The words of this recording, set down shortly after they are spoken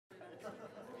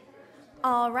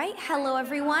All right, hello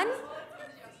everyone,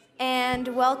 and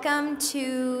welcome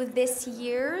to this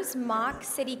year's mock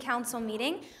city council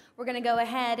meeting. We're going to go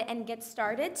ahead and get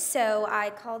started, so I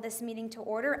call this meeting to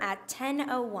order at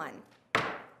 10:01.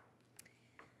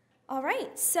 All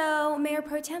right, so Mayor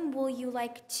Pro Tem, will you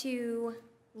like to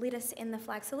lead us in the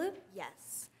flag salute?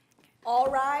 Yes.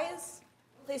 All rise.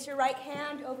 Place your right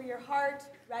hand over your heart.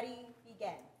 Ready,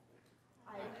 begin.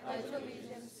 I pledge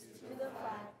allegiance to the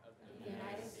flag of the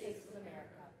United States of America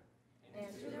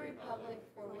and to the republic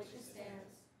for which it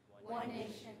stands, one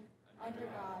nation, under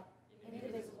God,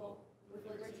 indivisible, with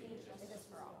liberty and justice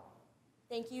for all.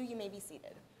 Thank you. You may be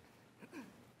seated.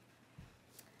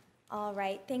 All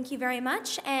right, thank you very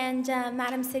much. And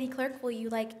Madam City Clerk, will you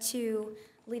like to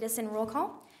lead us in roll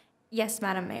call? Yes,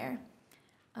 Madam Mayor.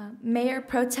 Mayor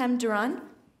Pro Tem Duran.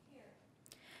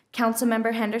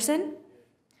 Councilmember Henderson.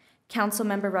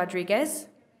 Councilmember Rodriguez.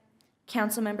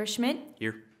 Councilmember Schmidt.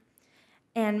 Here.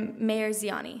 And Mayor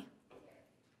Ziani.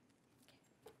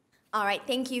 All right,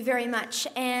 thank you very much.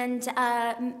 And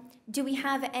do we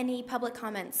have any public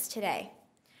comments today?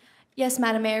 Yes,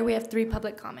 Madam Mayor, we have 3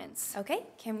 public comments. Okay,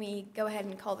 can we go ahead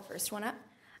and call the first one up?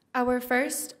 Our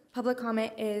first public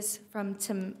comment is from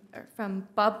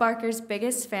Bob Barker's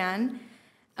biggest fan,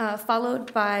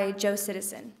 followed by Joe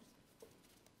Citizen.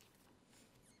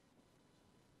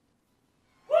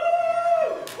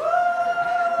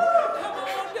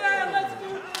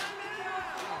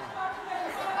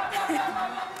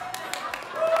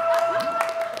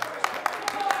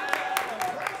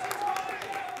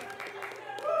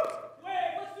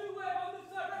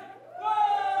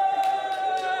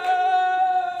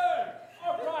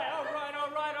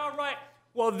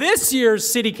 Well, this year's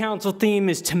city council theme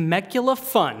is Temecula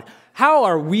fun. How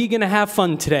are we gonna have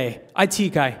fun today? IT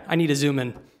guy, I need to zoom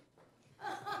in.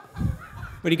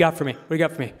 What do you got for me? What do you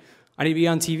got for me? I need to be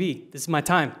on TV. This is my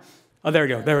time. Oh, there we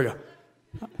go, there we go.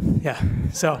 Yeah,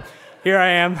 so here I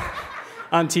am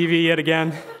on TV yet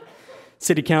again.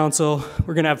 City council,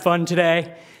 we're gonna have fun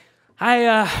today.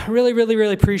 I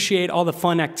really appreciate all the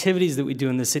fun activities that we do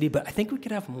in the city, but I think we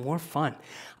could have more fun.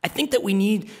 I think that we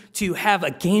need to have a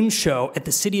game show at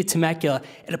the city of Temecula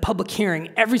at a public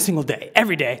hearing every single day,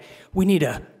 every day. We need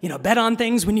to, bet on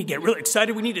things. We need to get really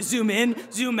excited. We need to zoom in,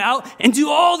 zoom out, and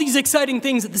do all these exciting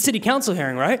things at the city council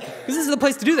hearing, right? Because this is the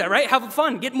place to do that, right? Have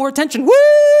fun, get more attention.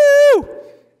 Woo!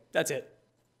 That's it.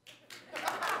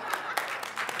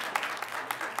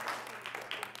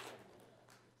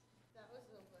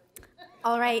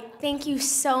 All right, thank you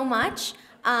so much.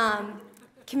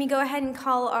 Can we go ahead and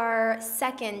call our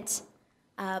second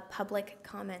public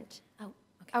comment? Oh,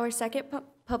 okay. Our second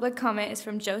public comment is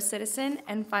from Joe Citizen,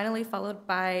 and finally followed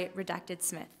by Redacted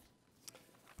Smith.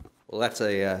 Well, that's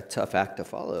a tough act to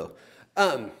follow.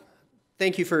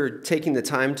 Thank you for taking the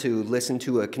time to listen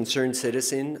to a concerned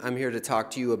citizen. I'm here to talk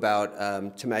to you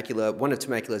about Temecula, one of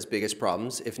Temecula's biggest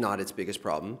problems, if not its biggest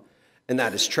problem, and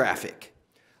that is traffic.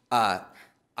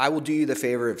 I will do you the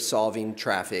favor of solving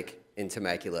traffic in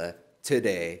Temecula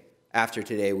today. After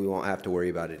today, we won't have to worry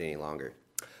about it any longer.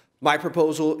 My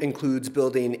proposal includes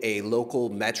building a local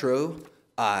metro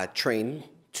train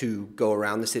to go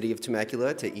around the city of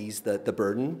Temecula to ease the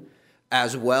burden,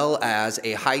 as well as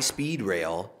a high-speed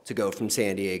rail to go from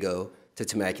San Diego to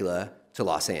Temecula to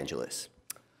Los Angeles.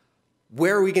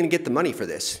 Where are we going to get the money for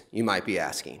this, you might be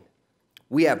asking?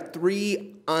 We have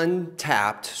 3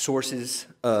 untapped sources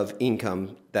of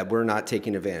income that we're not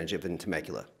taking advantage of in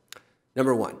Temecula.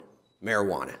 Number 1,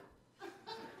 marijuana.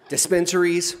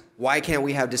 Dispensaries, why can't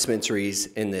we have dispensaries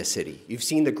in this city? You've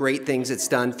seen the great things it's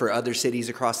done for other cities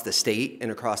across the state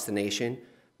and across the nation.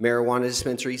 Marijuana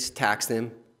dispensaries, tax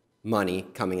them, money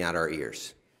coming out our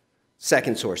ears.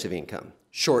 Second source of income,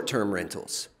 short-term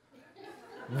rentals.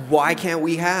 Why can't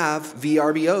we have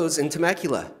VRBOs in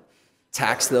Temecula?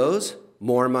 Tax those,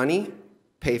 more money,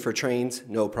 pay for trains,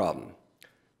 no problem.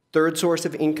 Third source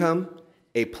of income,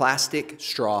 a plastic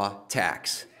straw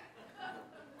tax.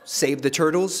 Save the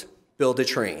turtles, build a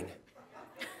train.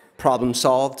 Problem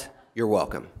solved, you're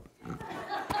welcome.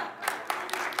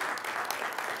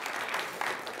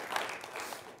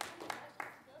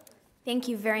 Thank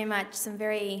you very much. Some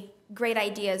very great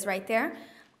ideas right there.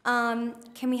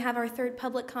 Can we have our third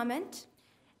public comment?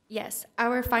 Yes,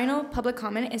 our final public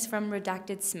comment is from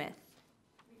Redacted Smith.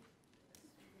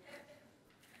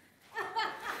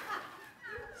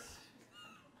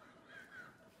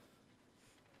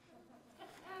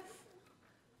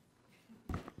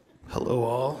 Hello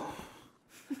all.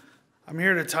 I'm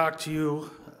here to talk to you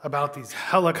about these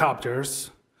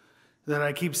helicopters that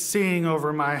I keep seeing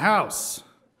over my house.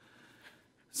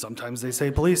 Sometimes they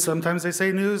say police, sometimes they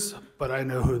say news, but I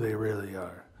know who they really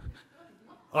are.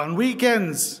 On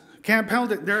weekends, Camp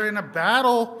Pendleton, they're in a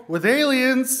battle with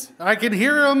aliens. I can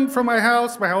hear them from my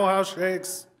house. My whole house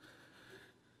shakes.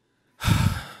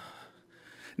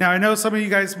 Now, I know some of you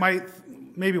guys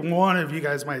maybe one of you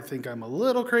guys might think I'm a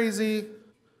little crazy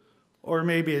or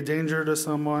maybe a danger to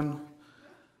someone.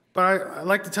 But I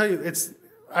like to tell you,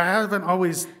 I haven't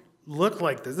always looked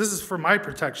like this. This is for my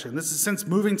protection. This is since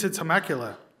moving to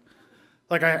Temecula.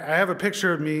 Like, I have a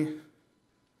picture of me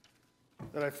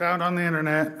that I found on the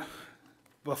internet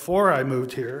before I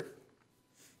moved here.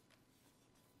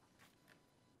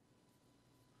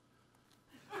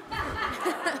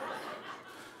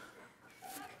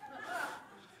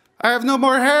 I have no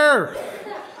more hair.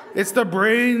 It's the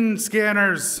brain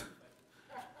scanners.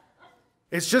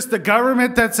 It's just the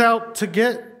government that's out to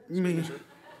get me.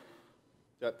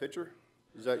 That picture?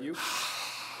 Is that you?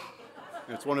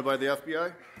 And it's wanted by the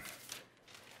FBI?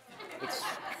 It's...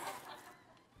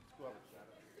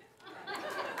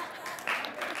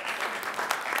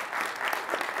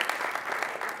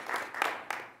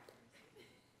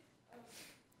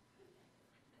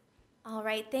 All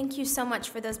right, thank you so much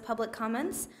for those public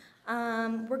comments.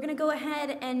 We're going to go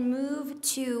ahead and move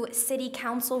to City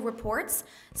Council reports.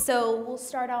 So we'll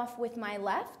start off with my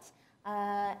left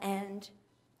and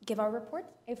give our report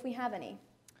if we have any.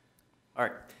 All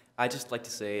right. I'd just like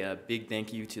to say a big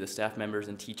thank you to the staff members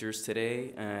and teachers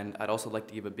today, and I'd also like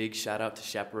to give a big shout out to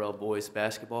Chaparral boys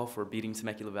basketball for beating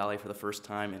Temecula Valley for the first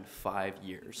time in 5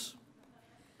 years.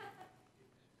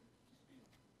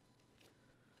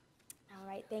 All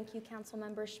right, thank you,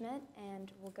 Councilmember Schmidt,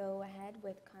 and we'll go ahead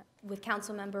with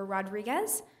Councilmember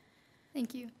Rodriguez.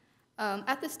 Thank you.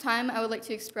 At this time, I would like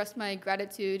to express my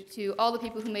gratitude to all the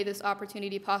people who made this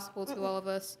opportunity possible to all of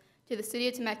us, to the City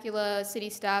of Temecula, city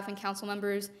staff, and council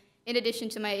members, in addition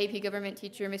to my AP government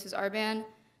teacher, Mrs. Arban.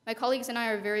 My colleagues and I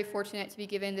are very fortunate to be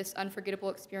given this unforgettable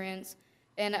experience,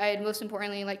 and I'd most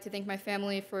importantly like to thank my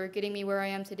family for getting me where I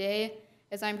am today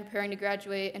as I'm preparing to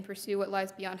graduate and pursue what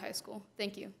lies beyond high school.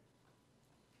 Thank you.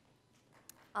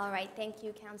 All right, thank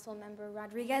you, Councilmember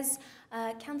Rodriguez.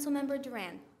 Councilmember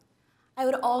Duran. I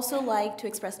would also like to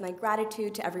express my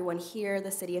gratitude to everyone here,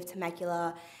 the City of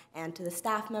Temecula, and to the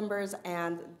staff members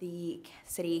and the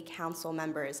City Council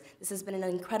members. This has been an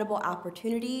incredible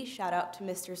opportunity. Shout out to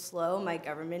Mr. Slow, my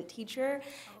government teacher.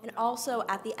 And also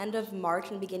at the end of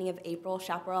March and beginning of April,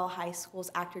 Chaparral High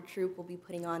School's actor troupe will be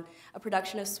putting on a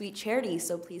production of Sweet Charity,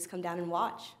 so please come down and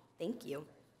watch. Thank you.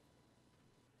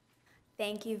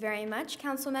 Thank you very much,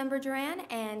 Councilmember Duran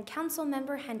and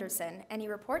Councilmember Henderson. Any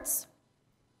reports?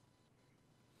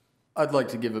 I'd like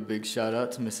to give a big shout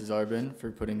out to Mrs. Arban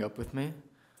for putting up with me.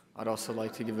 I'd also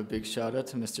like to give a big shout out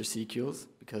to Mr. Seakules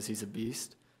because he's a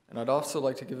beast. And I'd also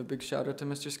like to give a big shout out to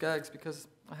Mr. Skaggs because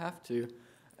I have to.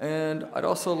 And I'd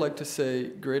also like to say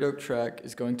Great Oak Track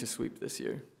is going to sweep this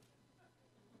year.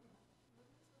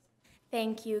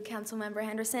 Thank you, Councilmember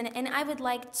Henderson. And I would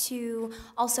like to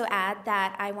also add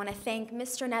that I want to thank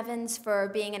Mr. Nevins for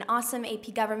being an awesome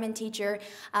AP government teacher,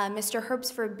 Mr.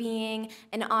 Herbst for being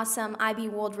an awesome IB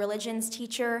World Religions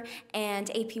teacher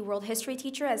and AP World History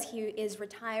teacher as he is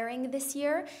retiring this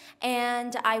year.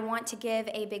 And I want to give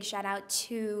a big shout out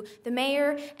to the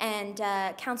mayor and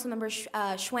Councilmember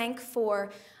Schwenk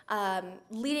for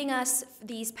leading us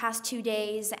these past 2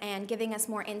 days and giving us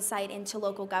more insight into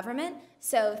local government.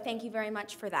 So thank you very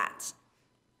much for that.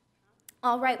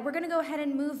 All right, we're going to go ahead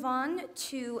and move on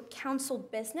to council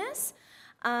business.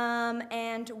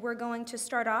 And we're going to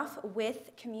start off with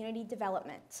community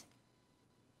development.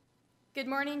 Good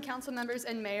morning, council members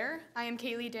and mayor. I am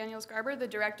Kaylee Daniels-Garber, the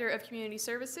Director of Community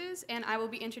Services, and I will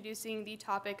be introducing the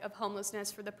topic of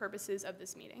homelessness for the purposes of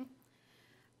this meeting.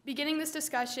 Beginning this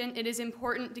discussion, it is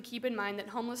important to keep in mind that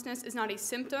homelessness is not a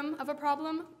symptom of a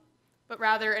problem, but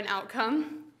rather an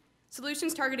outcome.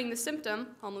 Solutions targeting the symptom,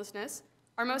 homelessness,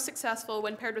 are most successful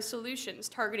when paired with solutions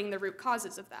targeting the root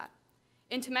causes of that.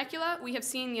 In Temecula, we have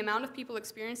seen the amount of people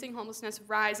experiencing homelessness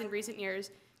rise in recent years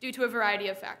due to a variety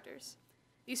of factors.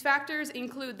 These factors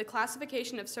include the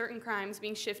classification of certain crimes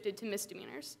being shifted to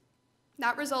misdemeanors.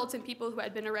 That results in people who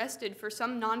had been arrested for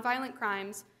some nonviolent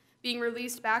crimes being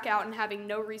released back out and having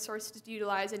no resources to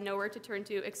utilize and nowhere to turn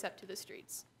to except to the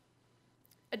streets.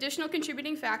 Additional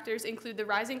contributing factors include the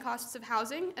rising costs of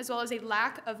housing, as well as a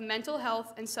lack of mental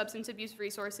health and substance abuse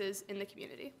resources in the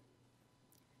community.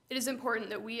 It is important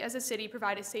that we as a city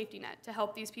provide a safety net to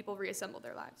help these people reassemble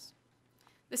their lives.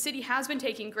 The city has been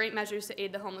taking great measures to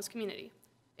aid the homeless community.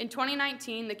 In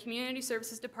 2019, the Community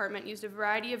Services Department used a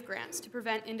variety of grants to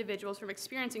prevent individuals from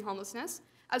experiencing homelessness,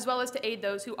 as well as to aid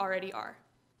those who already are.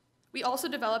 We also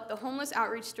developed the Homeless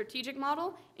Outreach Strategic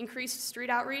Model, increased street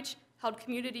outreach, held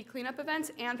community cleanup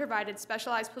events, and provided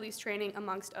specialized police training,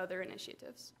 amongst other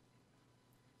initiatives.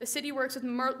 The city works with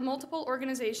multiple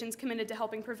organizations committed to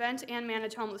helping prevent and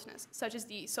manage homelessness, such as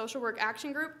the Social Work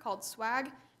Action Group, called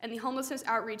SWAG, and the Homelessness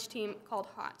Outreach Team, called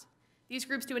HOT. These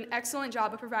groups do an excellent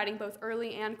job of providing both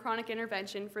early and chronic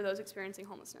intervention for those experiencing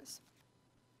homelessness.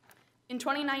 In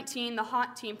 2019, the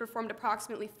HOT team performed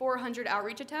approximately 400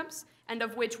 outreach attempts, and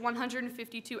of which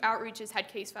 152 outreaches had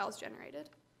case files generated.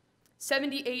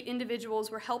 78 individuals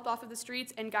were helped off of the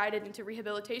streets and guided into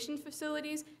rehabilitation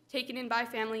facilities, taken in by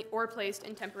family, or placed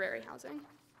in temporary housing.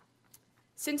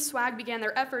 Since SWAG began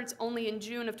their efforts only in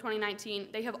June of 2019,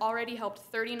 they have already helped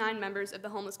 39 members of the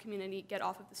homeless community get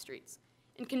off of the streets.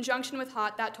 In conjunction with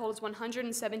HOT, that totals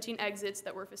 117 exits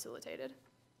that were facilitated.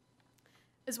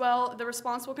 As well, the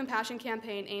Responsible Compassion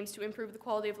campaign aims to improve the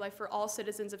quality of life for all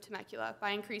citizens of Temecula by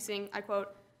increasing, I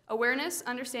quote, awareness,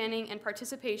 understanding, and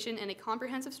participation in a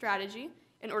comprehensive strategy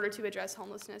in order to address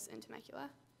homelessness in Temecula.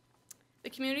 The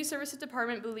Community Services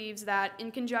Department believes that,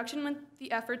 in conjunction with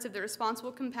the efforts of the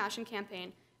Responsible Compassion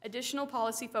campaign, additional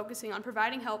policy focusing on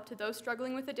providing help to those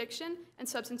struggling with addiction and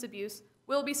substance abuse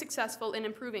will be successful in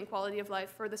improving quality of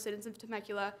life for the citizens of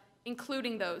Temecula,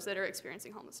 including those that are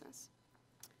experiencing homelessness.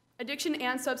 Addiction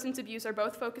and substance abuse are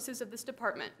both focuses of this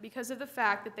department because of the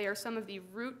fact that they are some of the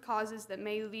root causes that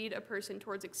may lead a person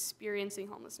towards experiencing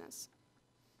homelessness.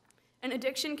 An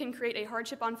addiction can create a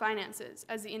hardship on finances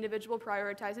as the individual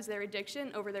prioritizes their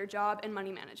addiction over their job and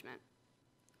money management.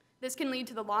 This can lead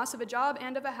to the loss of a job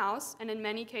and of a house, and in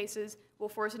many cases will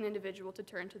force an individual to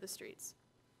turn to the streets.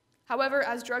 However,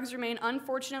 as drugs remain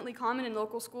unfortunately common in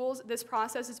local schools, this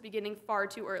process is beginning far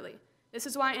too early. This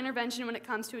is why intervention when it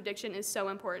comes to addiction is so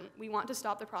important. We want to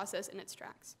stop the process in its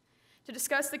tracks. To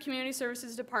discuss the Community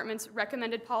Services Department's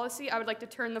recommended policy, I would like to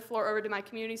turn the floor over to my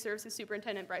Community Services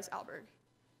Superintendent, Bryce Alberg.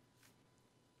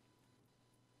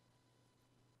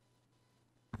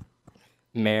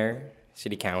 Mayor,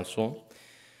 City Council.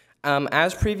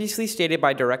 As previously stated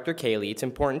by Director Cayley, it's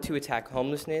important to attack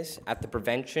homelessness at the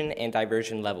prevention and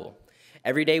diversion level.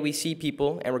 Every day we see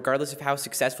people, and regardless of how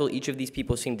successful each of these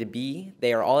people seem to be,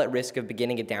 they are all at risk of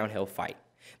beginning a downhill fight.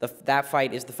 That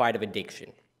fight is the fight of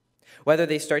addiction. Whether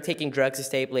they start taking drugs to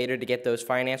stay up later to get those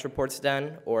finance reports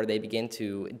done, or they begin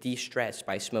to de-stress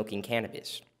by smoking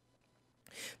cannabis.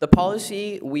 The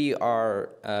policy we are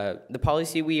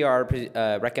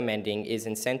recommending is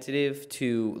incentive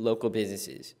to local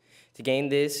businesses. To gain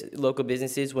this, local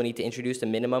businesses will need to introduce a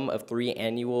minimum of 3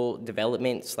 annual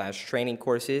development/training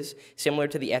courses, similar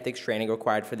to the ethics training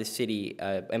required for the city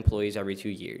employees every 2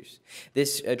 years.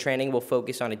 This training will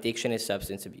focus on addiction and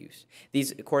substance abuse.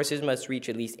 These courses must reach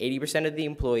at least 80% of the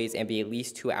employees and be at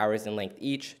least 2 hours in length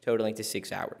each, totaling to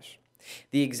 6 hours.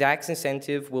 The exact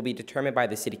incentive will be determined by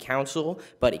the City Council,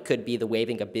 but it could be the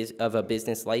waiving of a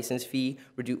business license fee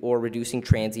or reducing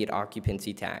transient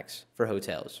occupancy tax for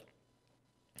hotels.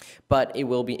 But it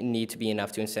will need to be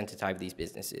enough to incentivize these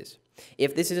businesses.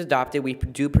 If this is adopted, we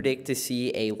do predict to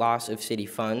see a loss of city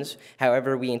funds.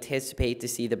 However, we anticipate to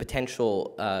see the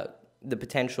potential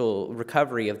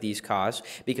recovery of these costs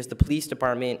because the police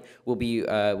department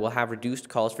will have reduced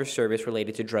calls for service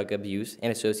related to drug abuse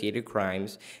and associated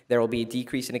crimes. There will be a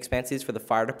decrease in expenses for the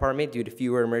fire department due to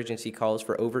fewer emergency calls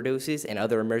for overdoses and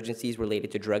other emergencies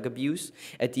related to drug abuse,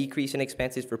 a decrease in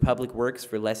expenses for public works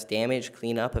for less damage,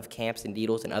 cleanup of camps and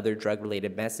needles and other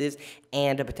drug-related messes,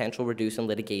 and a potential reduce in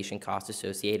litigation costs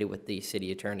associated with the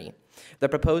city attorney. The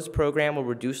proposed program will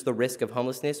reduce the risk of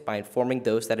homelessness by informing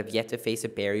those that have yet to face a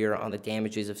barrier on the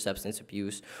damages of substance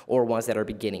abuse or ones that are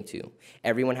beginning to.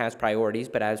 Everyone has priorities,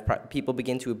 but as people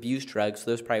begin to abuse drugs,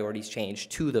 those priorities change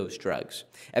to those drugs,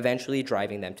 eventually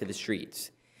driving them to the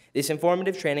streets. This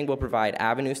informative training will provide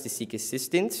avenues to seek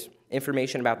assistance,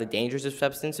 information about the dangers of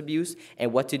substance abuse,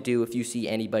 and what to do if you see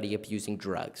anybody abusing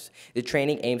drugs. The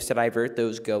training aims to divert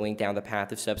those going down the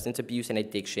path of substance abuse and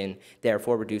addiction,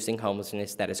 therefore reducing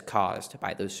homelessness that is caused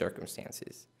by those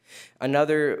circumstances.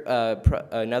 Another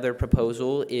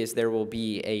proposal is there will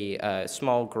be a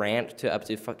small grant to up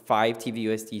to 5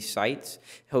 TVUSD sites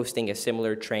hosting a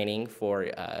similar training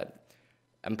for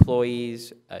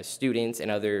employees, students,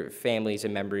 and other families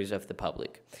and members of the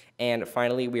public. And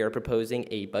finally, we are proposing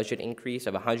a budget increase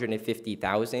of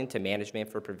 $150,000 to management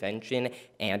for prevention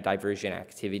and diversion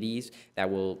activities that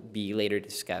will be later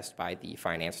discussed by the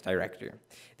finance director.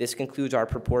 This concludes our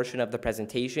proportion of the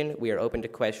presentation. We are open to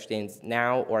questions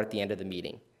now or at the end of the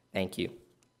meeting. Thank you.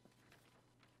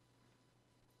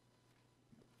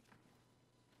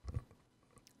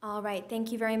 All right,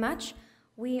 thank you very much.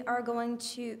 We are going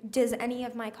to, does any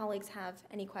of my colleagues have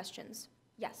any questions?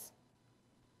 Yes.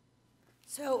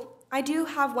 So I do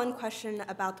have one question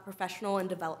about the professional and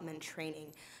development training.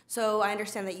 So I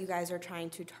understand that you guys are trying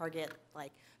to target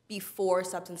like before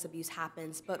substance abuse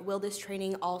happens, but will this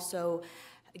training also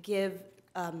give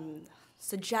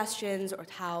suggestions or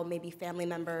how maybe family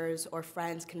members or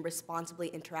friends can responsibly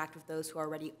interact with those who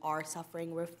already are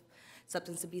suffering with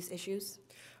substance abuse issues?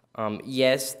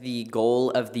 Yes, the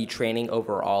goal of the training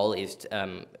overall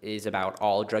is about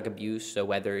all drug abuse. So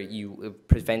whether you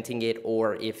preventing it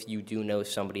or if you do know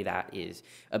somebody that is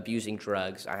abusing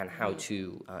drugs, and how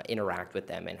to interact with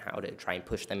them and how to try and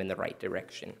push them in the right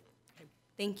direction.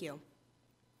 Thank you.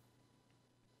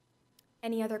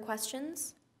 Any other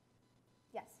questions?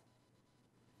 Yes.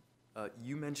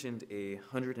 You mentioned a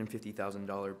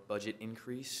 $150,000 budget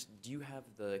increase. Do you have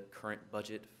the current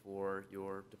budget for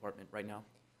your department right now?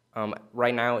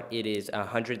 Right now, it is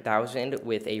 $100,000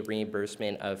 with a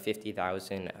reimbursement of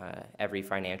 $50,000 every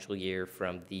financial year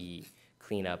from the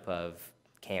cleanup of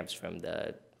camps from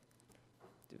the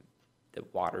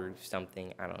water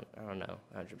something. I don't know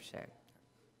 100%.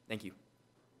 Thank you.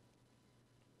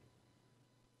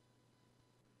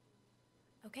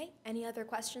 Okay, any other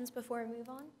questions before we move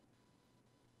on?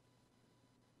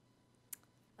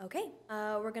 Okay,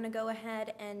 we're going to go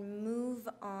ahead and move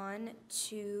on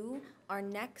to our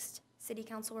next city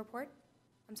council report.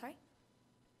 I'm sorry?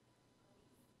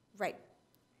 Right.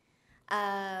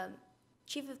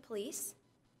 Chief of Police,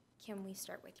 can we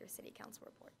start with your city council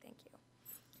report? Thank you.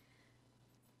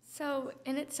 So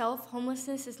in itself,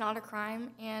 homelessness is not a crime,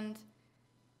 and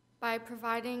by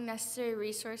providing necessary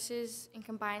resources and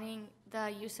combining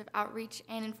the use of outreach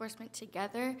and enforcement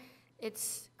together,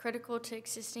 it's critical to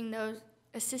assisting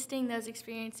those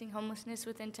experiencing homelessness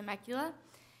within Temecula.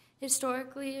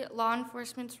 Historically, law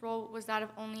enforcement's role was that of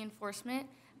only enforcement,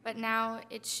 but now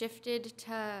it's shifted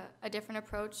to a different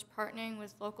approach, partnering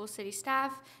with local city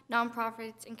staff,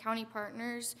 nonprofits, and county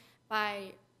partners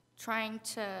by trying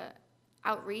to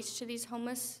outreach to these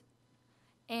homeless.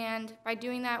 And by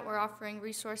doing that, we're offering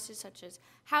resources such as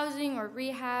housing or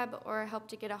rehab or help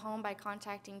to get a home by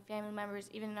contacting family members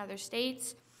even in other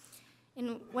states.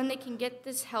 And when they can get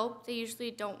this help, they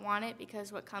usually don't want it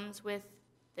because what comes with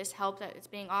this help that is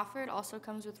being offered also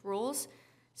comes with rules.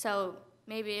 So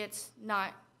maybe they're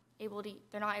not able to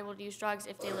use drugs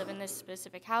if they live in this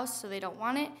specific house, so they don't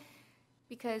want it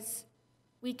because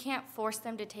we can't force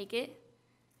them to take it.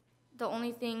 The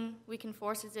only thing we can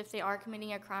force is if they are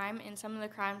committing a crime, and some of the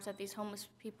crimes that these homeless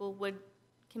people would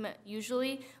commit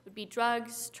usually would be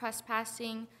drugs,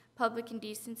 trespassing, public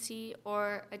indecency,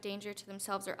 or a danger to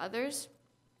themselves or others.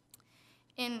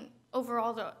 And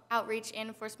overall, the outreach and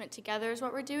enforcement together is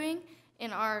what we're doing,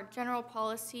 and our general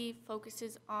policy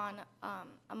focuses on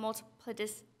a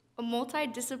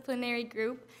multidisciplinary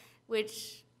group,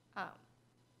 which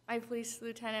my Police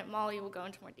Lieutenant Molly will go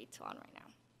into more detail on right now.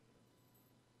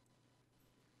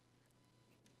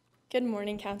 Good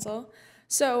morning, Council.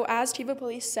 So as Chief of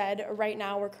Police said, right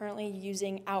now we're currently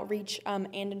using outreach and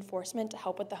enforcement to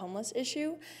help with the homeless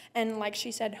issue. And like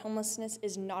she said, homelessness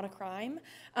is not a crime.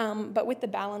 But with the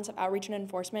balance of outreach and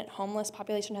enforcement, homeless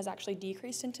population has actually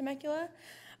decreased in Temecula.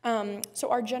 So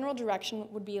our general direction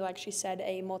would be, like she said,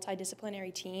 a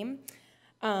multidisciplinary team.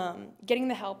 Getting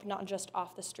the help not just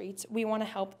off the streets. We want to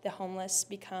help the homeless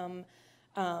become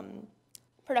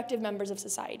productive members of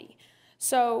society.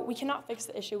 So we cannot fix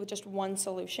the issue with just one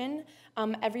solution.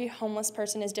 Every homeless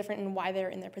person is different in why they're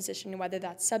in their position, whether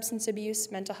that's substance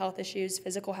abuse, mental health issues,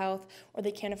 physical health, or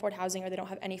they can't afford housing or they don't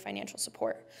have any financial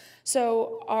support.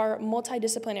 So our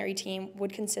multidisciplinary team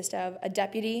would consist of a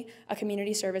deputy, a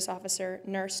community service officer,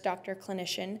 nurse, doctor,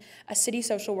 clinician, a city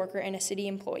social worker, and a city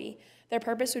employee. Their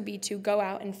purpose would be to go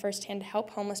out and firsthand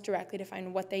help homeless directly to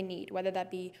find what they need, whether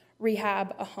that be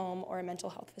rehab, a home, or a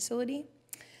mental health facility.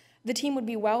 The team would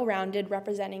be well-rounded,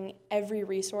 representing every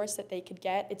resource that they could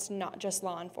get. It's not just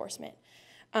law enforcement.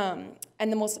 And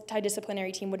the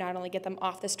multidisciplinary team would not only get them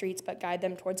off the streets, but guide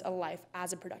them towards a life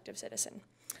as a productive citizen.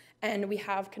 And we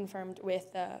have confirmed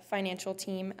with the financial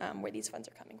team where these funds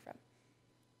are coming from.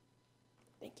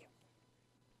 Thank you.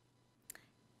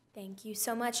 Thank you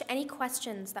so much. Any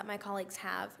questions that my colleagues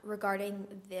have regarding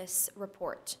this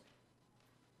report?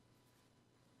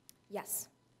 Yes.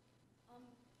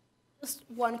 Just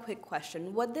one quick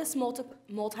question. Would this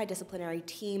multidisciplinary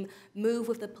team move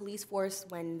with the police force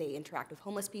when they interact with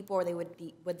homeless people, or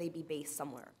would they be based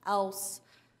somewhere else?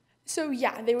 So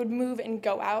yeah, they would move and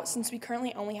go out. Since we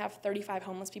currently only have 35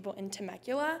 homeless people in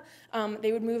Temecula,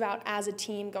 they would move out as a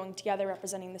team, going together,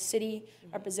 representing the city,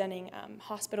 representing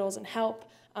hospitals and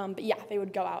help. But yeah, they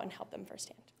would go out and help them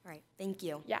firsthand. All right, thank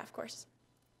you. Yeah, of course.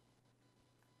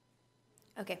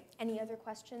 Okay, any other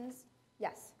questions?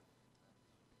 Yes.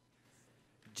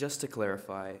 Just to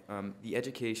clarify, the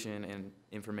education and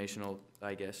informational,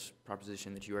 I guess,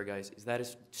 proposition that you are guys, is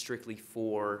that strictly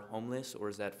for homeless, or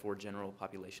is that for general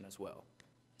population as well?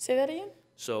 Say that again?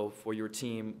 So for your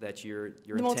team, that your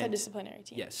The intent, multidisciplinary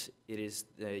team. yes, it is.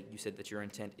 You said that your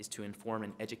intent is to inform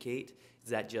and educate. Is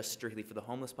that just strictly for the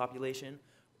homeless population,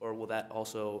 or will that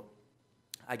also,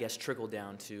 I guess, trickle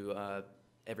down to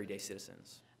everyday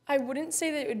citizens? I wouldn't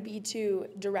say that it would be to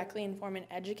directly inform and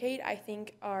educate. I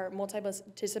think our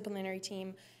multidisciplinary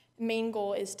team main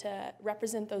goal is to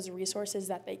represent those resources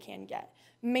that they can get,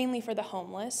 mainly for the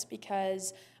homeless,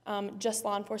 because just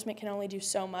law enforcement can only do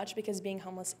so much because being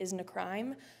homeless isn't a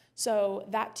crime. So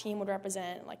that team would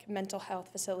represent like mental health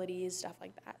facilities, stuff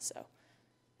like that. So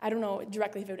I don't know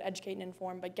directly if it would educate and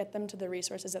inform, but get them to the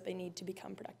resources that they need to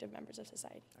become productive members of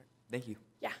society. All right. Thank you.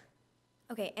 Yeah.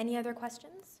 Okay, any other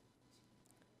questions?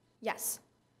 Yes,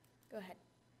 go ahead.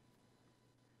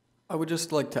 I would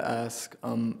just like to ask,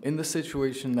 in the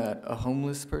situation that a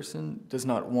homeless person does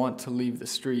not want to leave the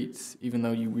streets, even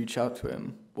though you reach out to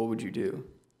him, what would you do?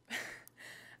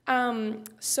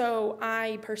 So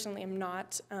I personally am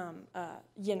not, a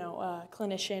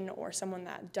clinician or someone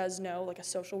that does know, like a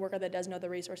social worker that does know the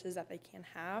resources that they can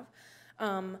have.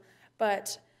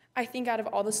 But I think out of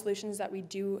all the solutions that we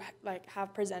do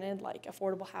have presented, like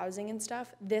affordable housing and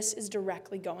stuff, this is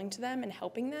directly going to them and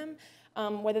helping them.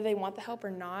 Whether they want the help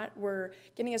or not, we're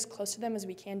getting as close to them as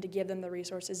we can to give them the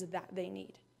resources that they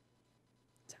need.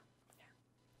 So,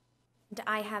 yeah.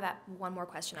 I have one more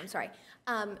question, I'm sorry.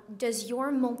 Does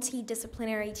your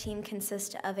multidisciplinary team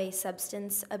consist of a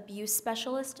substance abuse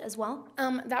specialist as well?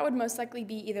 That would most likely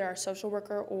be either our social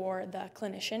worker or the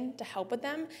clinician to help with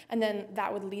them, and then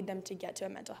that would lead them to get to a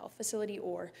mental health facility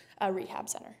or a rehab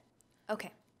center.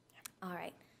 Okay, all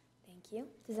right, thank you.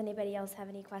 Does anybody else have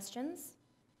any questions?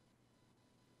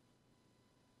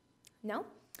 No?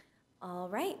 All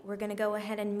right, we're gonna go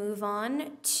ahead and move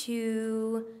on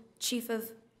to Chief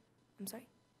of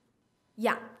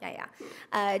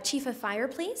Fire,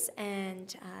 please,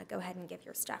 and go ahead and give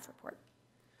your staff report.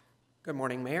 Good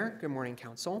morning, Mayor. Good morning,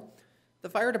 Council. The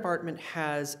Fire Department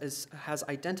has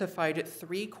identified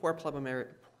 3 core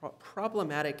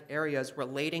problematic areas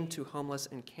relating to homeless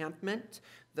encampment,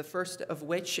 the first of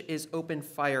which is open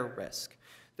fire risk.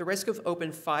 The risk of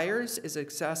open fires is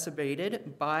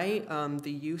exacerbated by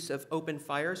the use of open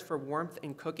fires for warmth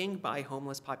and cooking by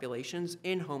homeless populations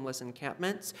in homeless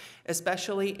encampments,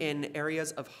 especially in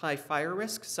areas of high fire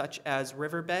risk, such as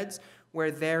riverbeds, where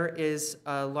there is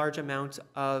a large amount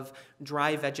of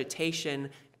dry vegetation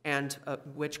and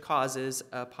which causes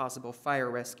a possible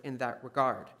fire risk in that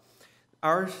regard.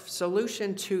 Our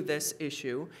solution to this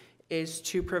issue is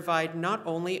to provide not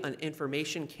only an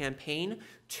information campaign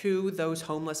to those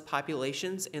homeless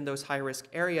populations in those high-risk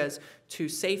areas to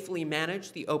safely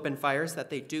manage the open fires that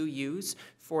they do use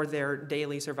for their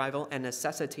daily survival and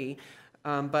necessity,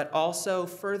 but also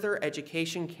further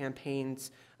education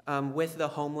campaigns with the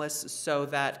homeless so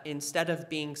that instead of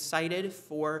being cited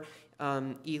for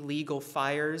illegal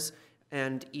fires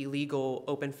and illegal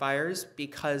open fires,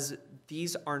 because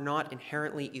these are not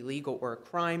inherently illegal or a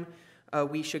crime,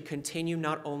 we should continue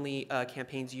not only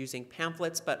campaigns using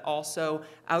pamphlets, but also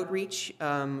outreach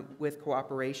with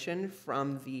cooperation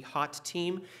from the HOT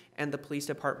team and the police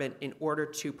department in order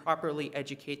to properly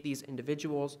educate these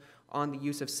individuals on the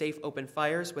use of safe open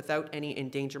fires without any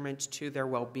endangerment to their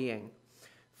well-being.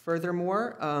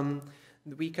 Furthermore,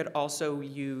 we could also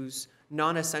use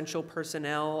non-essential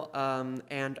personnel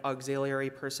and auxiliary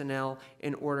personnel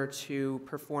in order to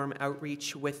perform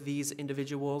outreach with these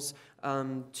individuals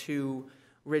to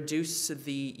reduce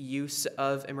the use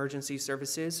of emergency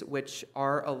services, which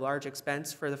are a large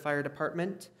expense for the fire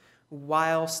department,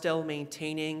 while still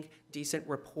maintaining decent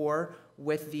rapport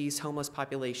with these homeless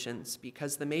populations,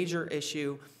 because the major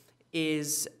issue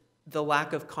is the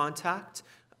lack of contact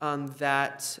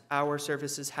that our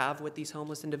services have with these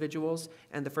homeless individuals,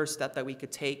 and the first step that we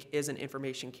could take is an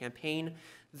information campaign.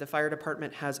 The fire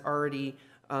department has already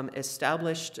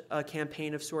established a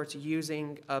campaign of sorts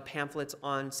using pamphlets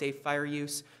on safe fire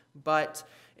use, but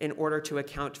in order to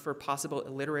account for possible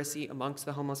illiteracy amongst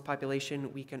the homeless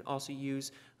population, we can also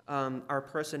use our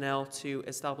personnel to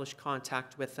establish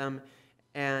contact with them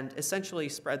and essentially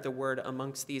spread the word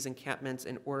amongst these encampments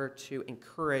in order to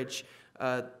encourage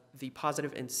the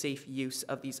positive and safe use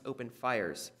of these open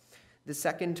fires. The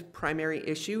second primary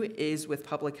issue is with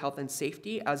public health and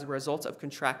safety as a result of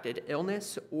contracted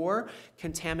illness or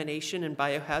contamination and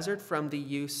biohazard from the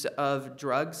use of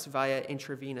drugs via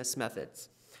intravenous methods.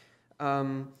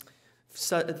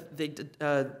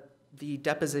 the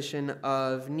deposition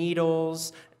of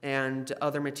needles and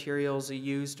other materials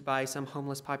used by some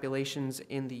homeless populations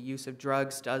in the use of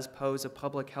drugs does pose a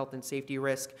public health and safety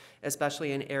risk,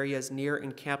 especially in areas near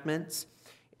encampments.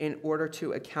 In order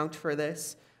to account for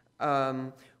this,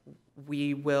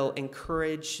 we will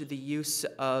encourage the use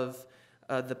of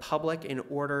the public in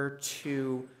order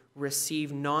to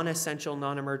receive non-essential,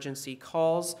 non-emergency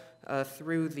calls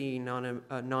through the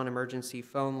non-emergency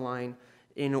phone line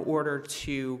in order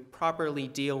to properly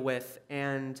deal with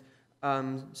and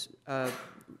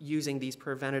using these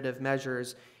preventative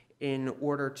measures in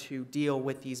order to deal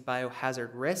with these biohazard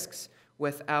risks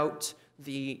without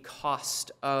the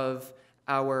cost of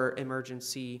our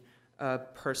emergency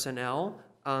personnel,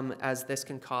 as this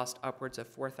can cost upwards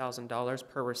of $4,000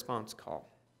 per response call.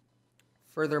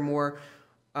 Furthermore,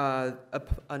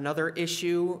 another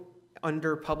issue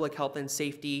under public health and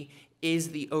safety is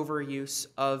the overuse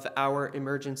of our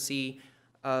emergency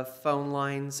phone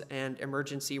lines and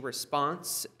emergency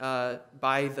response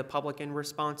by the public in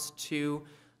response to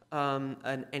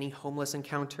any homeless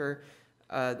encounter.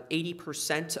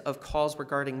 80% of calls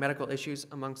regarding medical issues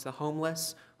amongst the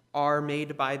homeless are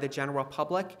made by the general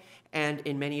public, and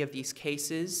in many of these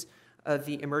cases,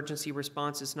 the emergency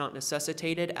response is not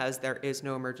necessitated as there is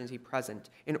no emergency present.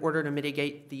 In order to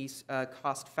mitigate these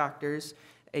cost factors,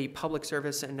 a public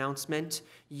service announcement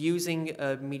using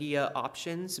media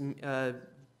options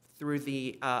through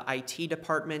the IT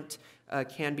department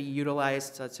can be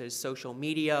utilized, such as social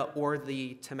media or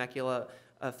the Temecula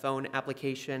phone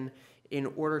application, in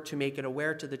order to make it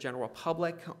aware to the general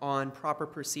public on proper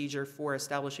procedure for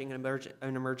establishing an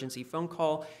emergency phone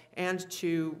call and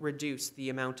to reduce the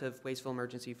amount of wasteful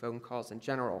emergency phone calls in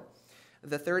general.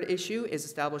 The third issue is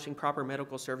establishing proper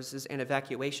medical services and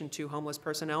evacuation to homeless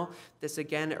personnel. This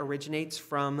again originates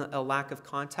from a lack of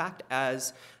contact,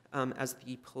 as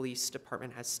the police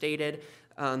department has stated.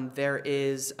 There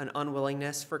is an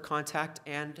unwillingness for contact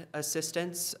and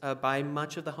assistance by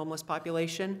much of the homeless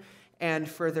population. And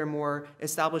furthermore,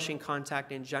 establishing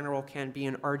contact in general can be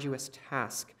an arduous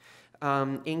task.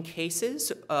 In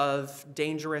cases of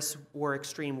dangerous or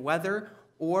extreme weather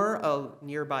or a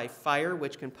nearby fire,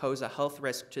 which can pose a health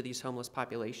risk to these homeless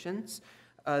populations,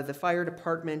 the fire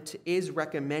department is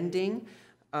recommending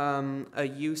a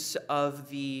use of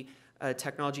the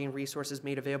technology and resources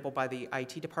made available by the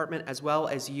IT department, as well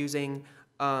as using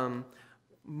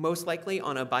most likely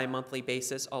on a bi-monthly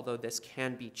basis, although this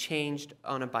can be changed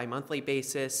on a bi-monthly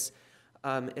basis,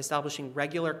 establishing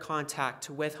regular contact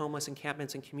with homeless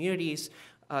encampments and communities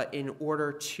in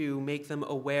order to make them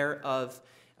aware of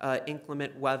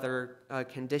inclement weather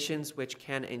conditions which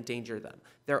can endanger them.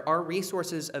 There are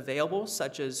resources available,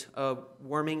 such as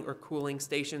warming or cooling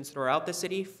stations throughout the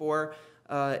city for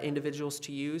individuals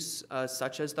to use,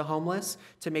 such as the homeless,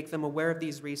 to make them aware of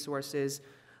these resources.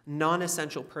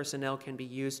 Non-essential personnel can be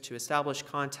used to establish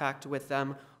contact with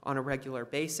them on a regular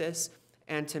basis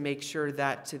and to make sure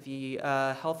that the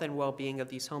health and well-being of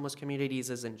these homeless communities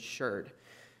is ensured.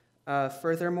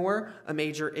 Furthermore, a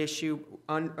major issue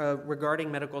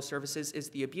regarding medical services is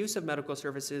the abuse of medical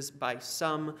services by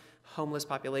some homeless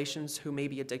populations who may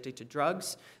be addicted to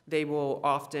drugs. They will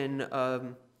often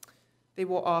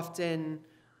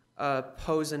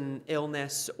pose an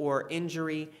illness or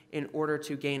injury in order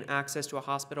to gain access to a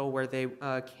hospital where they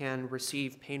can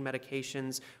receive pain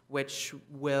medications which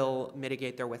will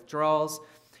mitigate their withdrawals.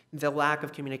 The lack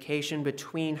of communication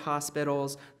between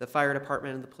hospitals, the fire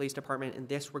department, and the police department in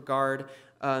this regard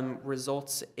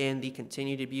results in the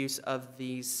continued abuse of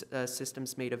these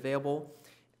systems made available.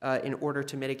 In order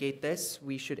to mitigate this,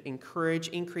 we should encourage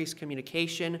increased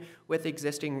communication with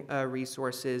existing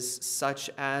resources, such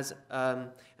as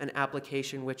an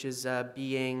application which is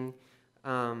being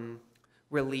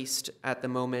released at the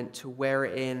moment,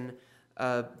 wherein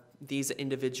these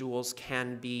individuals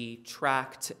can be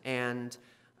tracked and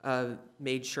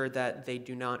made sure that they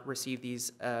do not receive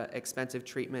these expensive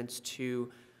treatments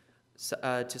to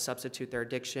substitute their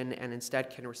addiction, and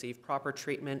instead can receive proper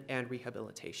treatment and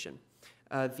rehabilitation.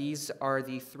 These are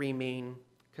the three main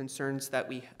concerns that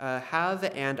we have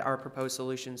and our proposed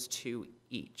solutions to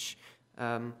each.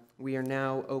 We are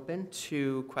now open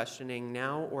to questioning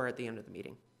now or at the end of the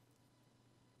meeting.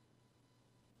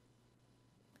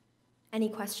 Any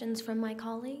questions from my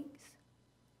colleagues?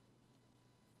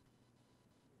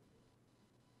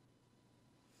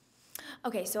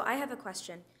 Okay, so I have a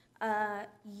question.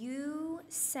 You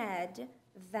said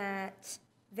that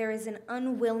there is an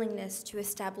unwillingness to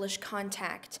establish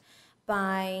contact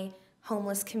by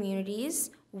homeless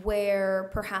communities where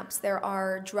perhaps there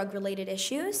are drug-related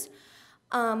issues.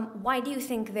 Why do you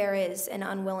think there is an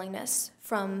unwillingness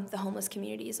from the homeless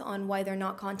communities on why they're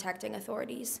not contacting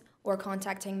authorities or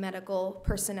contacting medical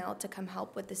personnel to come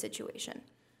help with the situation?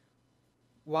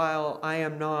 While I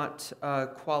am not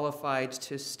qualified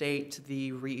to state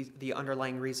the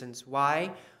underlying reasons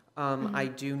why, I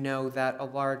do know that a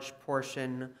large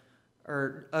portion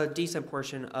or a decent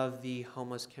portion of the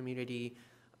homeless community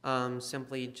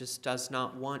simply just does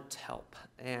not want help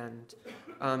and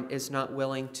is not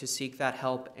willing to seek that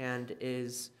help and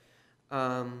is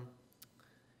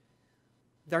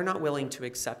they're not willing to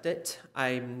accept it.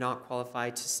 I'm not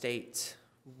qualified to state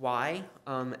why,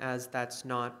 as that's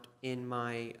not in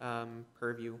my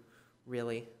purview,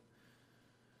 really.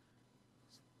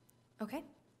 Okay.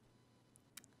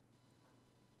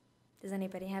 Does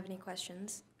anybody have any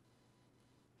questions?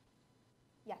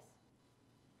 Yes.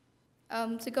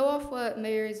 To go off what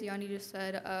Mayor Ziani just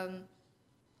said,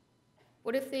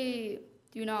 what if they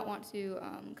do not want to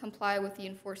comply with the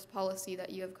enforced policy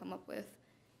that you have come up with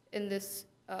in this,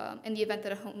 in the event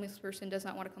that a homeless person does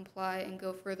not want to comply and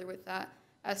go further with that?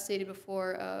 As stated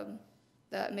before,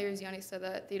 that Mayor Ziani said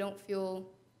that they don't feel,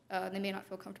 they may not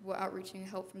feel comfortable outreaching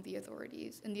help from the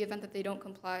authorities. In the event that they don't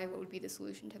comply, what would be the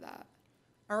solution to that?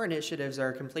 Our initiatives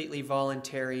are completely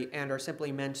voluntary and are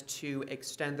simply meant to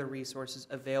extend the resources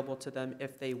available to them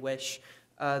if they wish.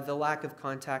 The lack of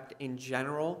contact in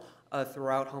general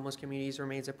throughout homeless communities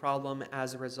remains a problem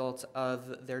as a result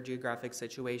of their geographic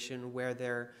situation where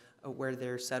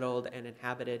they're settled and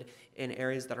inhabited in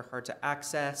areas that are hard to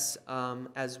access,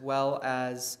 as well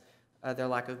as their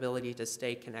lack of ability to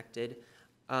stay connected.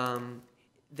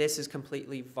 This is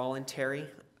completely voluntary.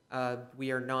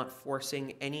 We are not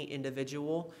forcing any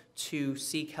individual to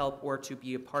seek help or to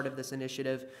be a part of this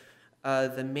initiative.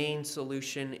 The main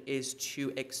solution is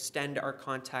to extend our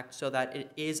contact so that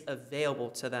it is available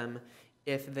to them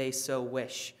if they so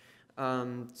wish.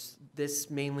 This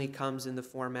mainly comes in the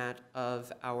format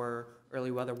of our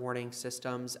early weather warning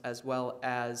systems, as well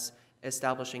as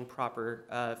establishing proper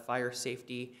fire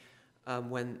safety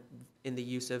when in the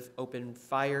use of open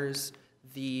fires.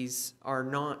 These are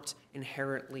not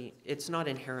inherently, it's not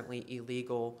inherently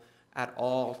illegal at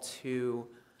all to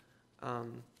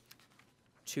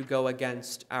go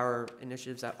against our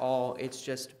initiatives at all. It's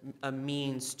just a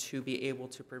means to be able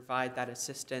to provide that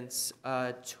assistance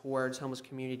towards homeless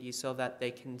communities so that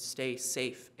they can stay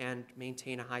safe and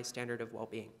maintain a high standard of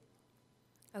well-being.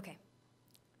 Okay.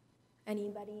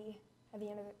 Anybody have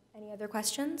any other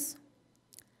questions?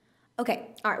 Okay,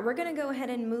 all right, we're gonna go ahead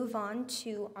and move on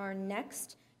to our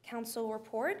next council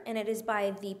report, and it is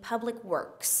by the Public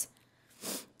Works.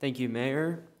 Thank you,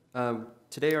 Mayor.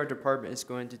 Today our department is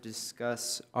going to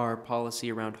discuss our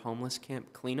policy around homeless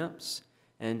camp cleanups.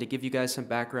 And to give you guys some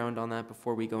background on that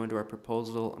before we go into our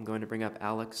proposal, I'm going to bring up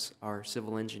Alex, our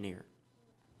civil engineer.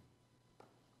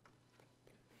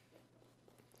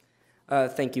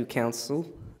 Thank you,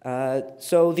 Council.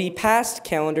 So the past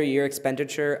calendar year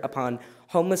expenditure upon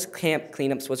homeless camp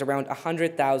cleanups was around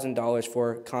 $100,000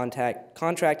 for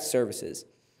contract services.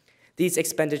 These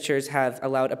expenditures have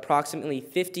allowed approximately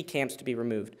 50 camps to be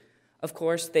removed. Of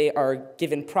course, they are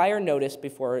given prior notice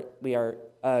before we are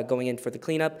going in for the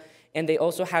cleanup, and they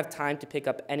also have time to pick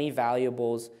up any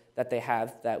valuables that they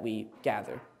have that we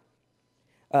gather.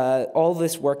 All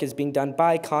this work is being done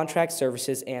by contract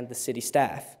services and the city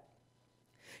staff.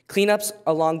 Cleanups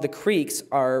along the creeks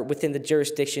are within the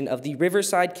jurisdiction of the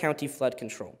Riverside County Flood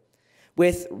Control,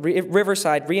 with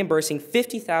Riverside reimbursing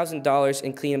 $50,000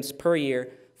 in cleanups per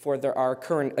year for our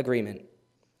current agreement.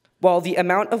 While the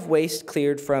amount of waste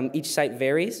cleared from each site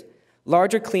varies,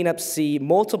 larger cleanups see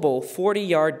multiple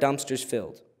 40-yard dumpsters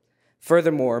filled.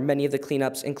 Furthermore, many of the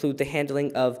cleanups include the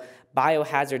handling of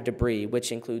biohazard debris,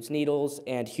 which includes needles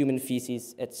and human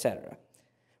feces, etc.,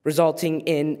 resulting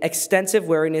in extensive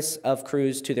wariness of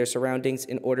crews to their surroundings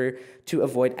in order to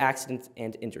avoid accidents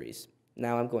and injuries.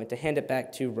 Now I'm going to hand it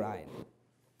back to Ryan.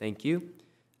 Thank you.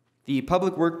 The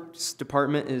Public Works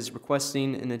Department is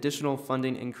requesting an additional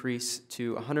funding increase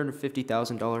to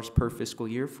 $150,000 per fiscal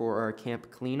year for our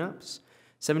camp cleanups,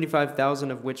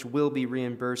 $75,000 of which will be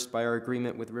reimbursed by our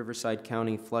agreement with Riverside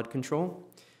County Flood Control.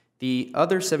 The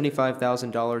other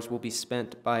 $75,000 will be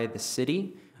spent by the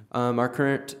city. Our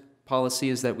current policy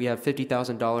is that we have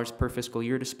 $50,000 per fiscal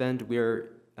year to spend. We are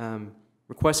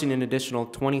requesting an additional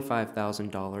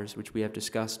 $25,000, which we have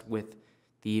discussed with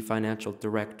the financial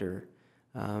director.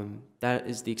 That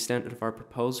is the extent of our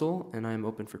proposal, and I am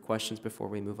open for questions before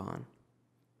we move on.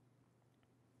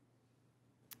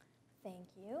 Thank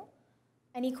you.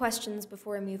 Any questions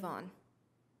before we move on?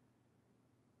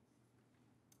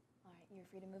 All right, you're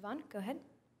free to move on. Go ahead.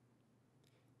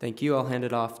 Thank you. I'll hand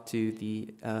it off to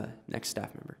the next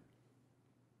staff member.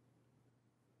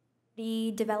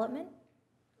 The development.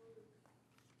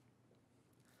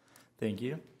 Thank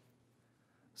you.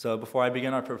 So before I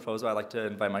begin our proposal, I'd like to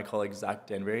invite my colleague Zach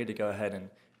Danbury to go ahead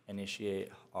and initiate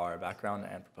our background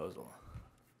and proposal.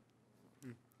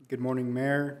 Good morning,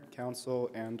 Mayor,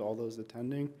 Council, and all those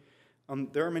attending.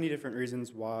 There are many different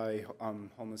reasons why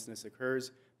homelessness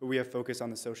occurs, but we have focused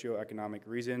on the socioeconomic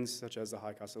reasons, such as the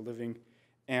high cost of living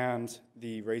and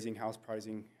the raising house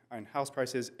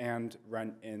prices and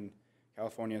rent in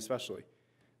California especially.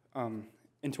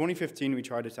 In 2015, we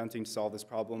tried attempting to solve this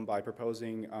problem by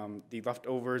proposing the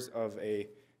leftovers of a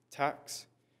tax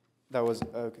that was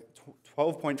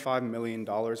 $12.5 million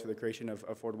for the creation of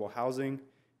affordable housing.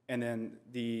 And then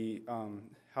the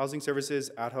Housing Services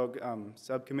Ad Hoc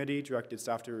Subcommittee directed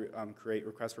staff to create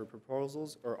requests for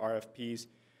proposals, or RFPs,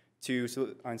 to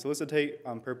solicitate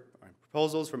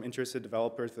proposals from interested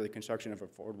developers for the construction of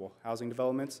affordable housing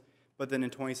developments. But then in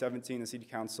 2017, the City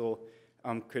Council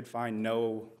could find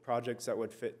no projects that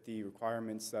would fit the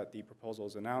requirements that the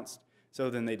proposals announced,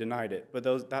 so then they denied it. But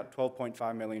that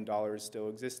 $12.5 million still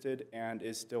existed and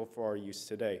is still for our use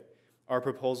today. Our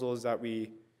proposal is that we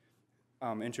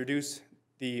introduce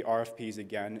the RFPs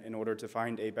again in order to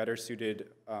find a better suited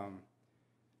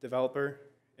developer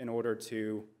in order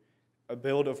to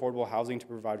build affordable housing to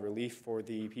provide relief for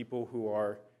the people who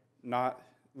are not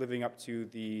living up to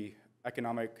the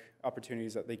economic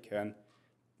opportunities that they can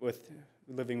with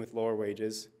living with lower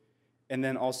wages. And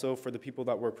then also for the people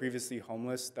that were previously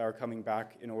homeless that are coming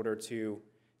back in order to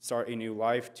start a new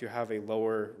life, to have a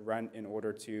lower rent in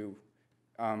order to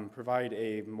provide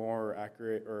a more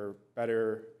accurate or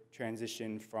better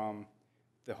transition from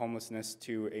the homelessness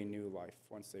to a new life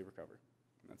once they recover.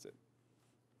 And that's it.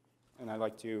 And I'd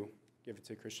like to give it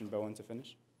to Christian Bowen to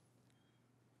finish.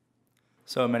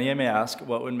 So many may ask,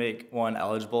 what would make one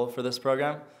eligible for this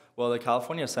program? Well, the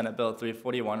California Senate Bill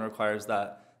 341 requires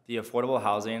that the affordable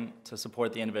housing to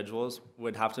support the individuals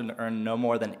would have to earn no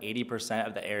more than 80%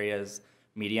 of the area's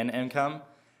median income,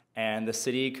 and the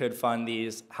city could fund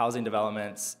these housing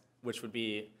developments, which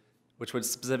would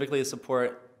specifically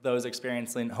support those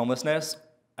experiencing homelessness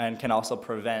and can also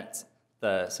prevent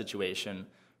the situation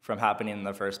from happening in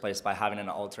the first place by having an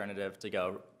alternative to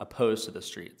go opposed to the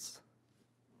streets.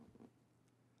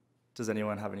 Does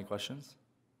anyone have any questions?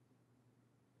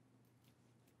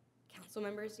 Council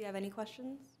members, do you have any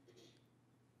questions?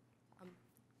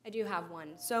 I do have one.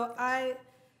 So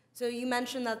you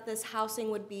mentioned that this housing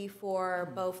would be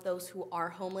for both those who are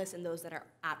homeless and those that are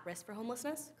at risk for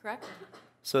homelessness, correct?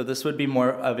 So this would be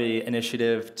more of an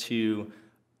initiative to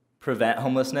prevent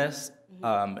homelessness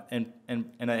in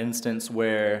an instance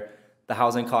where the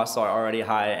housing costs are already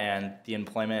high and the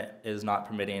employment is not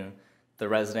permitting the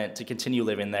resident to continue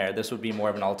living there. This would be more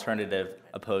of an alternative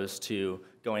opposed to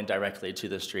going directly to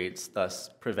the streets, thus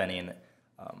preventing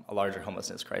a larger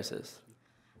homelessness crisis.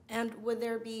 And would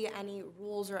there be any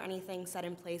rules or anything set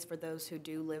in place for those who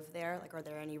do live there? Like, are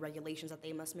there any regulations that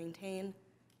they must maintain?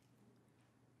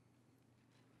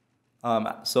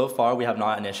 So far, we have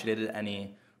not initiated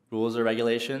any rules or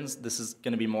regulations. This is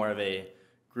going to be more of a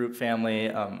group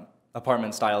family,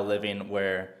 apartment-style living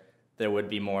where there would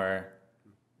be more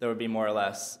or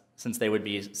less, since they would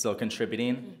be still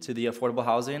contributing to the affordable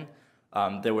housing,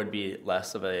 there would be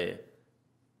less of a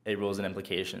rules and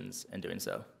implications in doing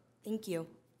so. Thank you.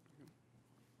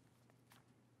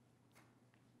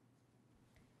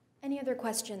 Any other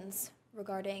questions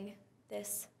regarding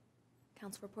this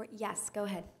council report? Yes, go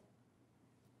ahead.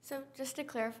 So just to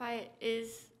clarify, it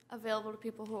is available to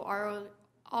people who are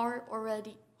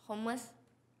already homeless?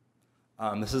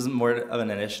 This is more of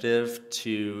an initiative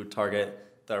to target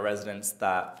the residents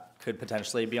that could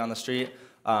potentially be on the street.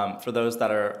 For those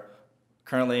that are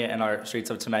currently in our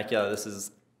streets of Temecula, this is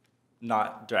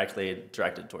not directly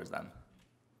directed towards them.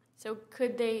 So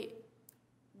could they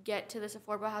get to this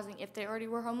affordable housing if they already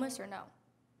were homeless or no?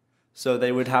 So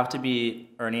they would have to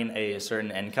be earning a certain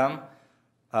income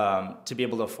to be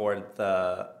able to afford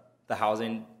the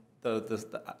housing.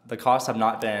 The costs have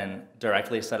not been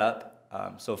directly set up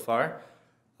so far,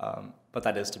 but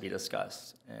that is to be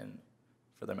discussed in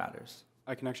further matters.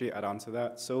 I can actually add on to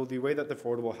that. So the way that the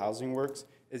affordable housing works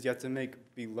is you have to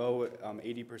make below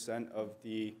 80% of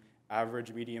the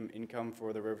average median income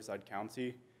for the Riverside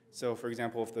County. So for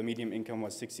example, if the median income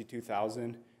was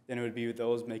 $62,000, then it would be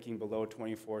those making below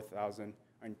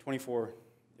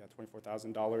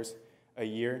 $24,000 a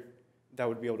year that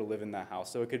would be able to live in that house.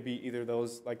 So it could be either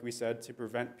those, like we said, to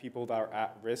prevent people that are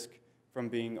at risk from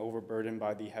being overburdened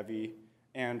by the heavy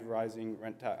and rising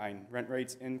rent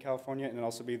rates in California, and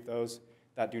also be those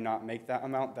that do not make that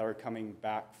amount that are coming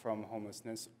back from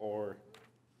homelessness or,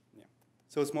 yeah.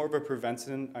 So it's more of a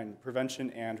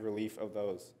prevention and relief of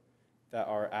those that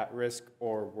are at risk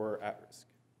or were at risk.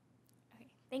 Okay,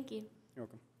 thank you. You're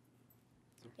welcome.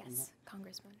 Yes,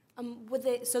 Congressman.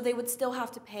 So they would still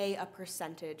have to pay a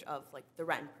percentage of like the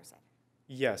rent percent?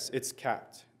 Yes, it's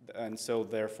capped, and so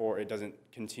therefore it doesn't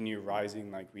continue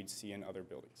rising like we'd see in other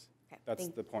buildings. Okay, That's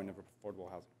the point of affordable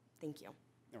housing. Thank you.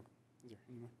 Okay. Is there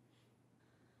any more?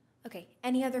 Okay,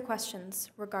 any other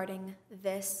questions regarding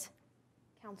this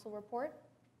council report?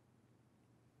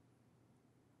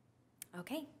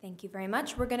 Okay, thank you very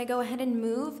much. We're going to go ahead and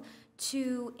move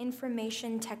to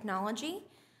information technology.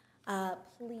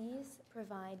 Please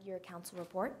provide your council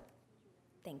report.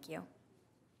 Thank you.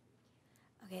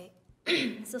 Okay,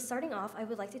 so starting off, I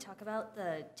would like to talk about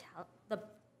the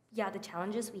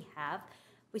challenges we have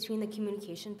between the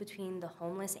communication between the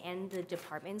homeless and the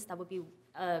departments. That would be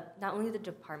not only the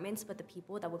departments, but the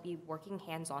people that would be working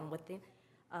hands-on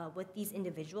with these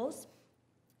individuals.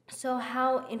 So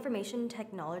how information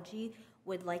technology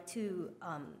would like to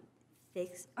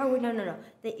fix, oh, no.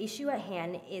 The issue at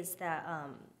hand is that,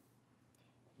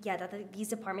 these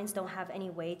departments don't have any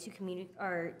way to communicate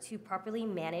or to properly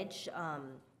manage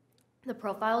the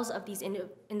profiles of these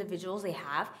individuals they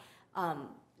have.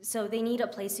 So they need a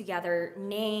place to gather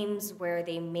names, where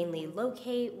they mainly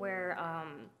locate, where,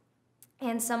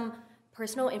 and some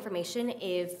personal information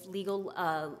if legal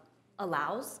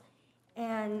allows,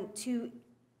 and to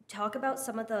talk about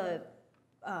some of the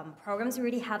programs we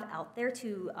already have out there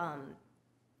to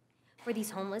for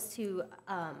these homeless to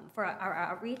for our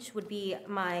outreach would be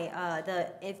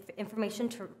the information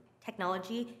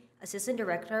technology assistant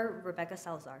director Rebecca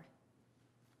Salazar.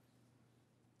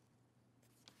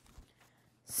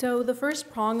 So the first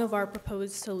prong of our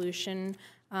proposed solution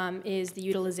is the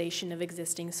utilization of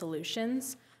existing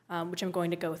solutions, which I'm going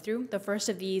to go through. The first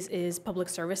of these is public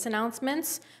service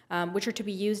announcements, which are to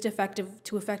be used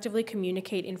to effectively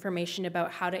communicate information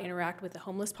about how to interact with the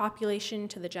homeless population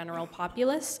to the general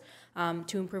populace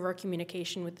to improve our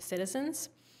communication with the citizens.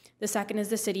 The second is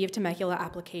the City of Temecula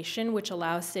application, which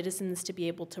allows citizens to be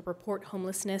able to report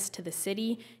homelessness to the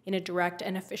city in a direct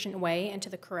and efficient way and to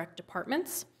the correct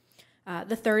departments.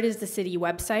 The third is the city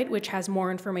website, which has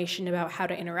more information about how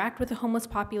to interact with the homeless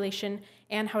population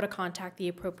and how to contact the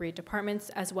appropriate departments,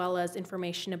 as well as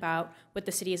information about what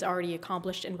the city has already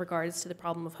accomplished in regards to the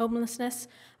problem of homelessness,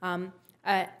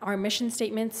 our mission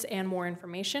statements, and more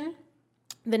information.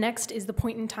 The next is the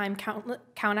point-in-time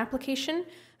count application,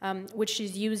 which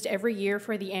is used every year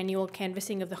for the annual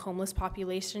canvassing of the homeless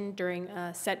population during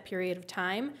a set period of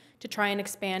time to try and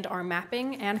expand our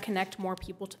mapping and connect more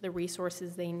people to the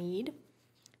resources they need.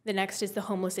 The next is the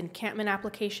homeless encampment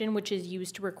application, which is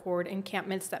used to record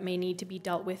encampments that may need to be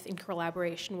dealt with in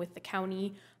collaboration with the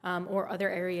county or other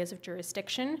areas of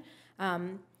jurisdiction.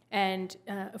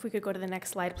 If we could go to the next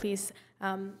slide, please.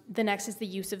 The next is the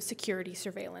use of security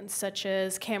surveillance, such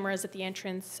as cameras at the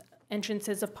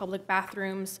entrances of public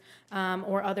bathrooms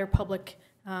or other public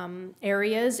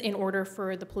areas in order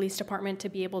for the police department to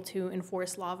be able to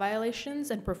enforce law violations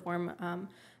and perform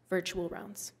virtual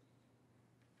rounds.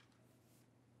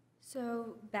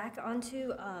 So back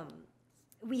onto,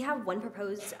 we have one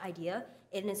proposed idea,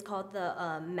 and it's called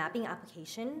the mapping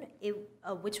application,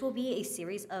 which will be a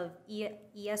series of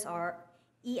ESRI's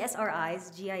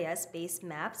GIS-based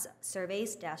maps,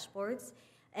 surveys, dashboards,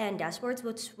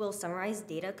 which will summarize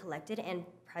data collected and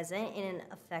present in an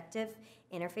effective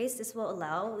interface. This will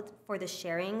allow for the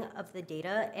sharing of the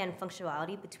data and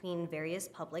functionality between various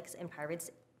public and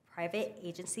private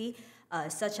agency,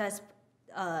 such as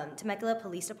Temecula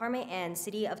Police Department and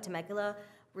City of Temecula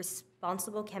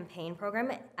Responsible Campaign Program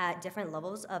at different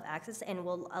levels of access, and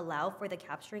will allow for the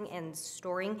capturing and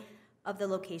storing of the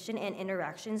location and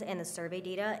interactions and the survey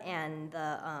data and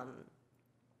the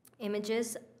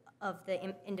images of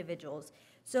the individuals.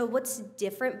 So what's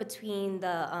different between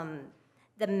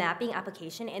the mapping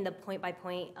application and the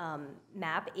point-by-point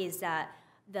map is that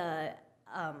the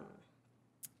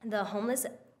homeless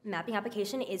mapping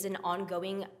application is an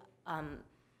ongoing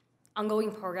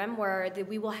program where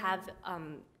we will have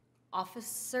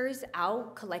officers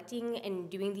out collecting and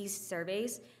doing these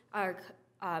surveys, or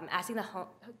asking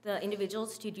the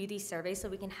individuals to do these surveys, so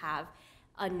we can have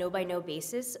a no-by-no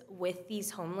basis with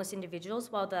these homeless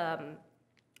individuals, while the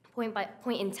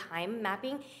point-in-time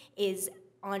mapping is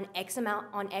on X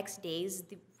days,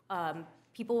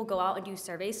 people will go out and do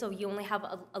surveys, so you only have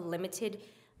a limited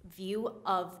view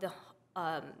of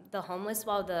the homeless,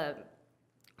 while the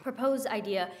proposed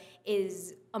idea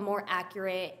is a more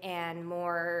accurate and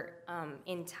more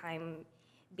in-time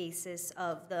basis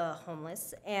of the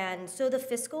homeless. And so the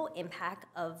fiscal impact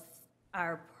of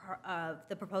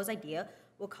the proposed idea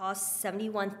will cost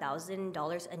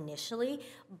 $71,000 initially,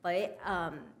 but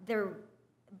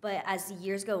as the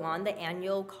years go on, the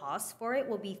annual cost for it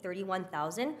will be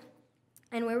 $31,000.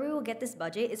 And where we will get this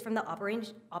budget is from the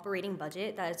operating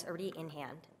budget that is already in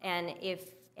hand. And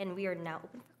we are now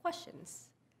open for questions.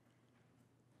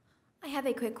 I have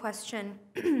a quick question.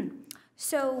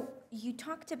 So you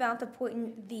talked about the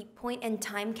point and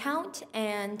time count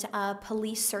and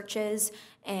police searches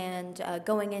and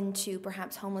going into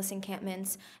perhaps homeless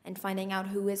encampments and finding out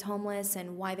who is homeless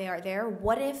and why they are there.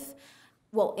 What if,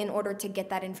 well, in order to get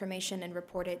that information and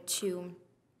report it to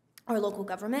our local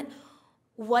government,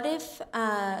 what if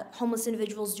homeless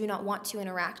individuals do not want to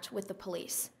interact with the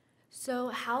police? So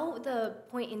how the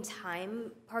point in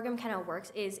time program kind of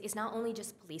works is it's not only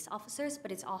just police officers,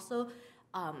 but it's also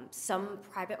some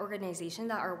private organizations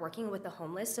that are working with the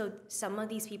homeless. So some of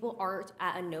these people are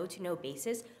at a no-to-no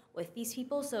basis with these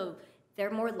people, so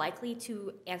they're more likely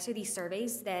to answer these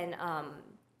surveys than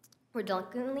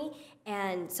reluctantly.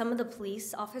 And some of the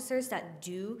police officers that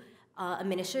do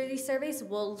administer these surveys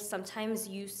will sometimes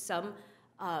use some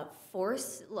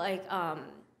force, like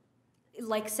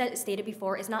stated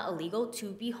before, it's not illegal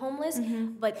to be homeless,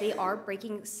 but they are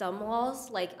breaking some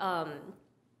laws. Like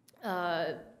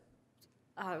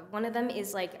one of them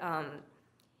is like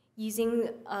using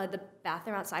the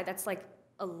bathroom outside. That's like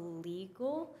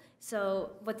illegal.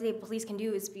 So what the police can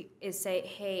do is say,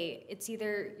 hey, it's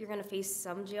either you're gonna face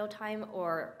some jail time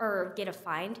or get a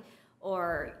fine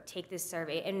or take this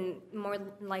survey. And more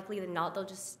likely than not, they'll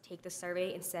just take the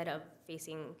survey instead of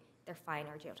facing their fine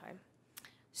or jail time.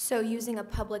 So using a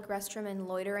public restroom and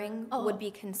loitering would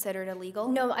be considered illegal?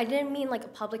 No, I didn't mean like a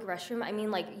public restroom. I mean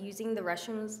like using the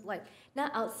restrooms, like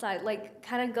not outside, like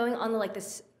kind of going on like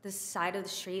this side of the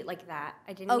street like that.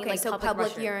 I didn't mean like so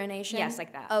public restroom. urination? Yes,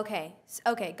 like that. Okay,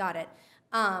 got it.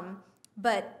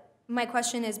 But my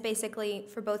question is basically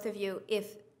for both of you,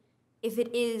 if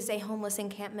it is a homeless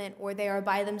encampment or they are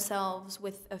by themselves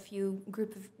with a few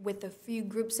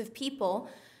groups of people,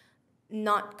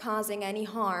 not causing any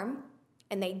harm,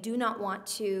 and they do not want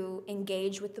to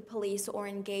engage with the police or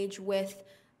engage with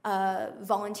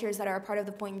volunteers that are a part of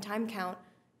the point in time count,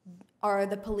 are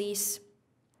the police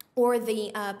or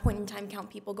the point in time count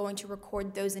people going to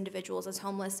record those individuals as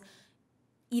homeless,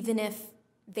 even if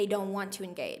they don't want to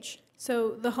engage?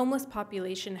 So the homeless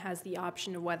population has the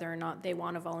option of whether or not they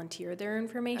want to volunteer their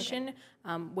information,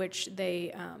 which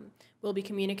they will be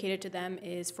communicated to them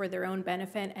is for their own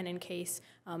benefit and in case,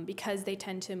 because they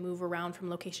tend to move around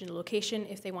from location to location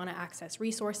if they want to access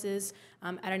resources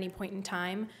at any point in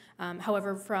time.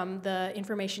 However, from the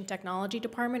information technology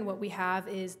department, what we have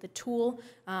is the tool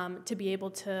to be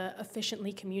able to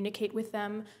efficiently communicate with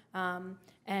them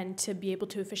and to be able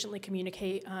to efficiently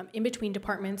communicate in between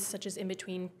departments, such as in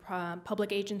between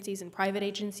public agencies and private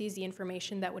agencies, the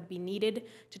information that would be needed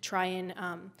to try and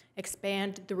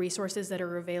expand the resources that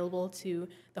are available to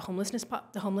the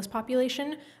homeless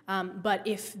population. But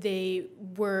if they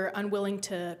were unwilling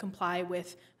to comply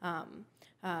with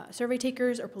survey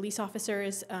takers or police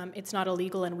officers, it's not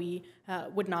illegal and we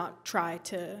would not try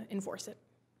to enforce it.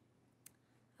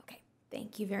 Okay,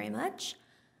 thank you very much.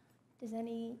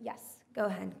 Yes, go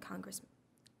ahead, Congressman.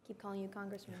 Keep calling you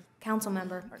Congressman. Council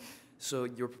member. So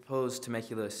your proposed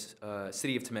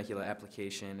City of Temecula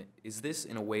application, is this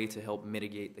in a way to help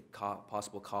mitigate the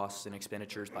possible costs and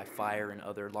expenditures by fire and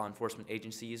other law enforcement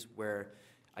agencies where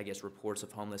I guess reports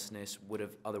of homelessness would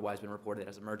have otherwise been reported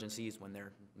as emergencies when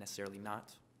they're necessarily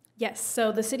not? Yes,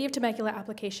 so the City of Temecula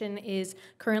application is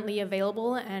currently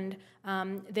available and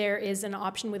there is an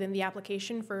option within the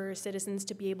application for citizens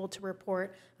to be able to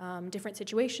report different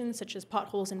situations such as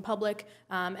potholes in public,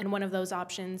 and one of those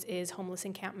options is homeless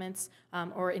encampments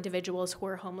or individuals who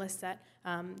are homeless that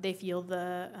they feel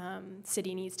the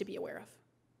city needs to be aware of.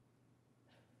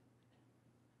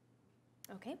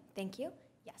 Okay, thank you.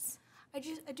 Yes.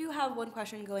 I do have one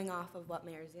question going off of what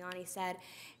Mayor Ziani said.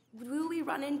 Will we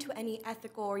run into any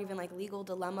ethical or even like legal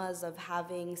dilemmas of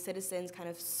having citizens kind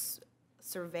of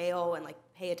surveil and like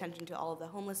pay attention to all of the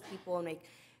homeless people and like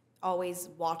always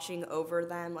watching over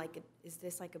them? Like, is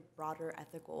this like a broader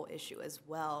ethical issue as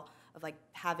well of like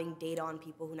having data on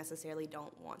people who necessarily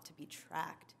don't want to be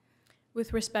tracked?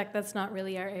 With respect, that's not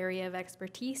really our area of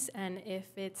expertise, and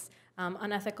if it's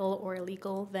unethical or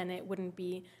illegal, then it wouldn't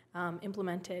be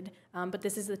implemented. But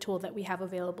this is the tool that we have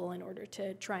available in order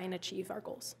to try and achieve our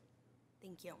goals.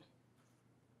 Thank you.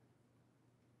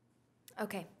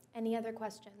 Okay, any other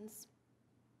questions?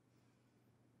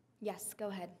 Yes, go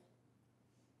ahead.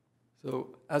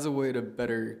 So as a way to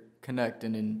better connect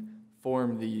and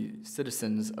inform the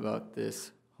citizens about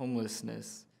this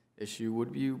homelessness issue,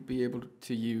 would you be able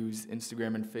to use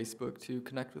Instagram and Facebook to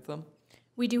connect with them?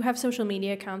 We do have social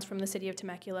media accounts from the City of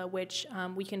Temecula, which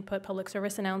we can put public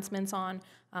service announcements on,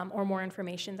 or more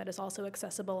information that is also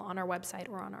accessible on our website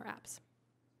or on our apps.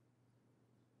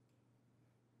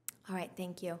 All right,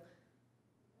 thank you.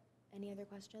 Any other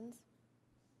questions?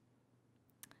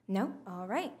 No? All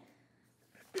right.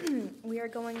 We are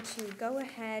going to go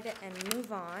ahead and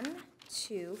move on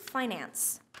to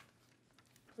finance.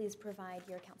 Please provide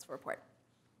your council report.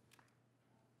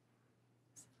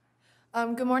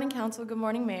 Good morning, Council. Good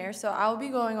morning, Mayor. So I'll be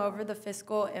going over the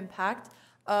fiscal impact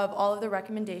of all of the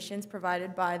recommendations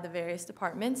provided by the various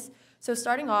departments. So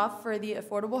starting off, for the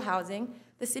affordable housing,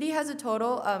 the city has a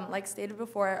total, like stated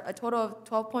before, a total of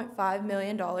 $12.5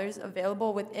 million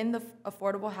available within the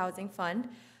Affordable Housing Fund.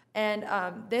 And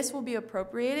this will be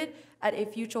appropriated at a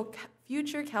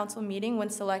future council meeting when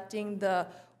selecting the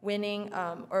winning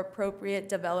or appropriate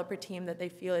developer team that they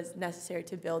feel is necessary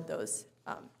to build those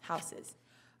houses.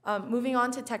 Moving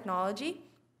on to technology,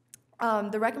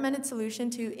 the recommended solution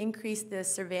to increase the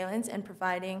surveillance and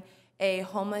providing a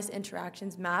homeless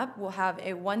interactions map will have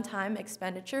a one-time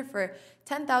expenditure for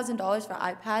 $10,000 for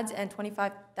iPads and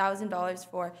 $25,000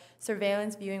 for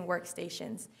surveillance viewing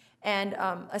workstations. And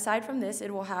aside from this,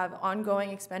 it will have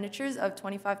ongoing expenditures of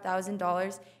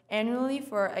 $25,000 annually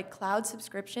for a cloud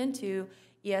subscription to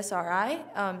ESRI,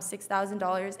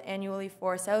 $6,000 annually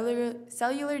for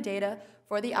cellular data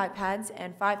for the iPads,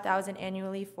 and $5,000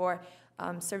 annually for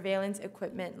surveillance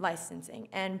equipment licensing.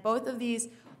 And both of these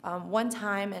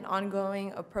one-time and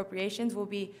ongoing appropriations will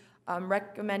be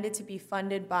recommended to be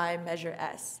funded by Measure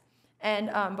S.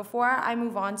 And before I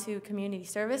move on to community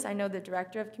service, I know the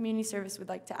Director of Community Service would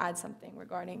like to add something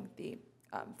regarding the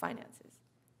finances.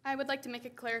 I would like to make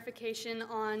a clarification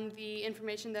on the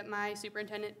information that my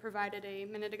superintendent provided a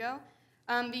minute ago.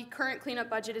 The current cleanup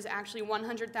budget is actually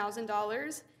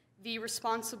 $100,000. The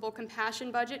responsible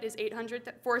compassion budget is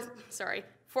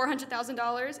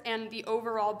 $400,000, and the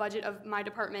overall budget of my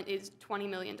department is $20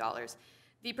 million.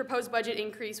 The proposed budget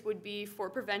increase would be for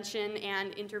prevention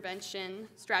and intervention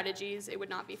strategies. It would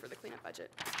not be for the cleanup budget.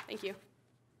 Thank you.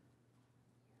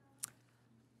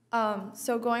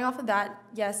 So going off of that,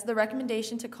 yes, the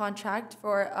recommendation to contract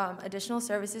for additional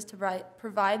services to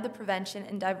provide the prevention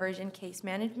and diversion case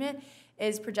management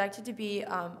is projected to be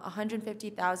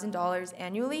 $150,000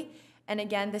 annually. And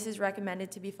again, this is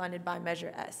recommended to be funded by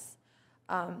Measure S.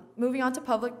 Moving on to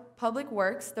public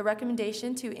works, the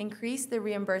recommendation to increase the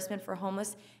reimbursement for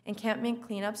homeless encampment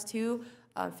cleanups to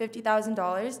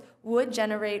 $50,000 would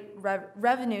generate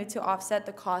revenue to offset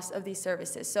the cost of these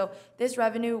services. So this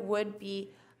revenue would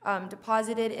be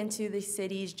deposited into the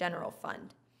city's general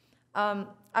fund. I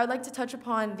would like to touch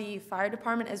upon the fire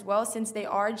department as well, since they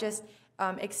are just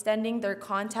extending their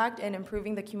contact and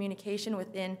improving the communication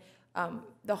within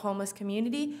the homeless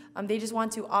community. They just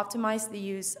want to optimize the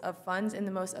use of funds in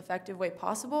the most effective way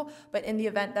possible, but in the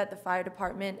event that the fire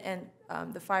department and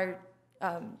the fire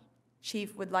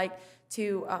chief would like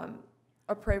to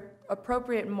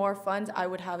appropriate more funds, I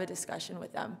would have a discussion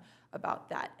with them about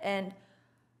that. And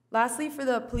lastly, for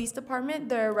the police department,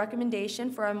 their recommendation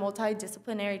for a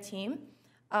multidisciplinary team.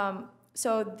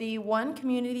 So the one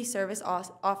community service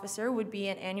officer would be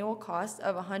an annual cost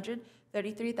of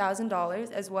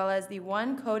 $133,000, as well as the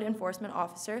one code enforcement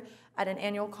officer at an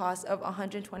annual cost of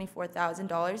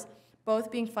 $124,000, both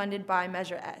being funded by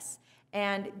Measure S.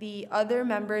 And the other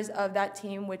members of that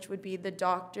team, which would be the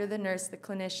doctor, the nurse, the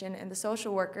clinician, and the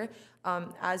social worker,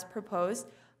 as proposed,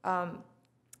 the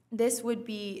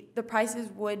prices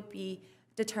would be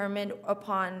determined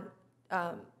upon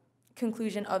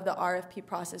conclusion of the RFP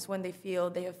process when they feel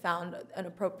they have found an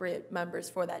appropriate members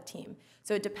for that team.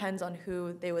 So it depends on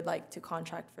who they would like to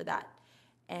contract for that.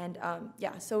 And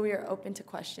yeah, so we are open to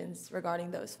questions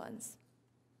regarding those funds.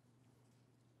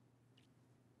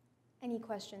 Any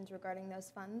questions regarding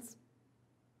those funds?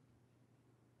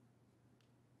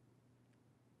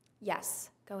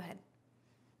 Yes, go ahead.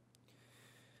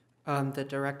 The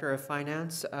Director of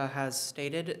Finance has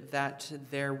stated that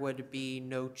there would be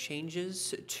no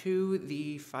changes to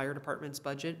the fire department's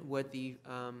budget. Would the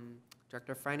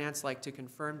Director of Finance like to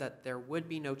confirm that there would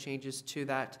be no changes to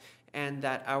that, and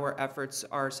that our efforts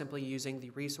are simply using the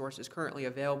resources currently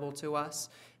available to us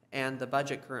and the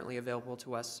budget currently available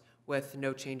to us with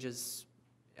no changes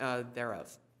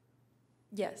thereof?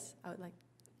 Yes, I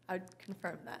would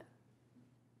confirm that.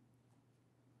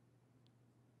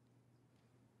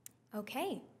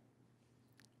 Okay.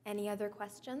 Any other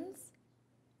questions?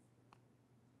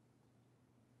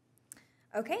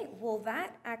 Okay, well,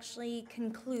 that actually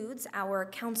concludes our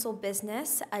council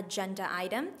business agenda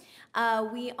item.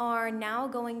 We are now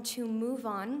going to move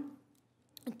on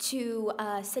to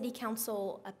city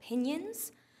council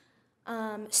opinions.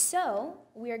 So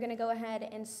we are going to go ahead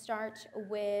and start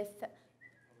with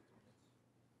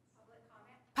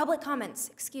public comments,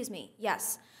 excuse me,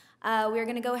 yes. We are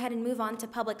going to go ahead and move on to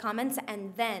public comments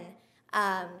and then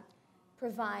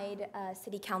provide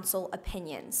city council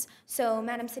opinions. So,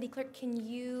 Madam City Clerk, can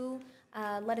you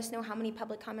let us know how many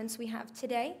public comments we have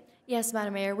today? Yes,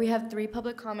 Madam Mayor, we have 3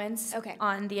 public comments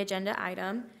on the agenda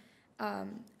item.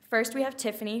 First, we have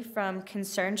Tiffany from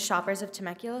Concerned Shoppers of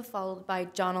Temecula, followed by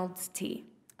Donald's T.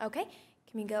 Okay,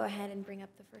 can we go ahead and bring up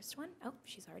the first one? Oh,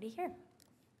 she's already here.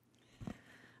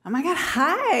 Oh my God,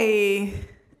 hi.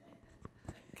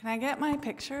 Can I get my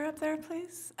picture up there,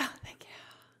 please? Oh, thank you.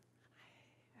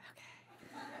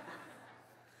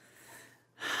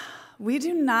 We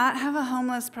do not have a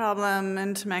homeless problem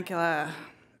in Temecula.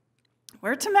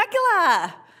 We're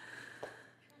Temecula.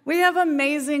 We have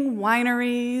amazing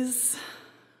wineries.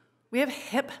 We have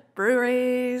hip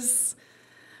breweries.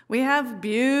 We have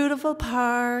beautiful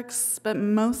parks, but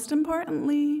most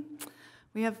importantly,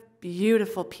 we have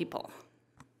beautiful people.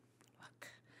 Look.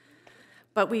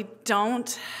 But we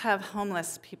don't have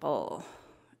homeless people.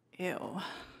 Ew.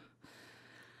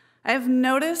 I have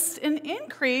noticed an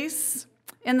increase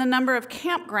in the number of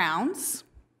campgrounds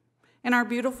in our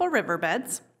beautiful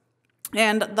riverbeds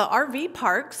and the RV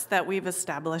parks that we've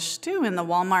established too in the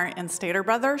Walmart and Stater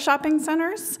Brother shopping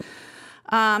centers.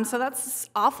 So that's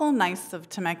awful nice of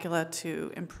Temecula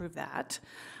to improve that.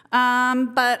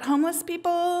 But homeless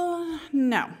people,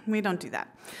 no, we don't do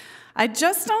that. I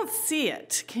just don't see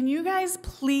it. Can you guys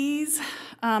please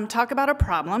talk about a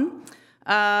problem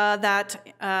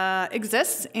that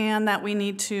exists and that we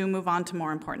need to move on to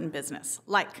more important business,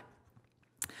 like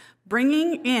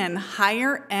bringing in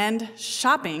higher-end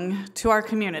shopping to our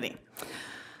community.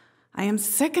 I am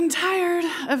sick and tired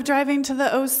of driving to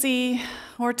the OC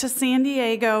or to San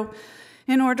Diego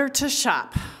in order to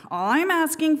shop. All I'm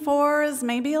asking for is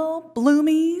maybe a little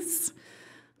Bloomies,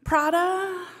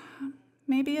 Prada,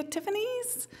 maybe a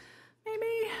Tiffany's,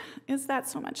 maybe. Is that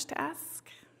so much to ask?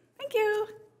 Thank you.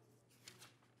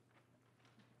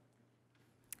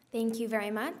 Thank you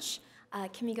very much.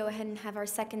 Can we go ahead and have our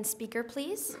second speaker,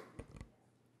 please?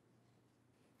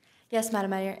 Yes,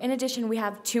 Madam Mayor. In addition, we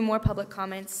have 2 more public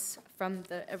comments from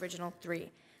the original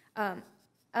 3.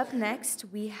 Up next,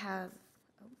 we have,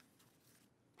 oh,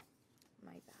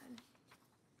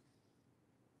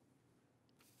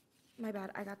 my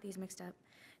bad, I got these mixed up.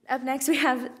 Up next, we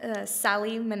have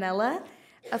Sally Manella,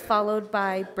 followed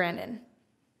by Brandon.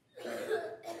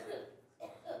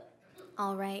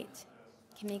 All right.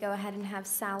 Can we go ahead and have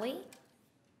Sally?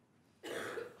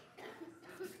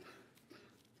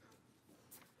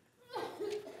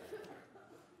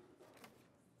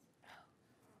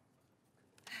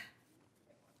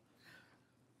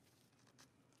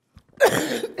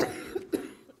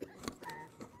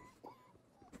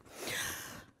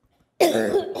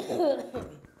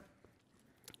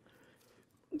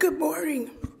 Good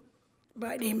morning.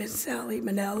 My name is Sally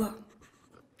Manella.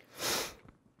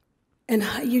 And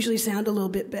I usually sound a little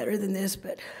bit better than this,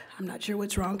 but I'm not sure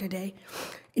what's wrong today.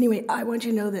 Anyway, I want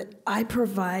you to know that I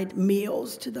provide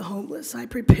meals to the homeless. I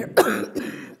prepare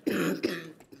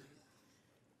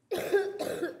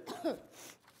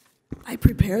I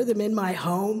prepare them in my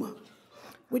home,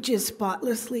 which is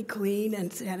spotlessly clean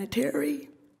and sanitary.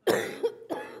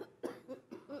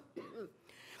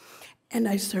 And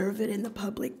I serve it in the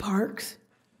public parks.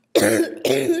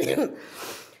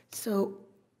 So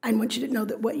I want you to know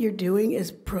that what you're doing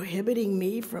is prohibiting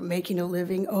me from making a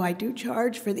living. Oh, I do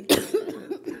charge for the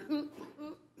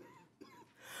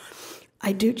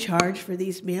I do charge for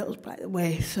these meals, by the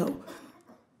way, so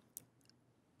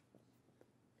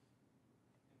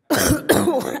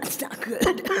that's not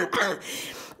good.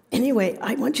 Anyway,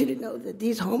 I want you to know that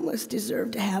these homeless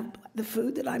deserve to have the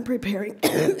food that I'm preparing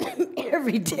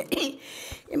every day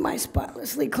in my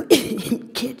spotlessly clean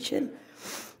kitchen.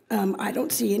 I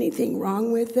don't see anything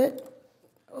wrong with it.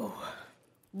 Oh.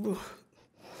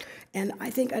 And I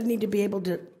think I need to be able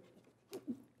to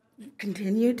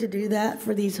continue to do that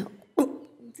for these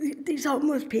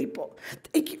homeless people.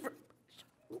 Thank you very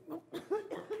much.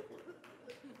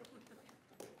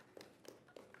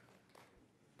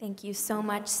 Thank you so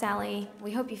much, Sally.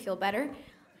 We hope you feel better.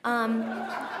 All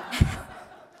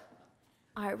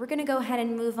right, we're going to go ahead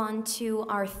and move on to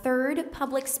our third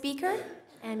public speaker.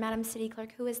 And Madam City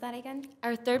Clerk, who is that again?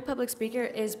 Our third public speaker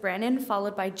is Brandon,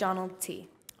 followed by Donald T.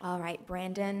 All right,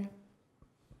 Brandon.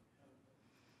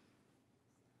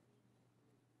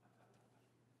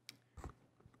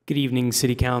 Good evening,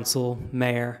 City Council,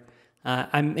 Mayor.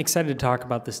 I'm excited to talk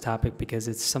about this topic because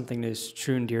it's something that is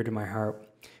true and dear to my heart.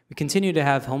 We continue to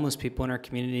have homeless people in our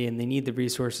community and they need the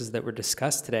resources that were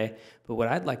discussed today. But what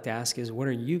I'd like to ask is, what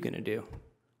are you going to do?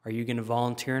 Are you going to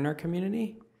volunteer in our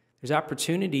community? There's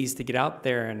opportunities to get out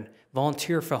there and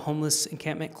volunteer for homeless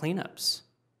encampment cleanups.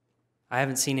 I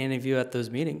haven't seen any of you at those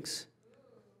meetings.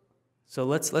 So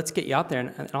let's get you out there,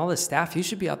 and all the staff, you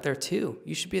should be out there too.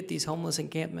 You should be at these homeless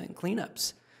encampment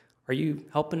cleanups. Are you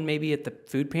helping maybe at the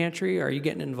food pantry? Are you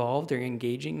getting involved or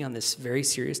engaging on this very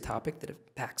serious topic that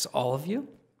impacts all of you?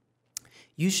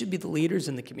 You should be the leaders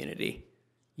in the community.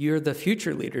 You're the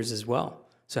future leaders as well.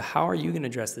 So how are you going to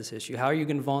address this issue? How are you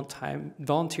going to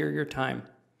volunteer your time?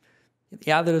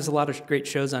 Yeah, there's a lot of great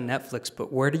shows on Netflix,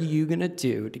 but what are you going to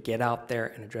do to get out there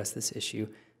and address this issue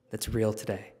that's real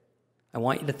today? I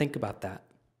want you to think about that.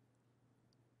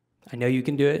 I know you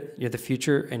can do it. You're the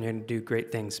future, and you're going to do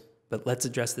great things. But let's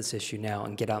address this issue now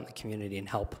and get out in the community and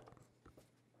help.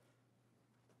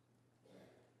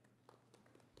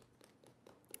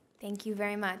 Thank you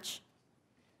very much.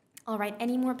 All right,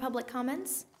 any more public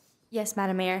comments? Yes,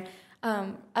 Madam Mayor.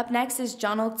 Up next is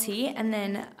John Old T, and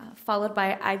then followed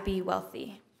by IB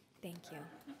Wealthy. Thank you.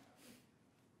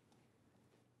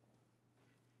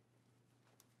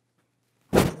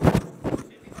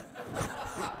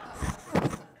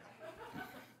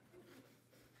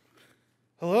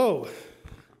 Hello.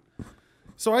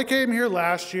 So I came here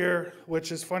last year,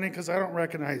 which is funny because I don't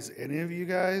recognize any of you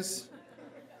guys.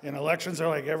 And elections are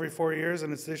like every 4 years,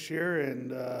 and it's this year,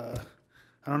 and I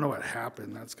don't know what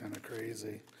happened. That's kind of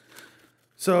crazy.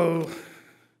 So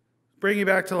bring you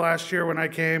back to last year when I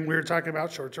came, we were talking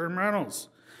about short-term rentals.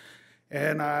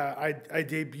 And I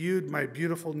debuted my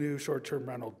beautiful new short-term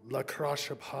rental,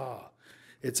 Chaparral.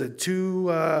 It's a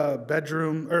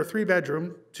 3-bedroom,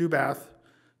 2-bath,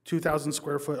 2,000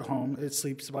 square foot home. It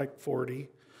sleeps like 40.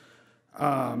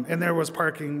 And there was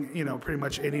parking, pretty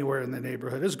much anywhere in the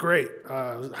neighborhood. It's great.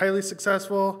 Highly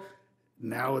successful.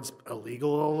 Now it's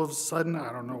illegal all of a sudden.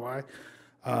 I don't know why.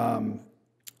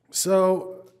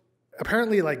 So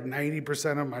apparently like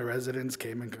 90% of my residents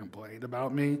came and complained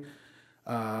about me,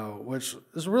 which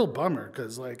is a real bummer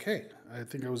because hey, I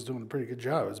think I was doing a pretty good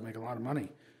job. I was making a lot of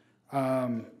money.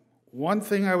 One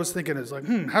thing I was thinking is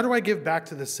how do I give back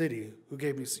to the city who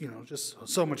gave me, just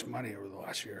so much money over the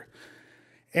last year?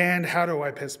 And how do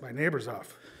I piss my neighbors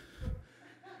off?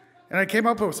 And I came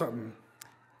up with something.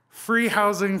 Free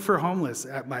housing for homeless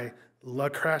at my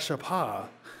Chaparral.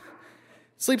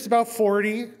 Sleeps about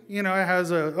 40. It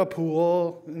has a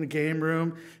pool and a game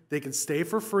room. They can stay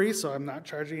for free, so I'm not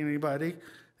charging anybody.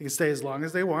 They can stay as long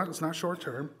as they want. It's not short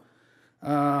term.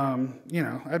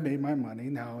 I've made my money.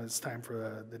 Now it's time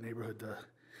for the neighborhood to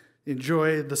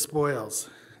enjoy the spoils.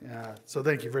 So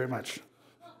thank you very much.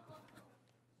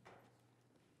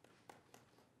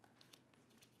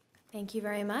 Thank you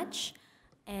very much.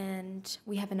 And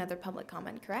we have another public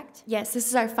comment, correct? Yes, this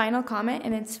is our final comment,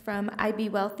 and it's from IB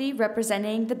Wealthy,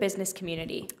 representing the business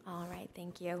community. All right,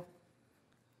 thank you.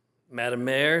 Madam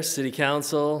Mayor, City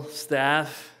Council,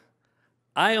 staff,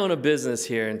 I own a business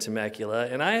here in Temecula,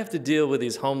 and I have to deal with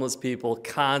these homeless people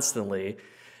constantly.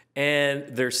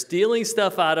 And they're stealing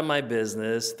stuff out of my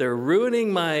business. They're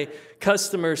ruining my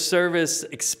customer service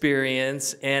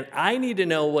experience. And I need to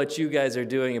know what you guys are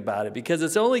doing about it because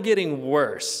it's only getting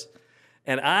worse.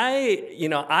 And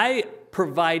I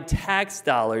provide tax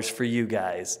dollars for you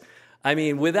guys. I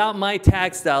mean, without my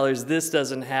tax dollars, this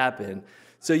doesn't happen.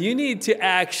 So you need to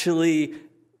actually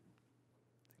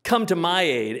come to my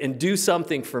aid and do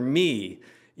something for me,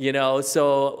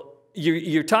 so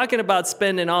you're talking about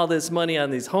spending all this money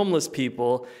on these homeless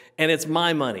people, and it's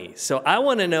my money. So I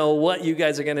want to know what you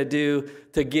guys are going to do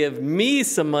to give me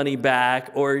some money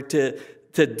back or to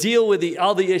deal with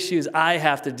all the issues I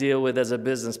have to deal with as a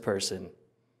business person.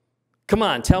 Come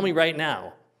on, tell me right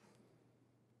now.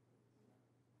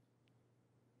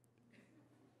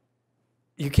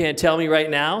 You can't tell me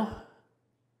right now?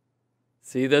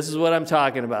 See, this is what I'm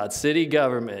talking about, city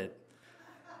government.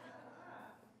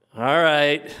 All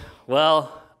right,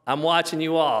 well, I'm watching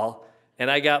you all,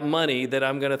 and I got money that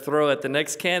I'm going to throw at the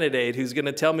next candidate who's going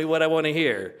to tell me what I want to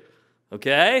hear.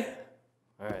 Okay?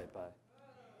 All right, bye.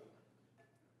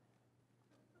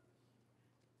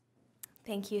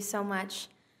 Thank you so much.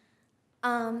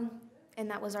 And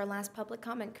that was our last public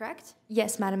comment, correct?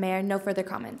 Yes, Madam Mayor, no further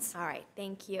comments. All right,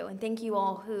 thank you. And thank you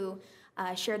all who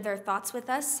shared their thoughts with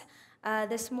us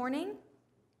this morning.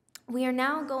 We are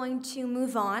now going to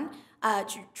move on,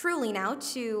 truly now,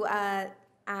 to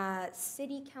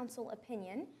City Council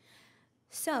opinion.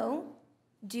 So,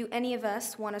 do any of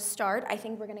us want to start? I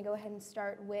think we're going to go ahead and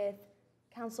start with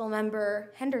Councilmember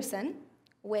Henderson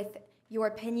with your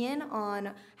opinion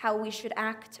on how we should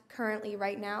act currently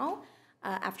right now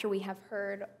after we have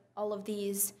heard all of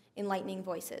these enlightening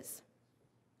voices.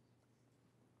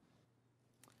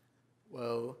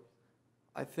 Well,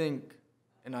 I think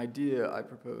an idea I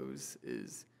propose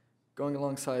is going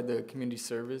alongside the community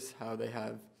service, how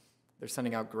they're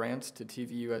sending out grants to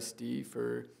TVUSD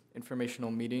for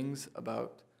informational meetings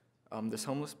about this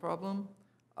homeless problem.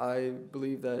 I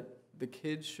believe that the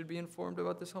kids should be informed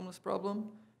about this homeless problem,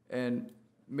 and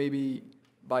maybe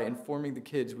by informing the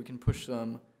kids, we can push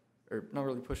them, or not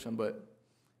really push them, but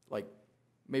like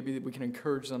maybe we can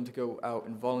encourage them to go out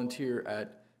and volunteer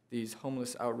at these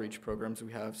homeless outreach programs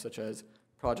we have, such as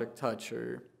Project Touch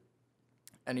or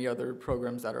any other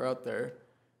programs that are out there.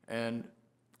 And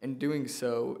in doing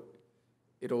so,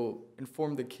 it'll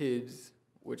inform the kids,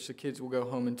 which the kids will go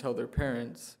home and tell their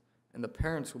parents, and the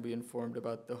parents will be informed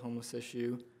about the homeless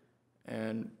issue,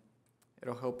 and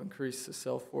it'll help increase the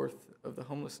self-worth of the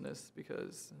homelessness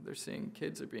because they're seeing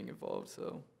kids are being involved,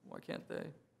 so why can't they?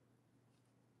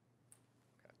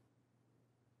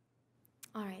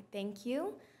 All right, thank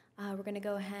you. We're going to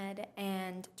go ahead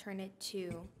and turn it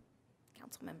to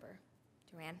Councilmember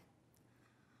Duran.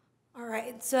 All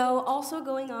right, so also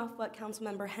going off what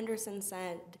Councilmember Henderson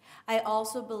said, I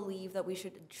also believe that we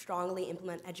should strongly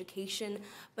implement education,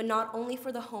 but not only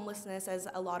for the homelessness, as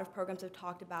a lot of programs have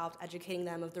talked about, educating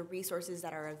them of the resources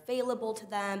that are available to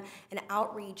them and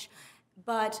outreach,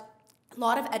 but a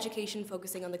lot of education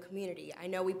focusing on the community. I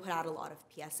know we put out a lot of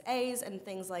PSAs and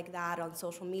things like that on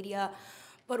social media,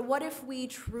 but what if we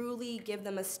truly give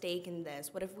them a stake in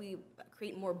this? What if we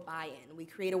create more buy-in? We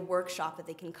create a workshop that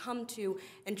they can come to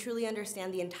and truly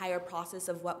understand the entire process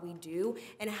of what we do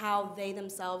and how they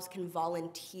themselves can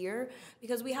volunteer,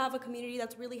 because we have a community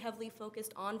that's really heavily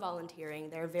focused on volunteering.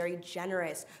 They're very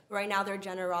generous, but right now their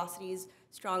generosity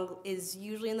is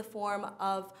usually in the form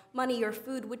of money or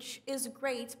food, which is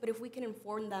great, but if we can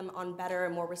inform them on better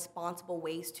and more responsible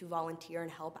ways to volunteer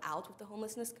and help out with the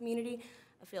homelessness community,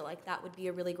 I feel like that would be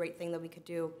a really great thing that we could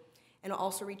do. And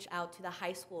also reach out to the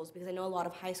high schools, because I know a lot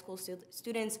of high school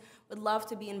students would love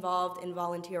to be involved in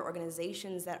volunteer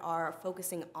organizations that are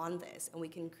focusing on this, and we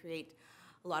can create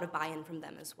a lot of buy-in from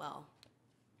them as well.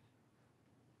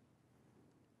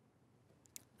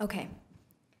 Okay.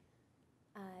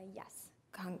 Yes,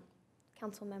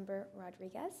 Councilmember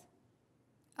Rodriguez.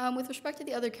 With respect to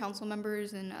the other council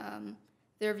members and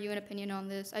their view and opinion on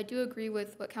this, I do agree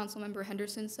with what Councilmember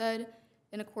Henderson said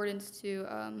in accordance to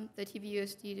the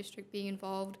TVUSD district being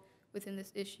involved within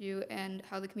this issue and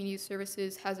how the community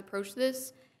services has approached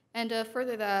this. And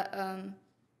further that,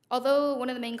 although one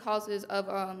of the main causes of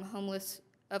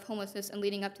homelessness and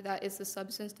leading up to that is the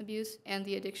substance abuse and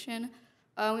the addiction,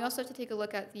 we also have to take a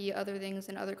look at the other things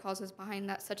and other causes behind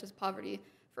that, such as poverty.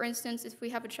 For instance, if we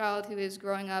have a child who is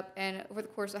growing up and over the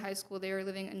course of high school they are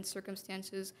living in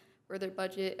circumstances where their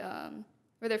budget,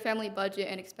 where their family budget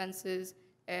and expenses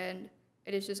and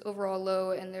it is just overall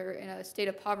low and they're in a state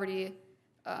of poverty,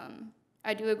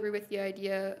 I do agree with the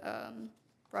idea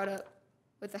brought up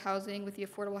with the housing, with the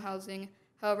affordable housing.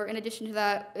 However, in addition to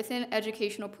that, within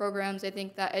educational programs, I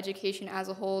think that education as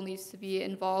a whole needs to be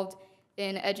involved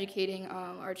in educating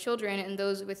our children and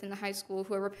those within the high school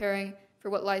who are preparing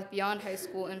for what lies beyond high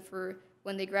school and for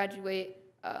when they graduate,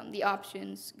 the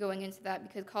options going into that,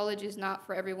 because college is not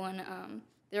for everyone.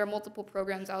 There are multiple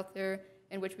programs out there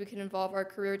in which we can involve our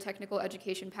career technical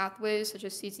education pathways, such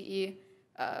as CTE,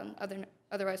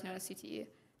 otherwise known as CTE,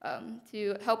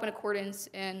 to help in accordance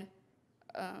and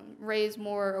raise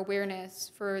more awareness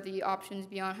for the options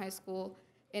beyond high school,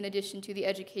 in addition to the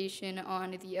education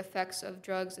on the effects of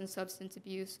drugs and substance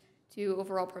abuse to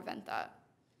overall prevent that.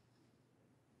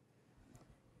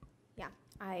 Yeah,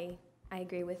 I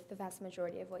agree with the vast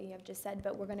majority of what you have just said,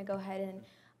 but we're going to go ahead and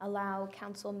allow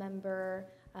Councilmember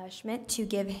Schmidt to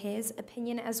give his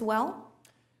opinion as well.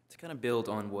 To kind of build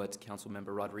on what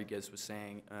Councilmember Rodriguez was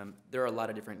saying, there are a lot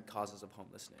of different causes of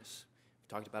homelessness.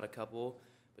 We talked about a couple,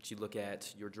 but you look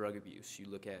at your drug abuse, you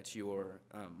look at your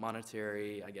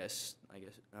monetary,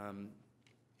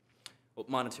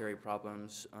 monetary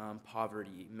problems,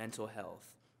 poverty, mental health.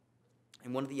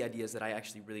 And one of the ideas that I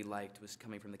actually really liked was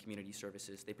coming from the community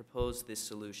services. They proposed this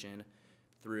solution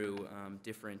through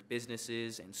different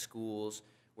businesses and schools,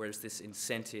 where there's this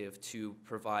incentive to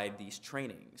provide these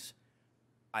trainings.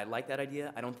 I like that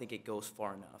idea. I don't think it goes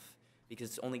far enough because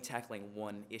it's only tackling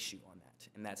one issue on that,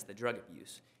 and that's the drug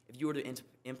abuse. If you were to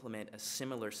implement a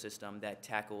similar system that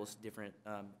tackles different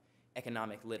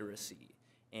economic literacy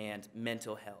and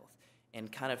mental health and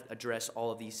kind of address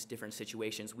all of these different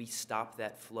situations, we stop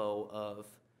that flow of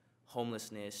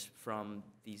homelessness from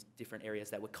these different areas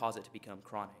that would cause it to become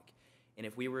chronic. And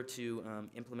if we were to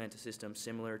implement a system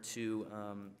similar to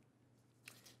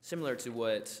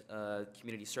what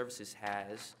community services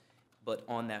has, but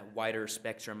on that wider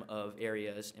spectrum of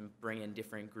areas, and bring in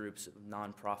different groups of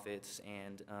nonprofits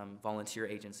and volunteer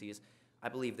agencies, I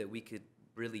believe that we could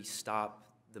really stop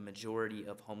the majority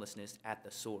of homelessness at the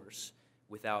source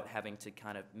without having to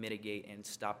kind of mitigate and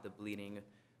stop the bleeding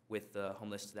with the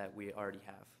homeless that we already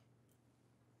have.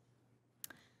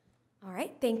 All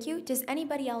right, thank you. Does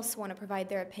anybody else want to provide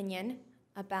their opinion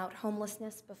about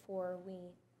homelessness before we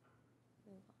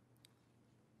move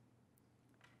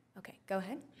on? Okay, go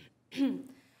ahead.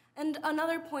 And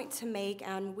another point to make,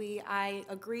 and I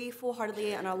agree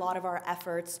full-heartedly in a lot of our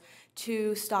efforts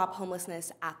to stop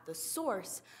homelessness at the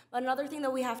source, but another thing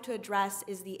that we have to address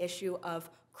is the issue of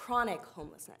chronic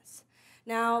homelessness.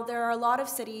 Now, there are a lot of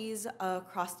cities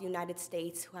across the United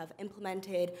States who have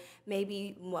implemented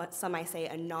maybe what some might say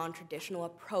a non-traditional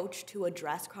approach to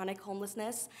address chronic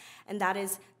homelessness, and that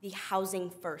is the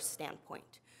housing first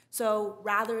standpoint. So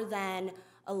rather than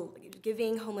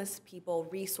giving homeless people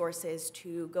resources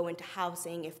to go into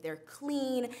housing if they're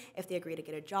clean, if they agree to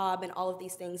get a job, and all of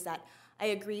these things that I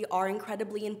agree are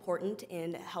incredibly important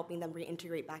in helping them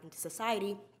reintegrate back into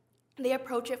society, they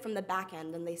approach it from the back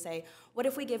end and they say, what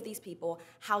if we give these people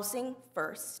housing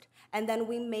first, and then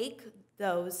we make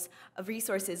those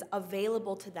resources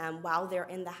available to them while they're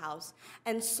in the house.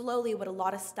 And slowly, what a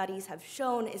lot of studies have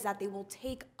shown is that they will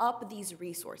take up these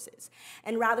resources.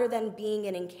 And rather than being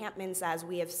in encampments, as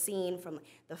we have seen from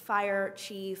the fire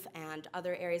chief and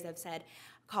other areas that have said,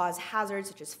 cause hazards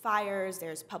such as fires,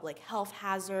 there's public health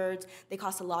hazards, they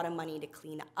cost a lot of money to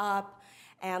clean up.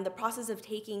 And the process of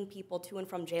taking people to and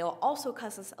from jail also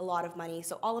costs us a lot of money.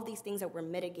 So all of these things that we're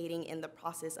mitigating in the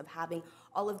process of having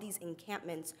all of these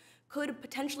encampments could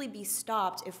potentially be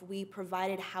stopped if we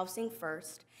provided housing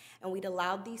first and we'd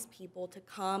allowed these people to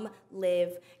come,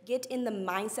 live, get in the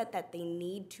mindset that they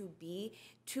need to be,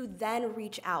 to then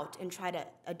reach out and try to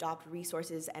adopt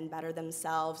resources and better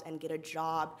themselves and get a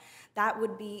job. That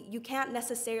would be, you can't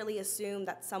necessarily assume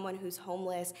that someone who's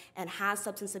homeless and has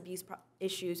substance abuse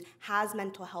issues, has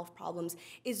mental health problems,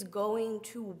 is going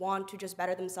to want to just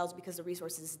better themselves because the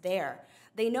resource is there.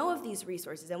 They know of these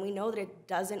resources, and we know that it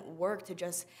doesn't work to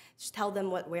just tell them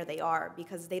where they are,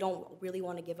 because they don't really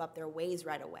want to give up their ways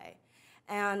right away.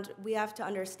 And we have to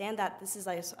understand that this is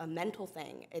like a mental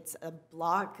thing. It's a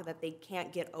block that they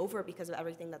can't get over because of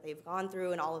everything that they've gone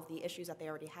through and all of the issues that they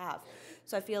already have.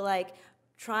 So I feel like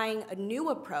trying a new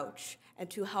approach and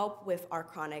to help with our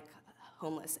chronic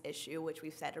homeless issue, which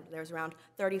we've said there's around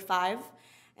 35.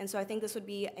 And so I think this would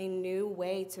be a new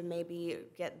way to maybe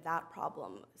get that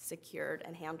problem secured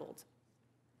and handled.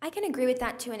 I can agree with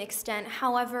that to an extent.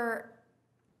 However,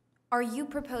 are you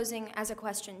proposing, as a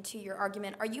question to your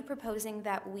argument, are you proposing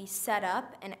that we set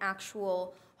up an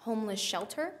actual homeless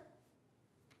shelter?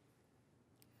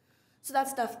 So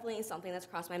that's definitely something that's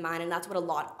crossed my mind, and that's what a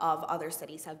lot of other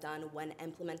cities have done when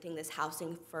implementing this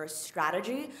housing first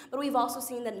strategy. But we've also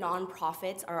seen that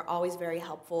nonprofits are always very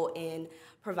helpful in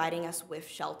providing us with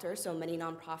shelter. So many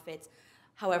nonprofits,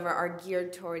 however, are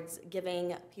geared towards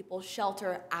giving people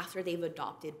shelter after they've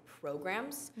adopted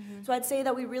programs. Mm-hmm. So I'd say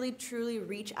that we really truly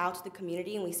reach out to the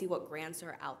community and we see what grants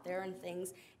are out there and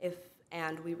things,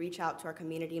 and we reach out to our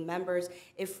community members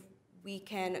if we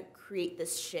can create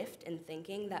this shift in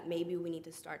thinking that maybe we need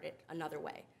to start it another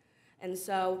way. And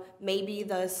so maybe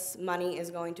this money is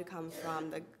going to come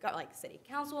from the city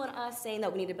council and us saying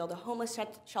that we need to build a homeless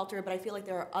shelter, but I feel like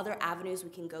there are other avenues we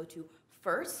can go to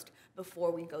first before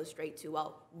we go straight to,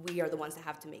 well, we are the ones that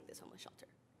have to make this homeless shelter.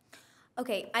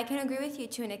 Okay, I can agree with you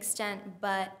to an extent,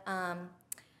 but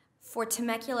for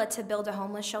Temecula to build a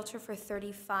homeless shelter for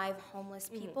 35 homeless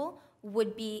people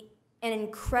would be an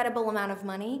incredible amount of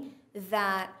money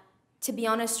that, to be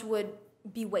honest, would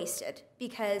be wasted,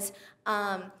 because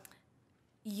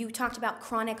you talked about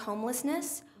chronic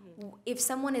homelessness. If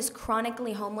someone is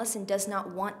chronically homeless and does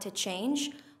not want to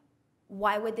change,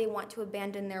 why would they want to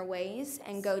abandon their ways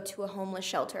and go to a homeless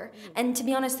shelter? And to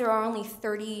be honest, there are only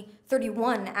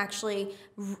 31 actually,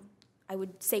 I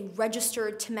would say,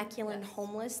 registered Temecula's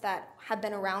homeless that have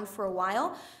been around for a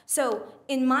while. So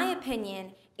in my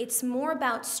opinion, it's more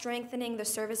about strengthening the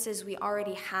services we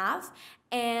already have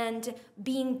and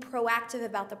being proactive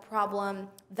about the problem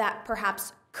that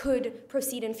perhaps could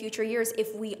proceed in future years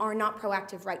if we are not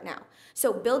proactive right now.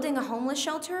 So building a homeless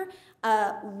shelter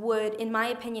would, in my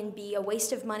opinion, be a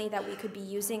waste of money that we could be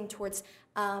using towards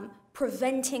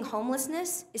preventing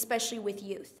homelessness, especially with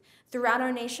youth. Throughout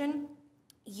our nation,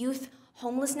 youth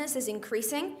homelessness is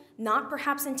increasing, not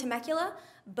perhaps in Temecula,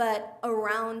 but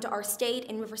around our state,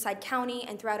 in Riverside County,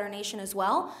 and throughout our nation as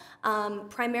well,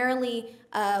 primarily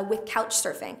with couch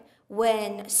surfing.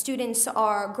 When students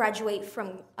graduate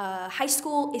from high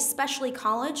school, especially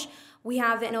college, we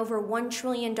have an over $1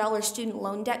 trillion student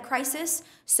loan debt crisis.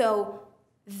 So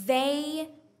those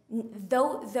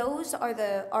are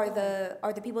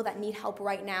the people that need help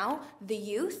right now, the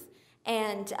youth.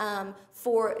 And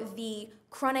for the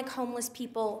chronic homeless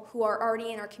people who are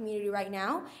already in our community right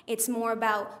now, it's more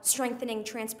about strengthening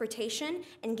transportation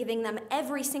and giving them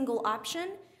every single option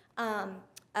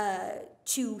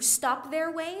to stop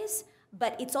their ways,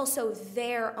 but it's also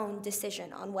their own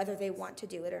decision on whether they want to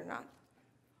do it or not.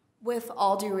 With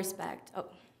all due respect,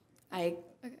 would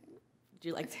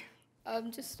you like to?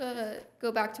 Just to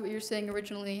go back to what you were saying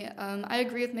originally, I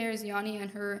agree with Mayor Ziani and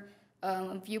her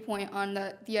viewpoint on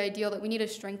the ideal that we need to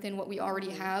strengthen what we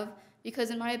already have,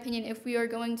 because in my opinion, if we are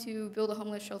going to build a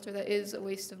homeless shelter, that is a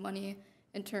waste of money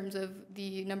in terms of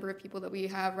the number of people that we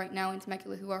have right now in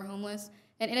Temecula who are homeless.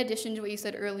 And in addition to what you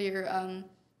said earlier,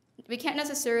 we can't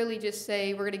necessarily just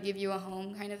say we're going to give you a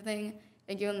home kind of thing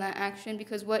and give them that action,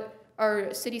 because what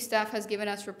our city staff has given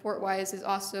us report-wise is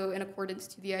also in accordance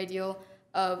to the ideal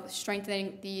of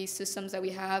strengthening the systems that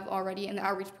we have already and the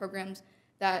outreach programs.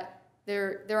 That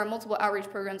there are multiple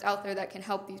outreach programs out there that can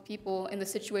help these people in the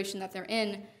situation that they're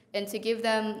in, and to give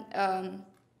them,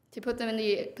 to put them in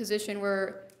the position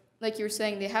where, like you were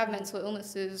saying, they have mental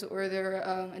illnesses or they're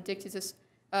addicted to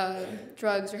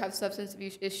drugs or have substance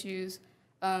abuse issues,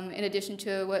 in addition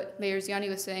to what Mayor Ziani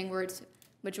was saying, where it's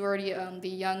majority,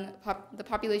 the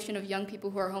population of young people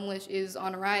who are homeless is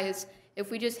on a rise.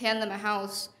 If we just hand them a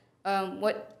house,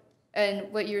 what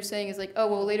you're saying is like, oh,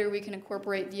 well, later we can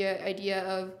incorporate the idea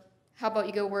of how about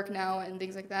you go work now and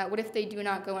things like that. What if they do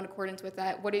not go in accordance with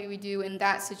that? What do we do in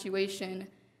that situation?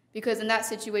 Because in that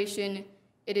situation,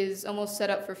 it is almost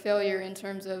set up for failure in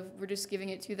terms of we're just giving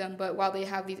it to them, but while they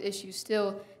have these issues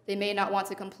still, they may not want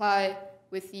to comply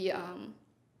with the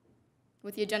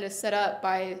agenda set up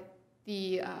by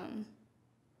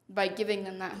giving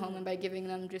them that home and by giving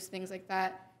them just things like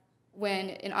that. When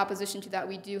in opposition to that,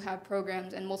 we do have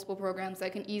programs and multiple programs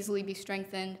that can easily be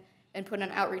strengthened and put on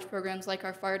outreach programs like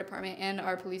our fire department and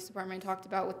our police department talked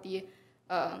about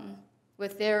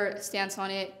with their stance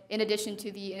on it, in addition to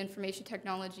the information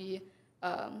technology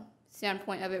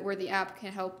standpoint of it, where the app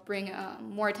can help bring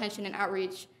more attention and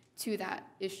outreach to that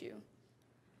issue.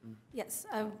 Yes.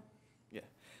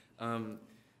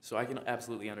 So I can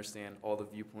absolutely understand all the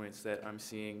viewpoints that I'm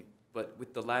seeing, but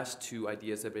with the last two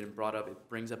ideas that have been brought up, it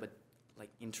brings up a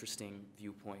interesting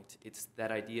viewpoint. It's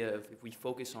that idea of if we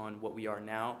focus on what we are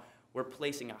now, we're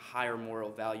placing a higher moral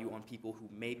value on people who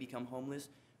may become homeless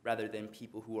rather than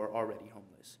people who are already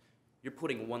homeless. You're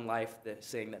putting one life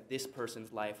saying that this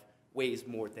person's life weighs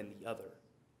more than the other.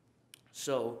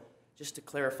 So just to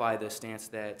clarify the stance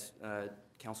that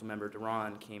Councilmember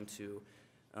Duran came to,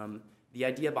 the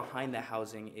idea behind that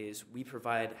housing is we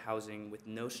provide housing with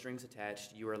no strings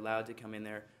attached. You are allowed to come in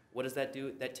there. What does that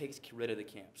do? That takes rid of the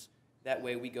camps. That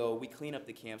way we clean up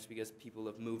the camps because people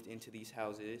have moved into these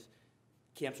houses.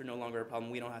 Camps are no longer a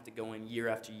problem. We don't have to go in year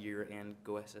after year and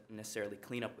go necessarily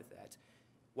clean up with that.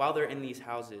 While they're in these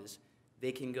houses,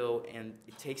 they can go, and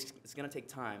it's going to take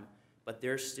time, but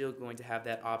they're still going to have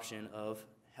that option of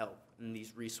help and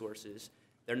these resources.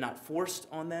 They're not forced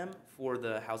on them for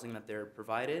the housing that they're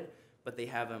provided, but they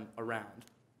have them around.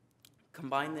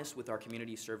 Combine this with our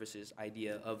community services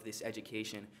idea of this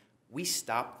education, we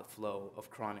stop the flow of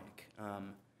chronic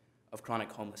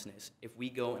homelessness. If we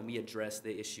go and we address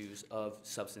the issues of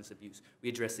substance abuse, we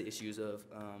address the issues of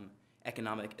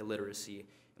economic illiteracy,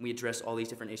 and we address all these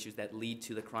different issues that lead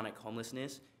to the chronic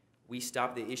homelessness, we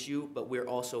stop the issue, but we're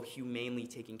also humanely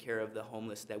taking care of the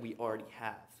homeless that we already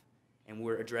have, and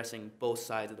we're addressing both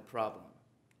sides of the problem.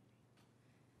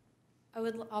 I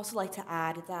would also like to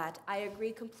add that I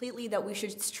agree completely that we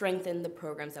should strengthen the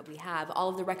programs that we have. All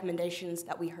of the recommendations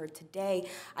that we heard today,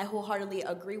 I wholeheartedly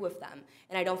agree with them,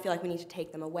 and I don't feel like we need to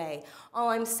take them away. All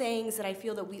I'm saying is that I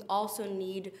feel that we also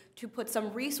need to put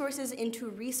some resources into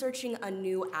researching a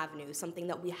new avenue, something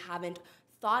that we haven't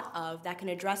thought of that can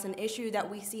address an issue that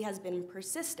we see has been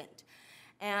persistent.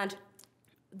 And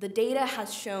the data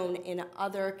has shown in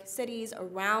other cities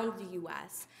around the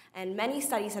U.S., and many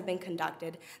studies have been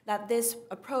conducted, that this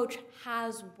approach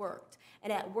has worked.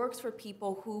 And it works for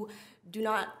people who do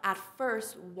not at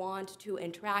first want to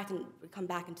interact and come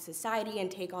back into society and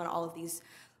take on all of these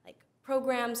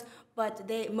programs, but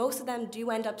most of them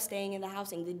do end up staying in the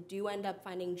housing. They do end up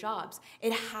finding jobs.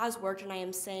 It has worked, and I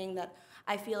am saying that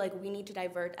I feel like we need to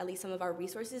divert at least some of our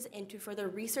resources into further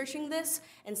researching this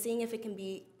and seeing if it can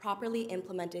be properly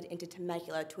implemented into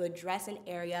Temecula to address an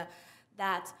area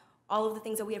that all of the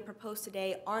things that we have proposed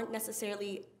today aren't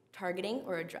necessarily targeting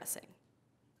or addressing.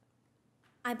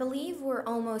 I believe we're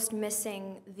almost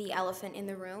missing the elephant in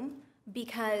the room,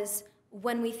 because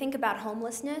when we think about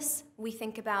homelessness, we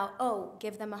think about, oh,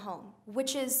 give them a home,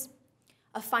 which is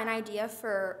a fine idea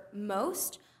for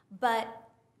most, but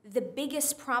the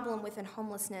biggest problem within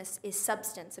homelessness is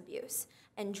substance abuse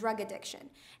and drug addiction.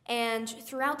 And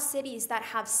throughout cities that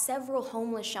have several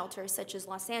homeless shelters, such as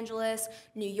Los Angeles,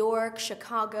 New York,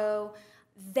 Chicago,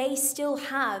 they still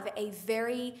have a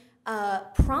very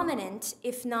prominent,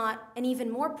 if not an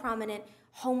even more prominent,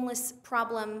 homeless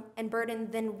problem and burden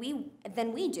than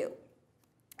we do.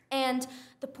 And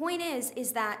the point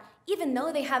is that even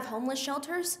though they have homeless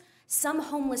shelters, some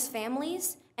homeless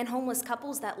families and homeless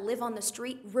couples that live on the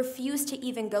street refuse to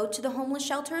even go to the homeless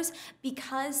shelters,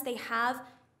 because they have,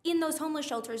 in those homeless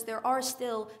shelters, there are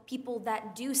still people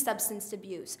that do substance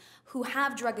abuse, who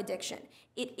have drug addiction.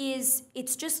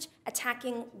 It's just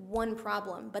attacking one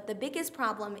problem, but the biggest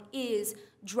problem is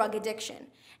drug addiction.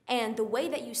 And the way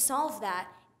that you solve that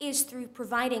is through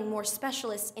providing more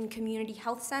specialists in community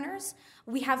health centers.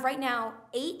 We have right now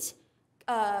 8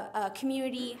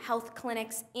 community health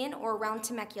clinics in or around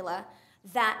Temecula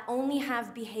that only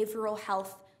have behavioral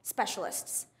health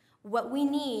specialists. What we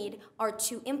need are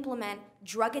to implement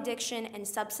drug addiction and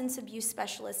substance abuse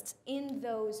specialists in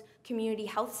those community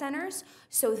health centers,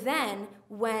 so then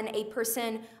when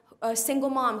a single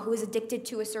mom who is addicted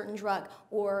to a certain drug,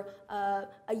 or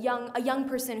a young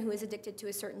person who is addicted to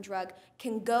a certain drug,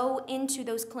 can go into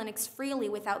those clinics freely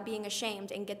without being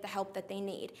ashamed and get the help that they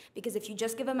need. Because if you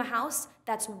just give them a house,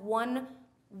 that's one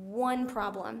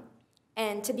problem.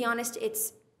 And to be honest,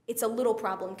 it's a little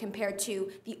problem compared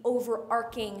to the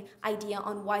overarching idea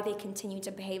on why they continue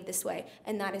to behave this way,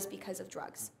 and that is because of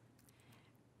drugs.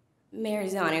 Mayor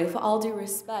Ziani, with all due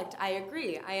respect, I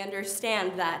agree. I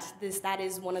understand that that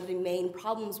is one of the main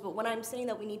problems, but what I'm saying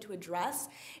that we need to address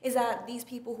is that these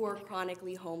people who are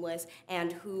chronically homeless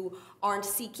and who aren't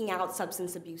seeking out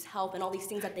substance abuse help and all these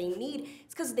things that they need,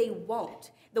 it's because they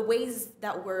won't. The ways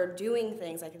that we're doing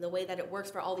things, like the way that it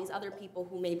works for all these other people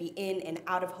who may be in and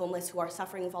out of homeless, who are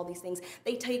suffering with all these things,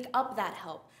 they take up that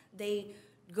help. They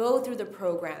go through the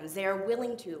programs. They are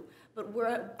willing to. But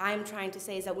what I'm trying to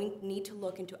say is that we need to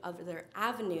look into other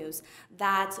avenues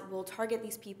that will target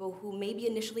these people who maybe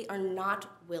initially are not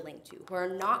willing to, who are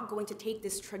not going to take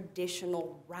this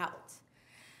traditional route.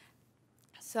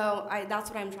 So that's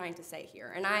what I'm trying to say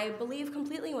here. And I believe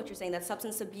completely in what you're saying, that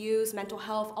substance abuse, mental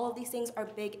health, all of these things are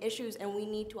big issues, and we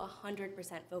need to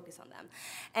 100% focus on them.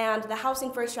 And the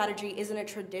Housing First strategy isn't a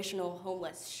traditional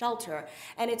homeless shelter.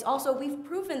 And it's also, we've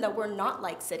proven that we're not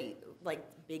like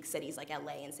big cities like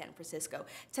LA and San Francisco.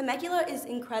 Temecula is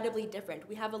incredibly different.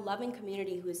 We have a loving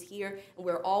community who is here, and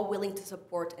we're all willing to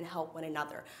support and help one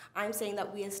another. I'm saying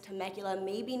that we as Temecula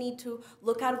maybe need to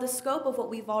look out of the scope of what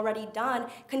we've already done,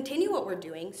 continue what we're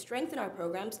doing, strengthen our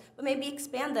programs, but maybe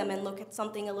expand them and look at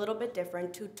something a little bit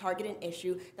different to target an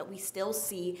issue that we still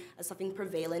see as something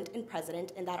prevalent and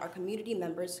present and that our community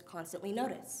members constantly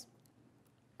notice.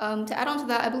 To add on to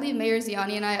that, I believe Mayor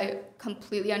Ziani and I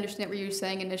completely understand what you were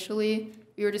saying initially.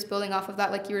 We were just building off of that,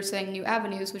 like you were saying, new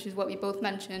avenues, which is what we both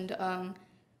mentioned.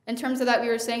 In terms of that, we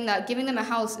were saying that giving them a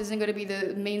house isn't going to be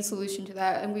the main solution to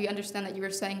that, and we understand that you were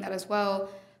saying that as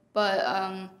well.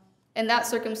 But in that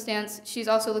circumstance, she's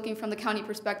also looking from the county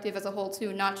perspective as a whole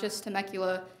too, not just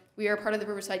Temecula. We are part of the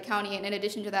Riverside County, and in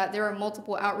addition to that, there are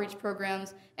multiple outreach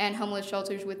programs and homeless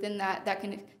shelters within that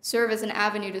can serve as an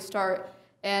avenue to start.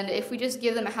 And if we just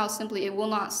give them a house simply, it will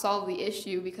not solve the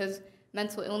issue, because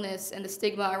mental illness and the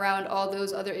stigma around all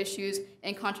those other issues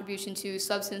and contribution to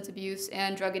substance abuse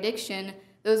and drug addiction,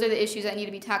 those are the issues that need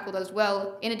to be tackled as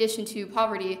well, in addition to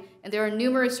poverty. And there are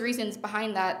numerous reasons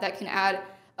behind that can add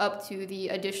up to the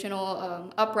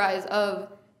additional uprise of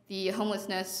the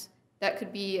homelessness that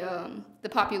could be the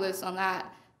populace on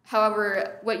that.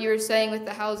 However, what you're saying with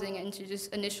the housing and to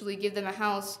just initially give them a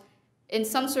house, in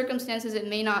some circumstances, it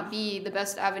may not be the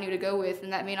best avenue to go with,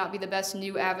 and that may not be the best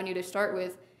new avenue to start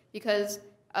with, because,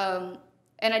 and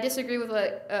I disagree with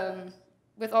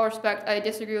with all respect, I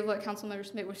disagree with what Councilmember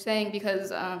Smith was saying,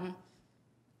 because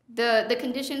the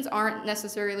conditions aren't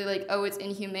necessarily like, oh, it's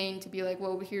inhumane to be like,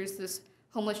 well, here's this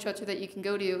homeless shelter that you can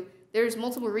go to. There's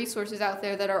multiple resources out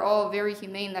there that are all very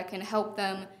humane that can help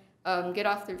them get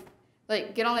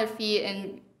on their feet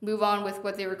and move on with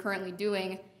what they were currently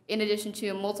doing. in addition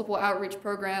to multiple outreach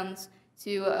programs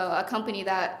to accompany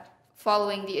that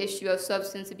following the issue of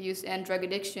substance abuse and drug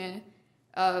addiction.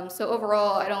 So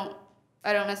overall,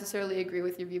 I don't necessarily agree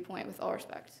with your viewpoint, with all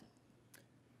respect.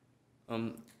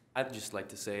 I'd just like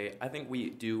to say, I think we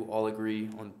do all agree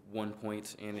on one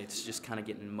point, and it's just kind of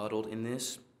getting muddled in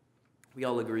this. We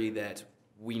all agree that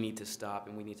we need to stop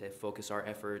and we need to focus our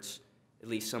efforts, at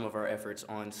least some of our efforts,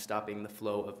 on stopping the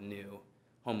flow of new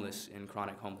homeless and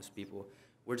chronic homeless people.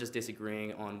 We're just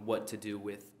disagreeing on what to do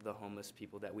with the homeless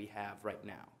people that we have right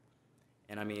now.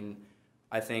 And I mean,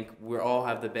 I think we all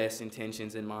have the best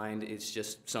intentions in mind. It's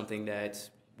just something that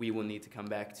we will need to come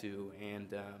back to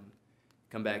and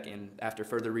after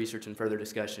further research and further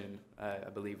discussion, I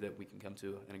believe that we can come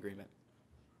to an agreement.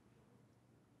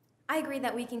 I agree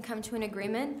that we can come to an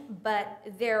agreement, but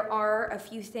there are a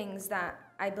few things that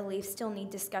I believe still need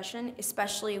discussion,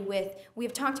 especially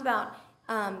we've talked about,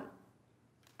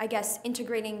 I guess,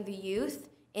 integrating the youth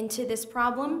into this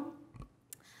problem.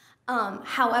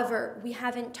 However, we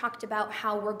haven't talked about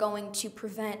how we're going to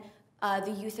prevent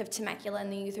the youth of Temecula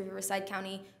and the youth of Riverside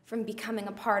County from becoming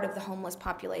a part of the homeless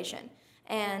population.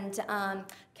 And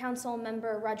Council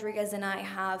Member Rodriguez and I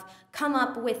have come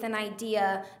up with an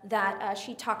idea that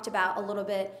she talked about a little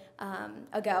bit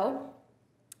ago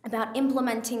about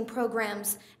implementing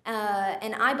programs,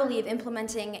 and I believe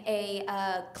implementing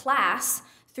a class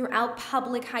throughout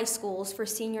public high schools for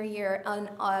senior year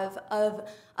of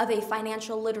a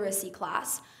financial literacy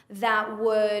class that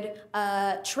would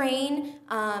train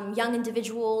young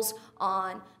individuals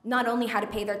on not only how to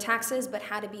pay their taxes, but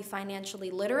how to be financially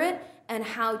literate and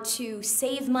how to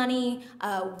save money,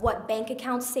 what bank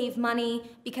accounts save money,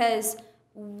 because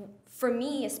for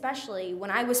me especially,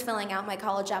 when I was filling out my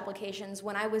college applications,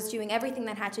 when I was doing everything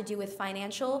that had to do with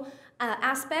financial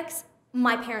aspects,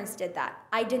 my parents did that.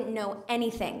 I didn't know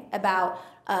anything about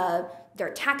their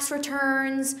tax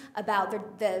returns,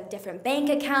 about the different bank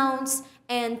accounts,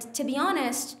 and to be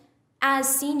honest, as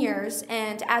seniors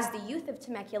and as the youth of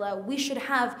Temecula, we should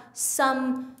have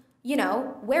some,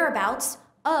 whereabouts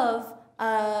of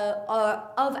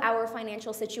our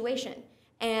financial situation.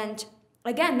 And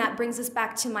again, that brings us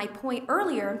back to my point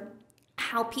earlier,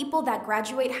 how people that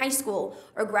graduate high school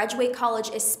or graduate college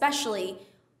especially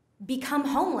become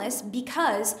homeless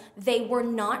because they were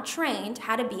not trained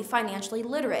how to be financially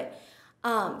literate.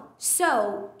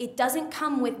 So it doesn't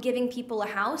come with giving people a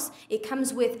house. It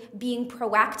comes with being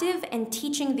proactive and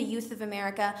teaching the youth of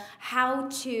America how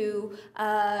to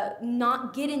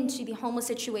not get into the homeless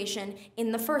situation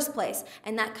in the first place.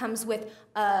 And that comes with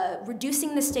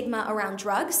reducing the stigma around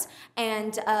drugs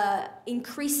and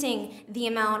increasing the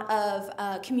amount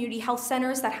of community health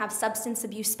centers that have substance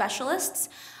abuse specialists,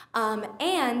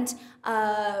 and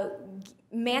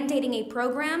mandating a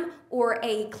program or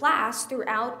a class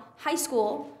throughout high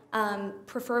school,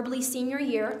 preferably senior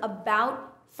year,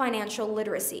 about financial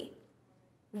literacy.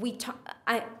 We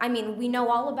know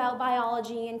all about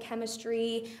biology and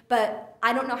chemistry, but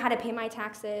I don't know how to pay my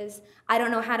taxes. I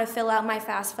don't know how to fill out my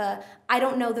FAFSA. I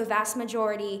don't know the vast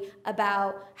majority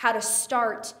about how to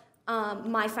start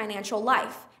my financial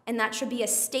life. And that should be a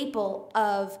staple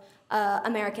of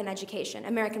American education,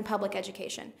 American public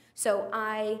education. So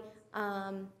I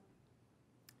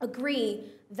agree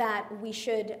that we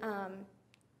should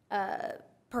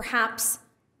perhaps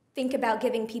think about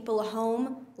giving people a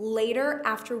home later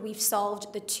after we've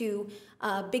solved the two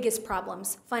biggest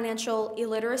problems, financial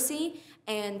illiteracy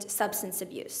and substance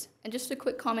abuse. And just a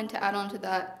quick comment to add on to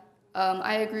that,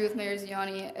 I agree with Mayor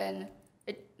Ziani, and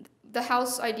the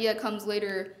house idea comes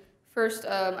later. First,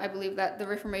 I believe that the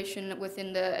reformation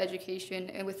within the education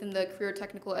and within the career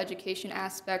technical education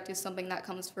aspect is something that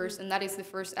comes first, and that is the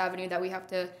first avenue that we have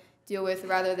to deal with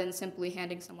rather than simply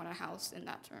handing someone a house in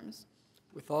that terms.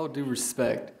 With all due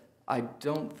respect, I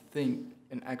don't think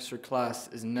an extra class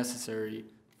is necessary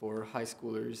for high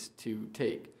schoolers to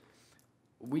take.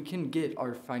 We can get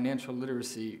our financial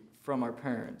literacy from our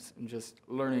parents and just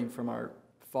learning from our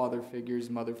father figures,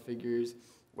 mother figures,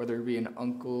 whether it be an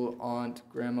uncle, aunt,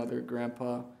 grandmother,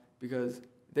 grandpa, because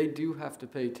they do have to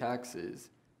pay taxes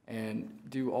and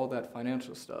do all that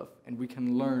financial stuff, and we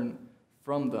can learn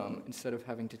from them instead of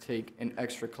having to take an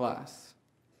extra class.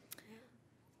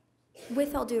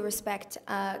 With all due respect,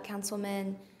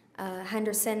 Councilman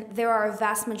Henderson, there are a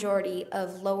vast majority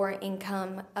of lower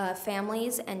income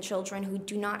families and children who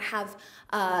do not have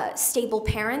stable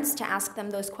parents to ask them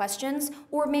those questions,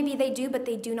 or maybe they do, but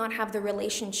they do not have the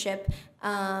relationship,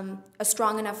 a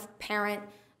strong enough parent,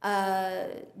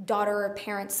 daughter or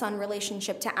parent-son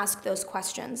relationship to ask those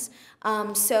questions.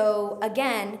 So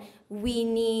again, We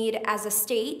need, as a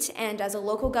state and as a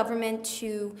local government,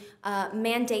 to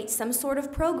mandate some sort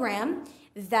of program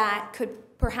that could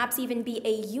perhaps even be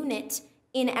a unit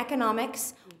in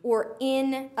economics or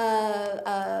in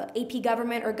AP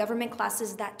government or government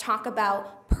classes that talk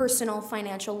about personal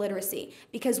financial literacy.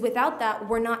 Because without that,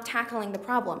 we're not tackling the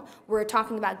problem. We're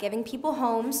talking about giving people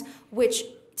homes, which,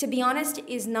 to be honest,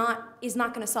 is not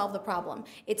going to solve the problem.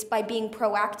 It's by being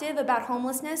proactive about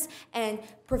homelessness and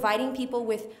providing people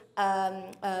with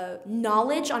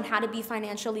knowledge on how to be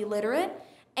financially literate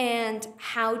and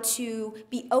how to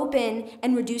be open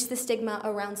and reduce the stigma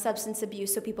around substance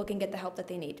abuse so people can get the help that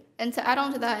they need. And to add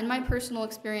on to that, in my personal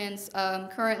experience,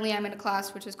 currently I'm in a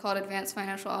class which is called Advanced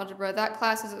Financial Algebra. That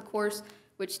class is a course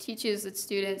which teaches its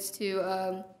students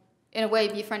to, in a way,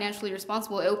 be financially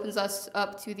responsible. It opens us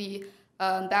up to the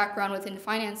background within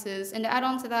finances. And to add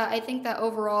on to that, I think that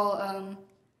overall,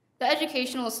 the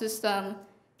educational system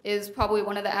is probably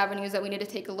one of the avenues that we need to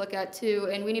take a look at too.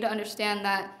 And we need to understand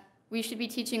that we should be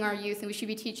teaching our youth and we should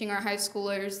be teaching our high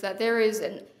schoolers that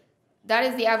that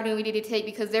is the avenue we need to take,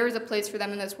 because there is a place for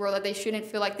them in this world, that they shouldn't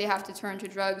feel like they have to turn to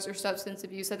drugs or substance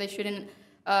abuse, that they shouldn't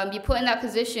be put in that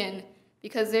position,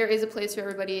 because there is a place for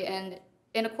everybody. And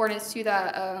in accordance to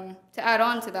that, to add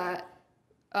on to that,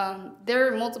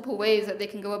 there are multiple ways that they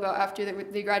can go about after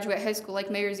they graduate high school, like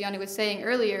Mayor Ziani was saying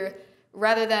earlier,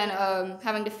 rather than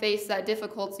having to face that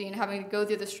difficulty and having to go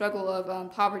through the struggle of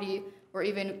poverty or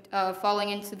even falling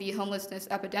into the homelessness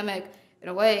epidemic. In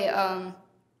a way,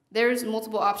 there's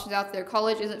multiple options out there.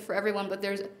 College isn't for everyone, but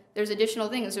there's additional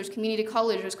things. There's community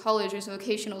college, there's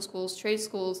vocational schools, trade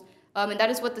schools, and that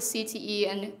is what the CTE,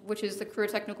 and which is the Career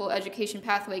Technical Education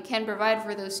Pathway, can provide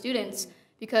for those students.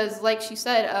 Because like she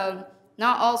said,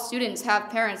 not all students have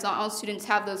parents, not all students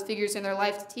have those figures in their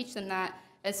life to teach them that,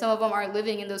 and some of them are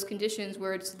living in those conditions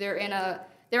where they're in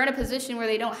a position where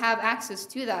they don't have access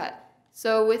to that.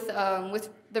 So with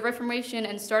the reformation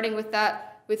and starting with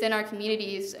that within our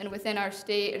communities and within our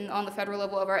state and on the federal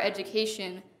level of our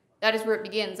education, that is where it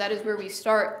begins. That is where we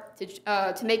start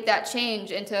to make that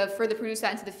change and to further produce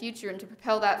that into the future and to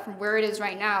propel that from where it is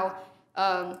right now.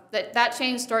 That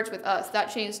change starts with us. That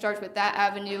change starts with that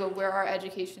avenue of where our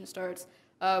education starts,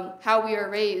 how we are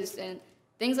raised, and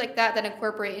things like that that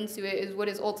incorporate into it is what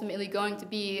is ultimately going to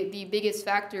be the biggest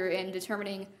factor in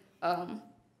determining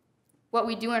what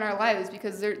we do in our lives,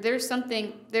 because there is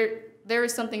something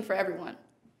for everyone.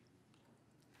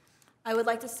 I would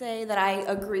like to say that I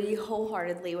agree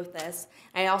wholeheartedly with this.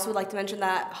 I also would like to mention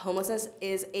that homelessness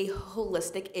is a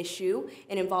holistic issue.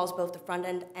 It involves both the front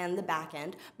end and the back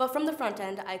end. But from the front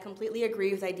end, I completely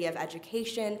agree with the idea of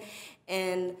education,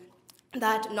 and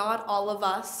that not all of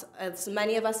us, as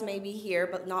many of us may be here,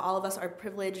 but not all of us are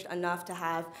privileged enough to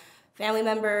have family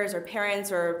members or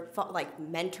parents or like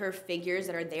mentor figures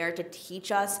that are there to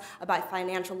teach us about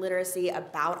financial literacy,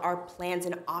 about our plans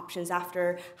and options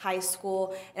after high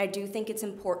school. And I do think it's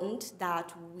important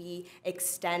that we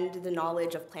extend the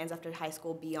knowledge of plans after high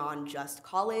school beyond just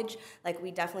college. Like,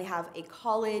 we definitely have a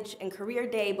college and career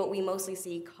day, but we mostly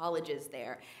see colleges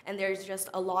there. And there's just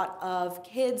a lot of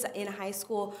kids in high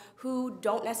school who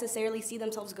don't necessarily see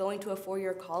themselves going to a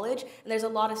four-year college. And there's a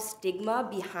lot of stigma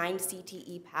behind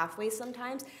CTE pathways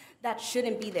sometimes that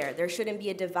shouldn't be there. There shouldn't be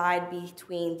a divide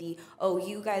between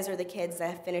you guys are the kids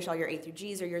that finish all your A through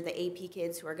Gs, or you're the AP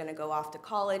kids who are going to go off to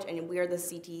college, and we're the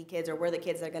CTE kids, or we're the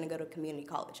kids that are going to go to community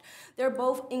college. They're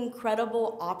both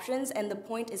incredible options, and the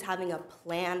point is having a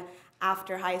plan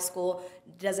after high school.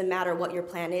 Doesn't matter what your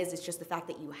plan is, it's just the fact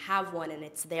that you have one and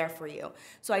it's there for you.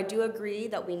 So I do agree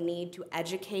that we need to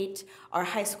educate our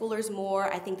high schoolers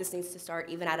more. I think this needs to start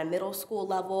even at a middle school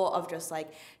level of just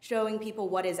like showing people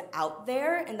what is out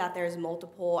there and that there's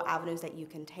multiple avenues that you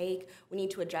can take. We need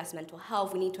to address mental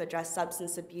health. We need to address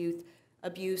substance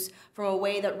abuse from a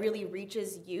way that really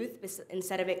reaches youth,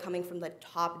 instead of it coming from the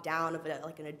top down of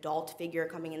like an adult figure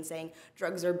coming and saying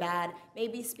drugs are bad.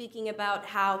 Maybe speaking about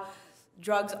how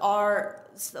drugs are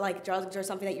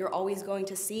something that you're always going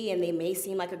to see, and they may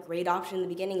seem like a great option in the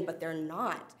beginning, but they're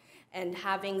not. And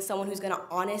having someone who's going to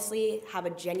honestly have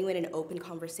a genuine and open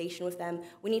conversation with them.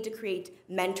 We need to create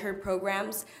mentor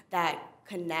programs that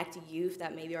connect youth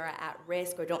that maybe are at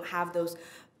risk or don't have those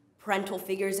parental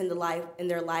figures in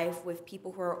their life with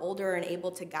people who are older and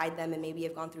able to guide them and maybe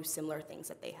have gone through similar things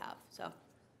that they have. So,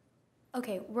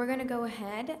 okay, we're gonna go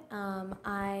ahead.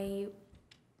 I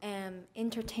am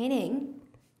entertaining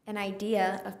an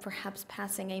idea of perhaps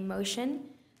passing a motion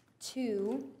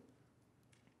to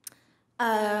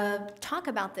talk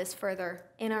about this further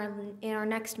in our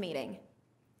next meeting.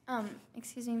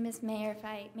 Excuse me, Ms. Mayor, if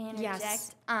I may interject.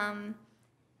 Yes.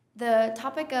 The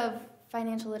topic of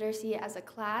financial literacy as a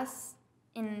class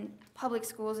in public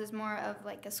schools is more of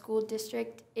like a school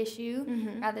district issue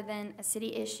rather than a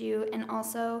city issue. And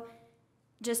also,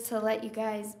 just to let you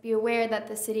guys be aware that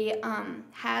the city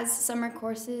has summer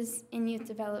courses in youth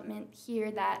development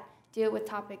here that deal with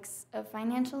topics of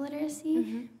financial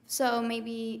literacy. So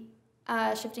maybe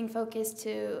shifting focus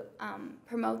to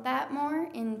promote that more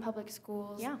in public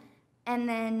schools. Yeah. And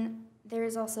then there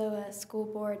is also a school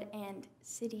board and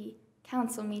city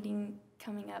council meeting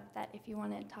coming up that if you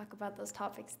want to talk about those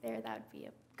topics there, that would be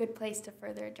a good place to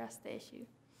further address the issue.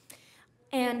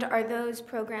 And are those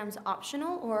programs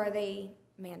optional or are they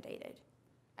mandated?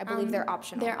 I believe they're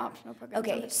optional. They're optional programs.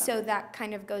 Okay, so that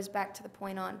kind of goes back to the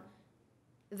point on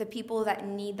the people that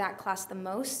need that class the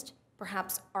most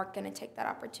perhaps aren't going to take that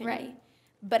opportunity. Right.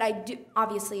 But I do,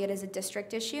 obviously it is a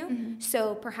district issue,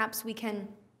 so perhaps we can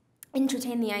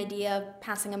entertain the idea of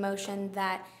passing a motion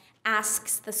that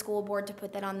asks the school board to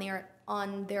put that on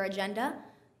their agenda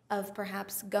of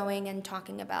perhaps going and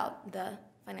talking about the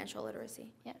financial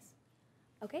literacy. Yes.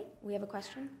 Okay, we have a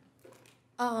question.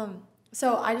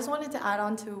 So I just wanted to add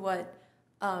on to what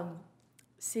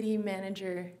City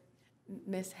Manager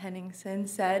Ms. Henningsen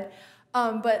said.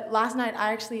 But last night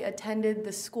I actually attended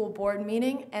the school board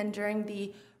meeting, and during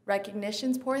the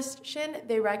recognitions portion,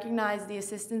 they recognized the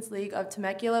Assistance League of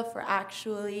Temecula for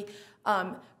actually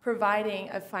providing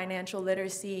a financial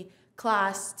literacy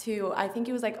class to, I think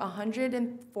it was like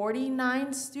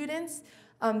 149 students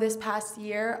this past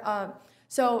year.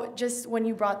 So just when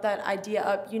you brought that idea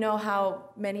up, you know how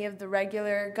many of the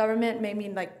regular government, maybe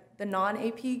like the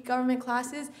non-AP government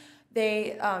classes,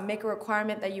 they make a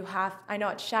requirement that you have, I know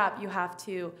at SHAP you have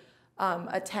to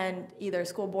attend either a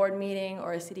school board meeting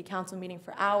or a city council meeting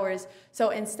for hours. So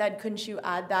instead, couldn't you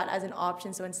add that as an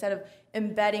option? So instead of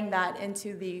embedding that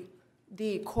into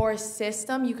the course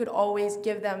system, you could always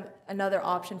give them another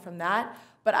option from that.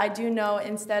 But I do know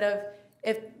instead of,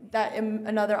 if that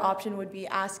another option would be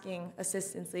asking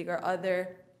Assistance League or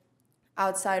other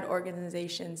outside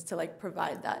organizations to like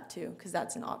provide that too, because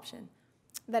that's an option.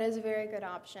 That is a very good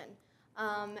option.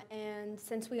 And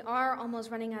since we are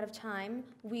almost running out of time,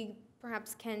 we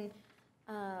perhaps can,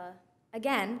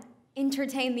 again,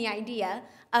 entertain the idea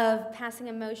of passing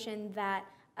a motion that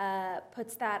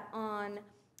puts that on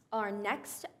our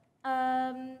next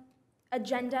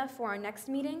agenda for our next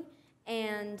meeting,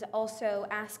 and also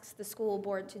asks the school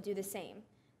board to do the same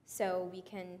so we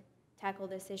can tackle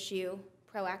this issue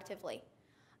proactively.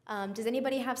 Does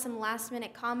anybody have some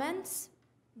last-minute comments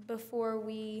before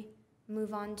we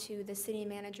move on to the city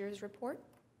manager's report?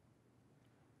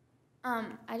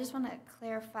 I just want to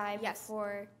clarify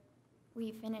before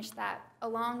we finish that,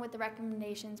 along with the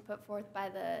recommendations put forth by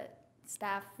the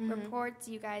staff reports,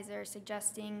 you guys are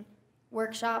suggesting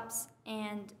workshops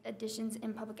and additions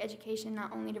in public education,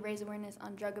 not only to raise awareness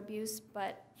on drug abuse,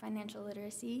 but financial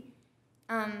literacy,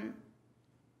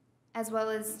 as well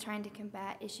as trying to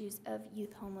combat issues of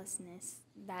youth homelessness.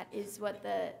 That is what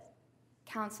the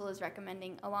council is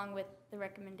recommending, along with the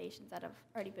recommendations that have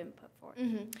already been put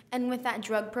forward. And with that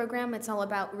drug program, it's all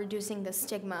about reducing the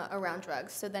stigma around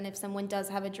drugs. So then if someone does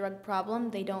have a drug problem,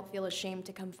 they don't feel ashamed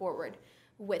to come forward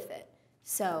with it.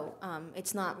 So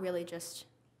it's not really just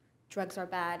drugs are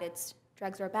bad, it's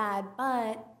drugs are bad,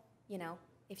 but, you know,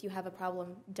 if you have a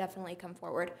problem, definitely come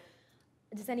forward.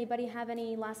 Does anybody have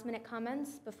any last-minute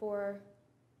comments before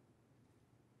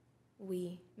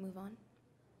we move on?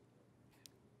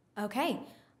 Okay,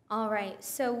 all right,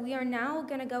 so we are now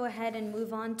going to go ahead and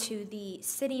move on to the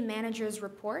city manager's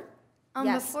report.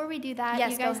 Before we do that,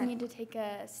 Yes, you go guys ahead. need to take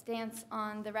a stance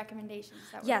on the recommendations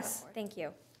that were Yes, put forth. thank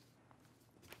you.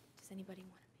 Does anybody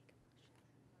want to make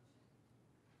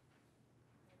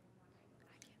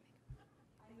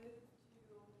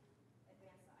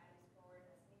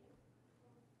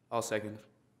I'll second. a motion?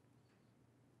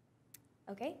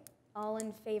 Okay, all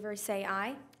in favor say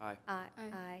aye. Aye.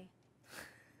 Aye.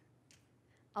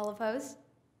 All opposed?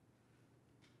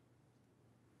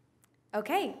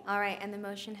 Okay, all right, and the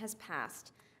motion has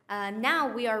passed. Now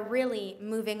we are really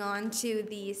moving on to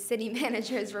the city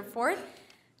manager's report.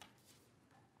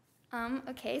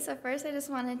 Okay, so first I just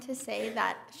wanted to say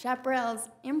that Chaparral's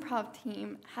improv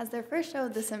team has their first show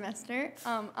of the semester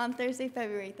on Thursday,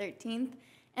 February 13th.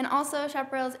 And also,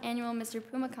 Chaparral's annual Mr.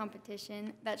 Puma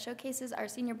competition that showcases our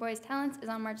senior boys' talents is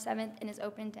on March 7th and is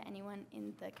open to anyone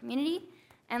in the community.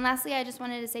 And lastly, I just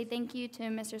wanted to say thank you to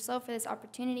Mr. Slow for this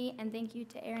opportunity, and thank you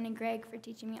to Aaron and Greg for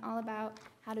teaching me all about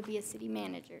how to be a city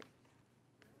manager.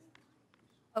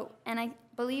 Oh, and I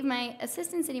believe my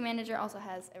assistant city manager also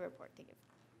has a report to give.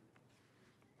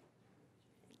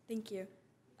 Thank you.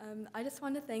 I just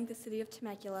want to thank the City of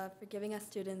Temecula for giving us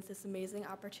students this amazing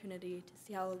opportunity to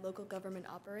see how local government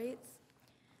operates.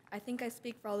 I think I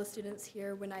speak for all the students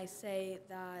here when I say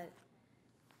that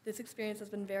this experience has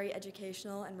been very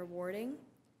educational and rewarding.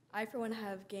 I, for one,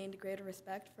 have gained greater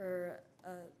respect for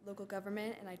local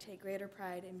government, and I take greater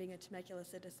pride in being a Temecula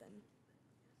citizen.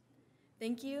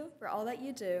 Thank you for all that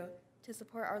you do to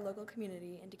support our local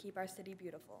community and to keep our city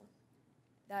beautiful.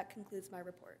 That concludes my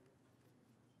report.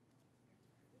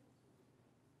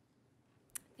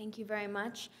 Thank you very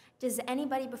much. Does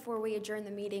anybody, before we adjourn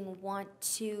the meeting, want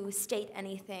to state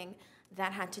anything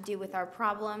that had to do with our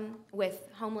problem with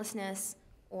homelessness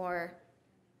or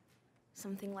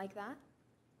something like that?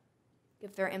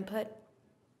 Give their input?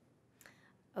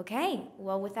 Okay,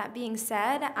 well, with that being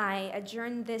said, I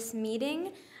adjourn this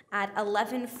meeting at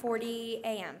 11:40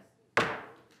 a.m.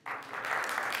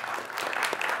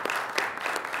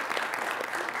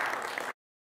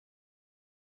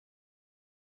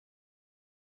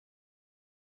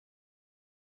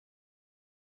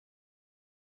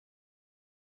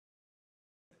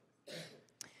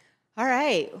 All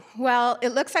right, well,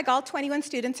 it looks like all 21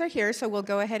 students are here, so we'll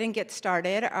go ahead and get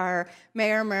started. Our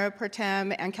mayor, mayor pro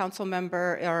tem, and council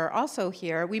member are also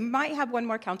here. We might have one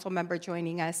more council member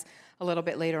joining us a little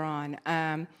bit later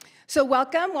on. So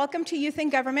welcome to Youth in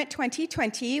Government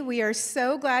 2020. We are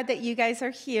so glad that you guys are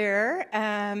here.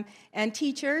 And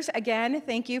teachers, again,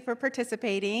 thank you for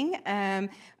participating.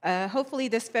 Hopefully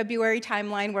this February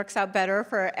timeline works out better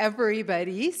for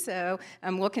everybody. So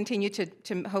we'll continue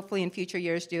to hopefully in future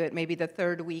years do it maybe the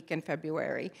third week in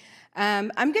February. I'm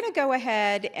gonna go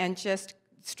ahead and just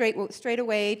straight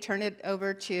away turn it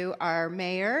over to our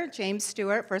mayor, James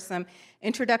Stewart, for some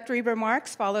introductory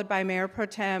remarks, followed by Mayor Pro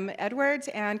Tem Edwards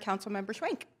and Councilmember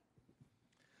Schwenk.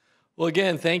 Well,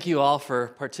 again, thank you all for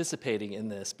participating in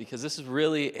this, because this is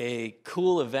really a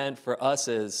cool event for us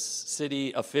as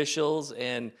city officials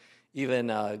and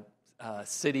even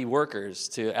city workers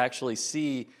to actually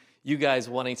see you guys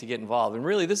wanting to get involved. And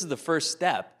really, this is the first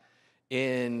step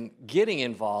in getting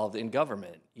involved in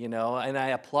government, you know, and I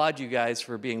applaud you guys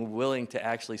for being willing to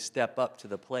actually step up to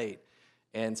the plate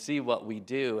and see what we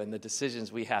do and the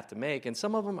decisions we have to make, and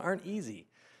some of them aren't easy.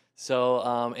 So,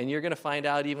 and you're gonna find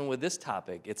out even with this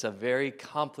topic, it's a very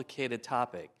complicated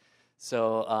topic.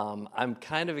 So I'm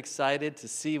kind of excited to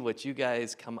see what you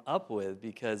guys come up with,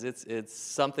 because it's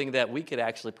something that we could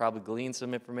actually probably glean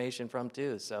some information from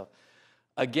too. So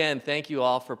again, thank you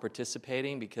all for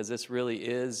participating, because this really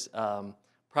is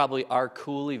probably our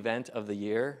cool event of the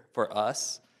year for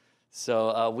us.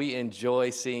 So we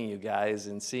enjoy seeing you guys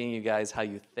and seeing you guys how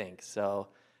you think. So,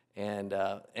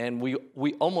 and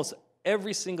we almost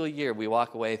every single year we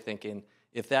walk away thinking,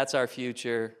 if that's our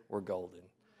future, we're golden.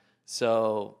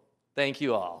 So thank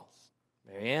you all.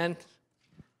 Marianne?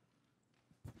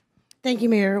 Thank you,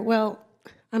 Mayor. Well,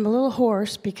 I'm a little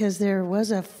hoarse because there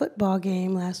was a football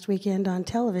game last weekend on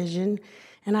television,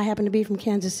 and I happen to be from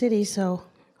Kansas City, so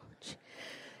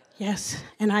yes,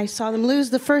 and I saw them lose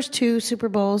the first two Super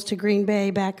Bowls to Green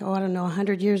Bay back, I don't know,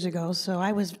 100 years ago, so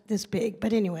I was this big.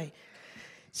 But anyway,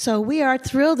 so we are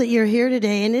thrilled that you're here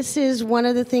today, and this is one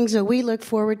of the things that we look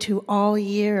forward to all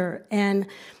year. And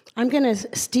I'm going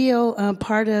to steal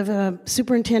part of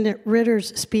Superintendent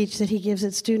Ritter's speech that he gives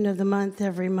at Student of the Month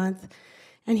every month.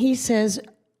 And he says,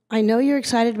 I know you're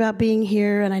excited about being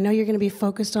here, and I know you're going to be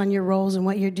focused on your roles and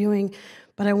what you're doing,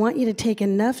 but I want you to take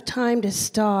enough time to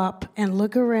stop and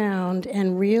look around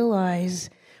and realize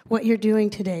what you're doing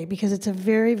today, because it's a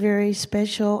very, very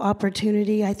special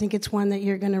opportunity. I think it's one that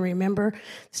you're going to remember.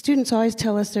 Students always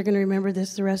tell us they're going to remember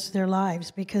this the rest of their lives,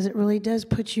 because it really does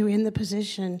put you in the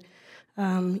position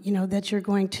that you're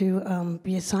going to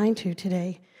be assigned to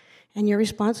today. And you're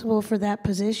responsible for that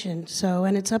position. So,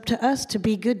 and it's up to us to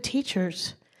be good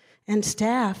teachers and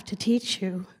staff to teach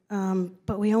you.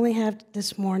 But we only have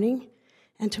this morning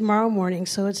and tomorrow morning,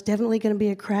 so it's definitely going to be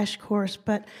a crash course.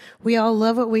 But we all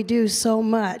love what we do so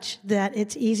much that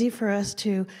it's easy for us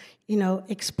to,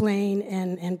 explain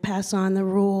and pass on the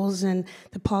rules and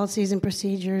the policies and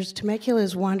procedures. Temecula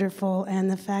is wonderful,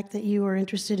 and the fact that you are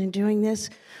interested in doing this,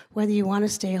 whether you want to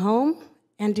stay home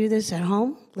and do this at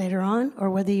home later on, or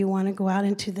whether you want to go out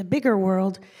into the bigger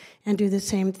world and do the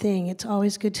same thing. It's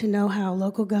always good to know how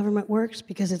local government works,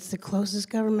 because it's the closest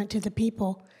government to the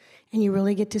people, and you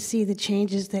really get to see the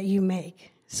changes that you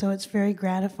make. So it's very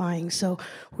gratifying. So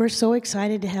we're so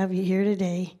excited to have you here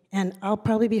today, and I'll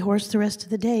probably be hoarse the rest of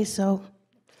the day, so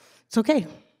it's okay.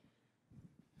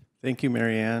 Thank you,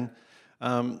 Marianne.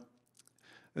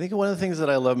 I think one of the things that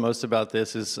I love most about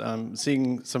this is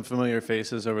seeing some familiar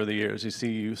faces over the years. You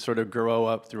see you sort of grow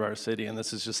up through our city, and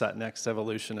this is just that next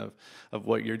evolution of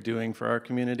what you're doing for our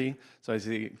community. So I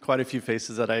see quite a few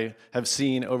faces that I have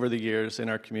seen over the years in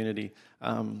our community.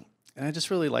 And I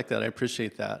just really like that. I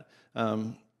appreciate that.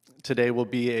 Today will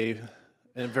be a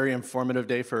very informative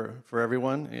day for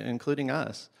everyone, including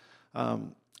us.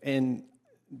 And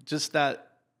just that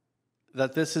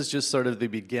this is just sort of the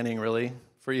beginning, really,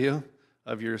 for you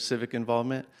of your civic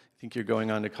involvement. I think you're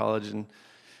going on to college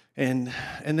and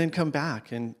then come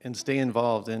back and stay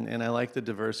involved. And I like the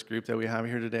diverse group that we have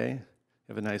here today.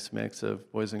 We have a nice mix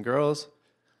of boys and girls.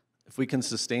 If we can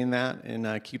sustain that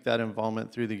and keep that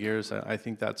involvement through the years, I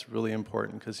think that's really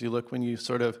important, because you look when you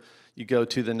you go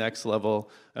to the next level.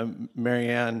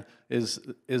 Marianne is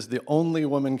the only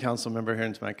woman council member here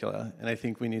in Temecula, and I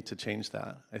think we need to change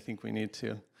that. I think we need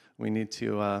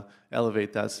to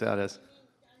elevate that status.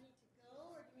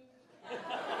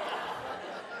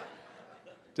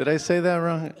 Did I say that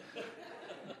wrong?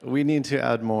 We need to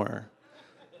add more,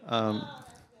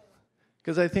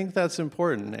 because I think that's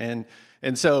important.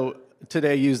 And so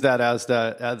today, use that as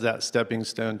that stepping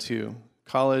stone to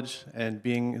college and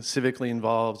being civically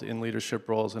involved in leadership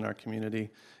roles in our community.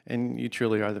 And you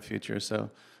truly are the future. So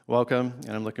welcome,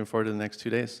 and I'm looking forward to the next 2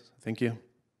 days. Thank you.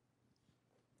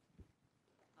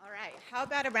 All right, how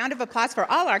about a round of applause for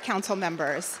all our council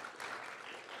members?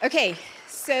 Okay,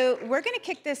 so we're going to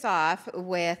kick this off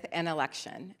with an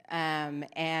election.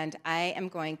 And I am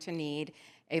going to need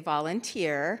a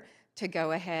volunteer to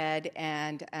go ahead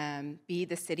and be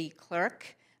the city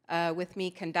clerk with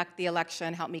me, conduct the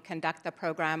election, help me conduct the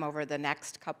program over the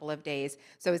next couple of days.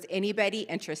 So is anybody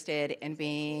interested in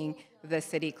being the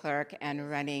city clerk and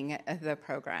running the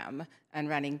program and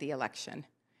running the election?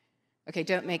 Okay,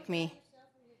 don't make me.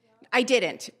 I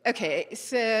didn't. Okay,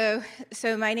 so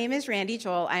my name is Randy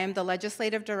Joel. I am the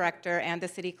legislative director and the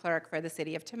city clerk for the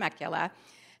city of Temecula.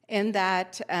 In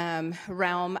that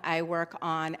realm, I work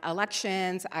on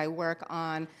elections, I work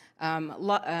on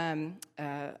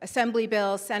assembly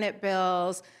bills, Senate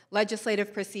bills,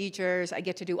 legislative procedures. I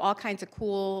get to do all kinds of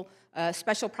cool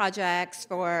special projects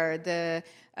for the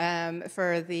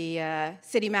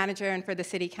city manager and for the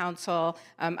city council.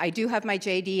 I do have my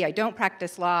JD. I don't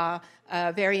practice law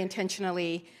very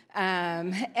intentionally.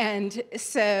 And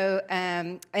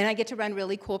I get to run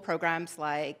really cool programs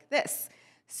like this.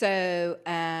 So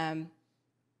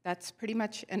that's pretty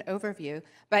much an overview.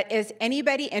 But is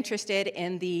anybody interested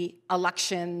in the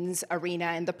elections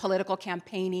arena, in the political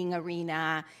campaigning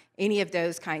arena, any of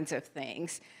those kinds of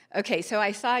things? Okay, so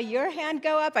I saw your hand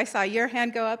go up, I saw your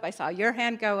hand go up, I saw your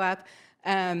hand go up.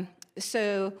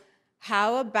 So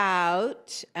how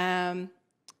about,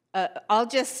 I'll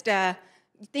just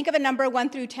think of a number 1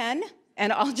 through 10,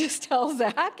 and I'll just tell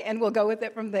Zach, and we'll go with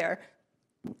it from there.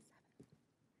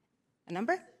 A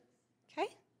number? Okay.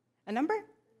 A number?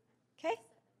 Okay.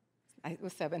 It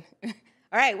was 7. All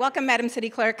right. Welcome, Madam City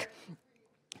Clerk.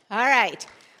 All right.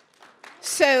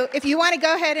 So if you want to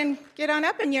go ahead and get on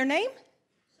up, and your name?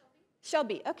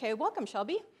 Shelby. Okay. Welcome,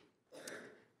 Shelby.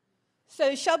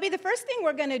 So Shelby, the first thing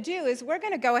we're going to do is we're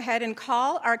going to go ahead and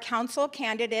call our council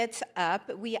candidates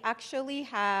up. We actually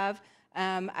have,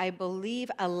 I believe,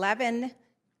 11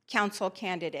 council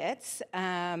candidates.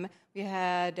 We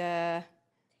had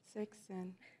 6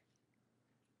 and...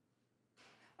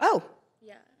 Oh,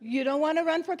 yeah. You don't want to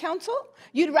run for council?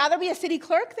 You'd rather be a city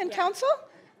clerk than council?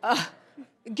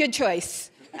 Good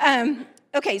choice.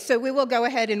 Okay, so we will go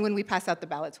ahead, and when we pass out the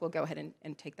ballots, we'll go ahead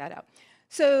and take that out.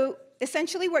 So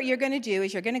essentially what you're going to do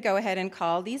is you're going to go ahead and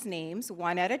call these names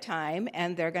one at a time,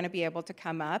 and they're going to be able to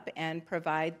come up and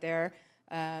provide their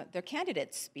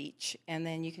candidate speech, and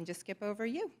then you can just skip over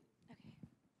you.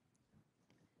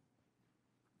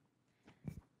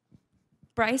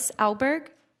 Bryce Alberg.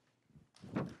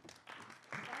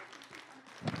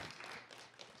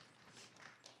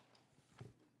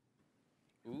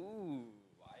 Ooh,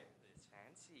 why this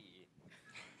fancy?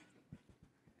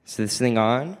 Is this thing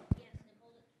on?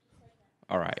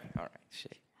 All right,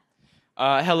 shit.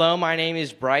 Hello, my name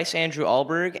is Bryce Andrew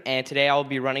Alberg, and today I will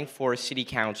be running for city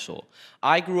council.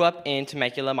 I grew up in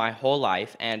Temecula my whole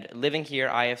life, and living here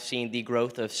I have seen the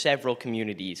growth of several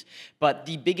communities. But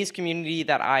the biggest community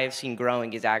that I have seen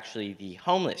growing is actually the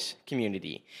homeless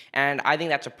community. And I think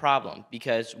that's a problem,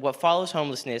 because what follows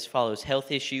homelessness follows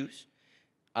health issues,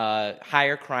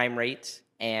 higher crime rates,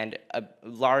 and a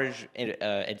large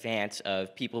advance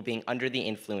of people being under the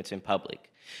influence in public.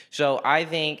 So I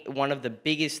think one of the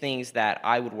biggest things that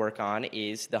I would work on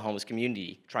is the homeless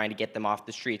community, trying to get them off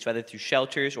the streets, whether through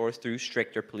shelters or through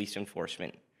stricter police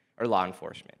enforcement or law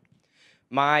enforcement.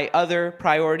 My other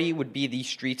priority would be the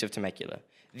streets of Temecula.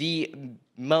 The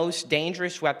most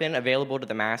dangerous weapon available to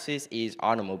the masses is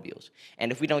automobiles.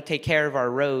 And if we don't take care of our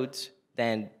roads,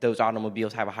 then those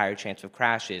automobiles have a higher chance of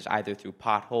crashes, either through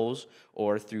potholes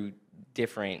or through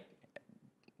different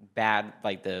bad,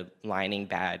 like the lining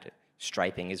bad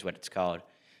striping is what it's called.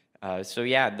 So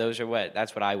yeah,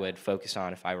 that's what I would focus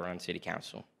on if I were on city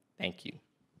council. Thank you.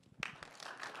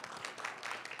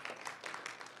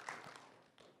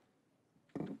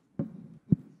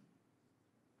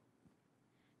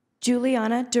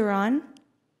 Juliana Duran.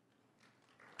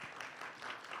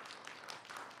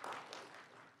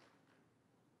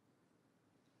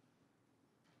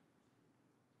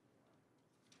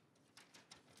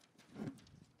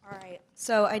 All right,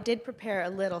 so I did prepare a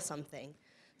little something.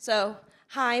 So,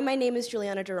 hi, my name is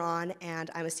Juliana Duran, and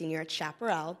I'm a senior at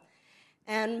Chaparral.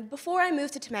 And before I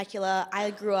moved to Temecula, I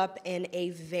grew up in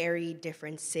a very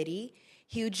different city,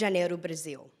 Rio de Janeiro,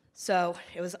 Brazil. So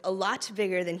it was a lot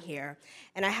bigger than here,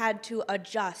 and I had to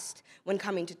adjust when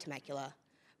coming to Temecula.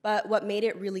 But what made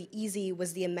it really easy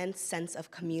was the immense sense of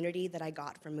community that I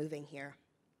got from moving here.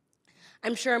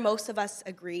 I'm sure most of us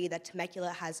agree that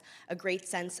Temecula has a great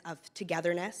sense of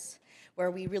togetherness, where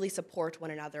we really support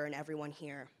one another and everyone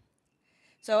here.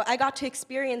 So I got to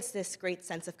experience this great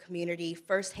sense of community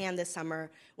firsthand this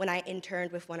summer when I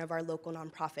interned with one of our local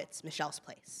nonprofits, Michelle's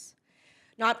Place.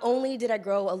 Not only did I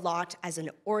grow a lot as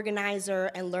an organizer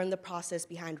and learn the process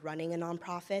behind running a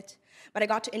nonprofit, but I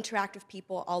got to interact with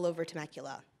people all over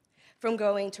Temecula. From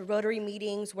going to Rotary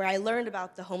meetings where I learned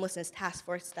about the homelessness task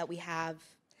force that we have,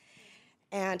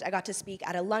 and I got to speak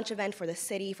at a lunch event for the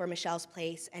city for Michelle's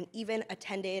Place, and even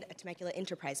attended a Temecula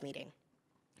Enterprise meeting.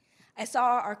 I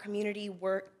saw how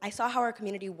our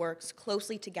community works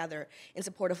closely together in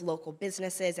support of local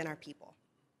businesses and our people.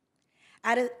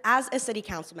 As a city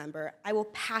council member, I will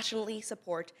passionately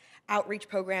support outreach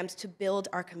programs to build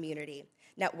our community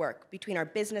network between our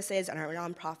businesses and our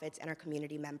nonprofits and our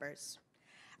community members.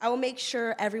 I will make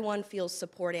sure everyone feels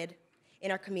supported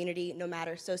in our community, no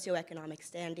matter socioeconomic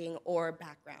standing or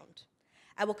background.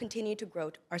 I will continue to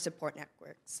grow our support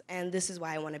networks, and this is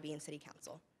why I want to be in City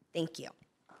Council. Thank you.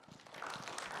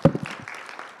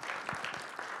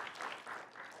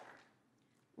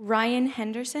 Ryan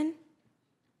Henderson.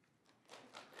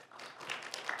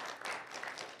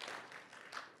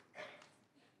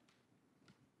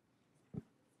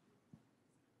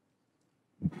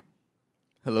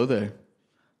 Hello there.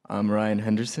 I'm Ryan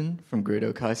Henderson from Great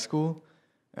Oak High School,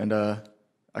 and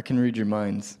I can read your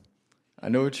minds. I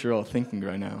know what you're all thinking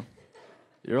right now.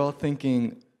 You're all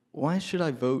thinking, why should I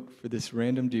vote for this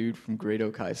random dude from Great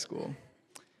Oak High School?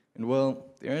 And well,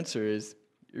 the answer is,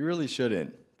 you really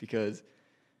shouldn't, because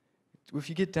if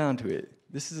you get down to it,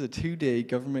 this is a 2-day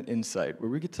government insight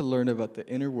where we get to learn about the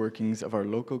inner workings of our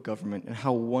local government and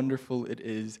how wonderful it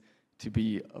is to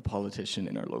be a politician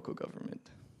in our local government.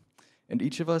 And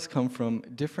each of us come from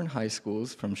different high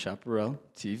schools from Chaparral,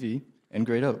 TV, and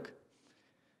Great Oak.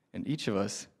 And each of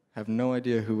us have no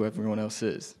idea who everyone else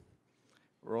is.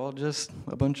 We're all just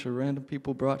a bunch of random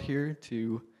people brought here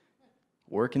to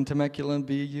work in Temecula and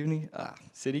be a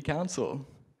city council.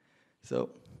 So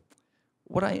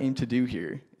what I aim to do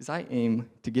here is I aim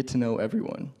to get to know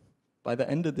everyone. By the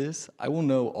end of this, I will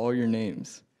know all your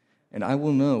names, and I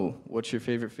will know what your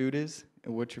favorite food is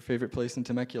and what your favorite place in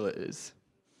Temecula is.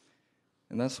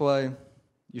 And that's why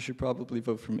you should probably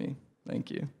vote for me.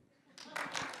 Thank you.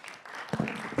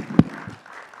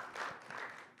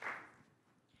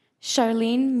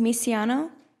 Charlene Misiano.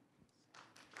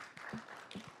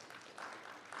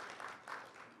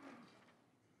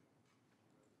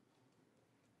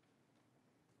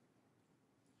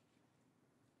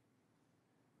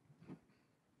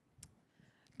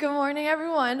 Good morning,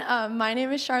 everyone. My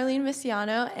name is Charlene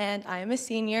Misiano, and I am a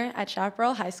senior at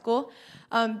Chaparral High School.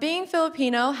 Being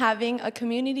Filipino, having a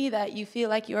community that you feel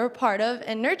like you're a part of,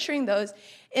 and nurturing those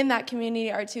in that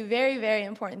community are two very, very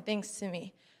important things to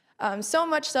me. So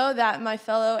much so that my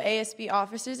fellow ASB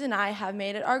officers and I have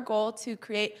made it our goal to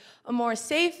create a more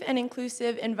safe and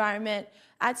inclusive environment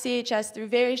at CHS through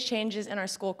various changes in our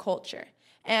school culture.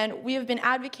 And we have been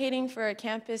advocating for a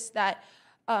campus that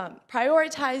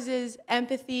prioritizes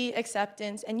empathy,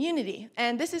 acceptance, and unity.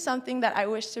 And this is something that I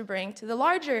wish to bring to the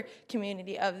larger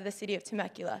community of the city of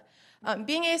Temecula.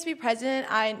 Being ASB president,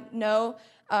 I know,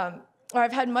 or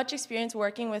I've had much experience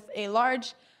working with a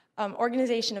large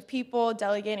organization of people,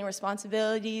 delegating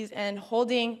responsibilities, and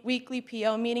holding weekly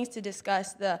PO meetings to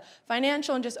discuss the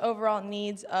financial and just overall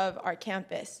needs of our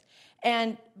campus.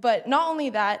 But not only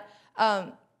that,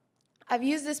 I've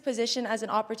used this position as an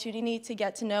opportunity to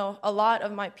get to know a lot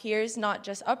of my peers, not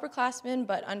just upperclassmen,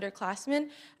 but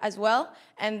underclassmen as well,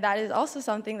 and that is also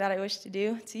something that I wish to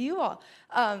do to you all.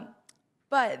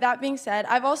 But that being said,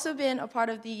 I've also been a part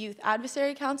of the Youth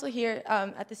Advisory Council here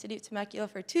at the City of Temecula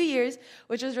for 2 years,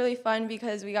 which was really fun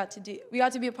because we got to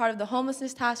be a part of the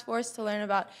Homelessness Task Force to learn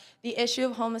about the issue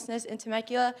of homelessness in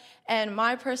Temecula, and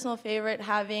my personal favorite,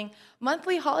 having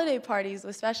monthly holiday parties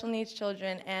with special needs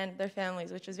children and their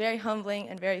families, which was very humbling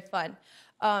and very fun.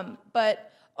 But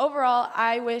overall,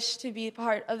 I wish to be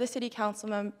part of the city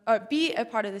council, be a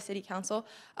part of the city council,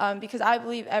 because I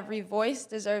believe every voice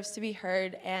deserves to be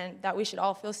heard, and that we should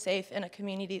all feel safe in a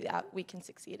community that we can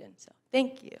succeed in. So,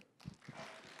 thank you.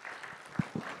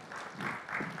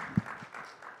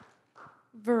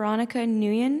 Veronica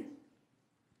Nguyen.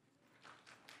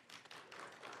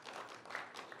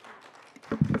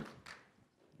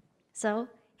 So,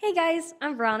 hey guys,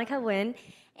 I'm Veronica Nguyen.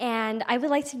 And I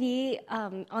would like to be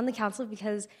on the council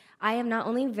because I am not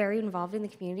only very involved in the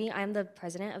community, I am the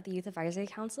president of the Youth Advisory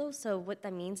Council. So what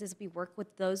that means is we work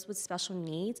with those with special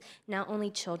needs, not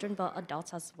only children, but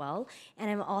adults as well.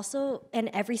 And I'm also, and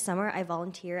every summer I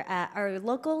volunteer at our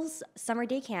locals summer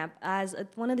day camp as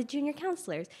one of the junior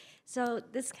counselors. So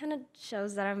this kind of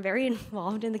shows that I'm very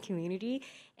involved in the community,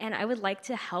 and I would like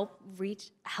to help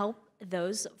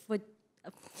those with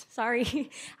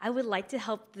I would like to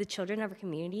help the children of our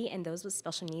community and those with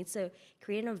special needs, so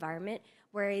create an environment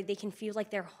where they can feel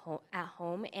like they're at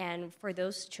home, and for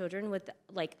those children with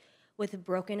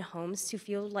broken homes to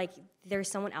feel like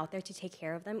there's someone out there to take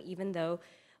care of them, even though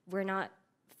we're not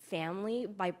family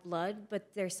by blood, but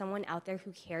there's someone out there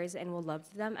who cares and will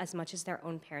love them as much as their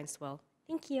own parents will.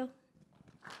 Thank you.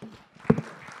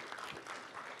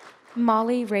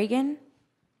 Molly Reagan.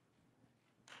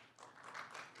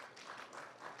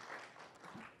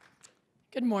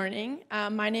 Good morning.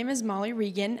 My name is Molly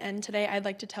Regan, and today I'd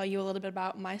like to tell you a little bit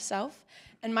about myself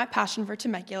and my passion for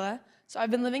Temecula. So I've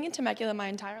been living in Temecula my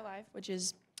entire life, which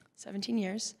is 17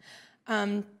 years.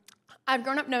 I've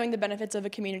grown up knowing the benefits of a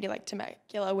community like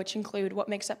Temecula, which include what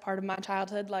makes up part of my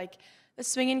childhood, like the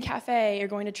swinging cafe or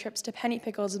going to trips to Penny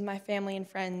Pickles with my family and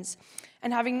friends,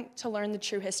 and having to learn the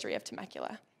true history of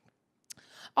Temecula.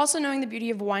 Also knowing the beauty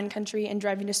of wine country and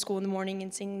driving to school in the morning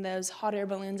and seeing those hot air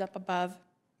balloons up above.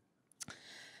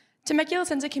 Temecula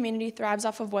sense of community thrives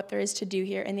off of what there is to do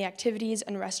here, and the activities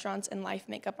and restaurants and life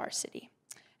make up our city.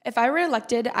 If I were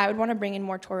elected, I would want to bring in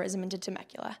more tourism into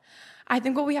Temecula. I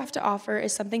think what we have to offer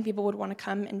is something people would want to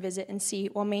come and visit and see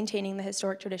while maintaining the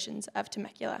historic traditions of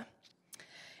Temecula.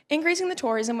 Increasing the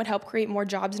tourism would help create more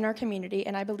jobs in our community,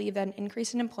 and I believe that an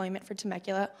increase in employment for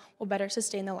Temecula will better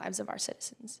sustain the lives of our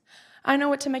citizens. I know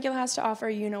what Temecula has to offer,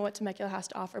 you know what Temecula has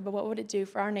to offer, but what would it do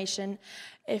for our nation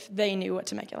if they knew what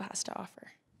Temecula has to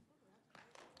offer?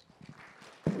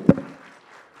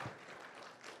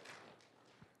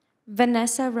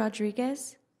 Vanessa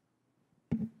Rodriguez.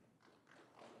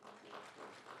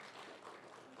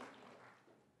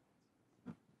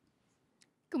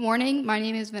 Good morning. My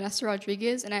name is Vanessa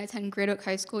Rodriguez, and I attend Great Oak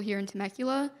High School here in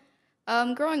Temecula.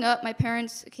 Growing up, my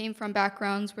parents came from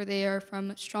backgrounds where they are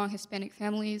from strong Hispanic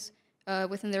families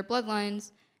within their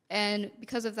bloodlines, and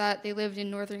because of that, they lived in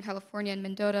Northern California in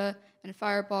Mendota and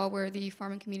Fireball, where the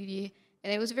farming community,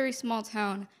 and it was a very small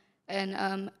town.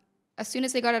 And as soon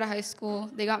as they got out of high school,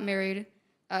 they got married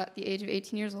at the age of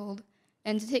 18 years old.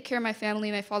 And to take care of my family,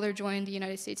 my father joined the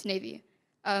United States Navy.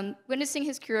 Witnessing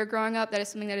his career growing up, that is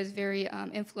something that is very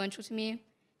influential to me.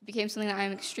 It became something that I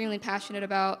am extremely passionate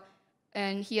about.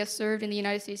 And he has served in the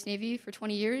United States Navy for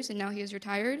 20 years, and now he is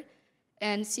retired.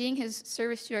 And seeing his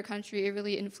service to our country, it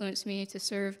really influenced me to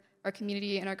serve our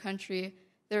community and our country.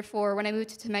 Therefore, when I moved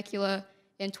to Temecula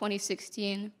in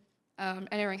 2016,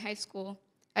 entering high school,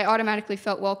 I automatically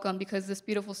felt welcome because this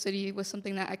beautiful city was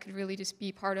something that I could really just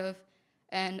be part of.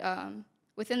 And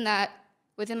within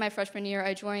my freshman year,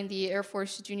 I joined the Air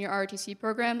Force Junior ROTC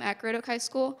program at Great Oak High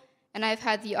School, and I've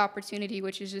had the opportunity,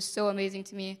 which is just so amazing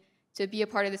to me, to be a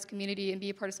part of this community and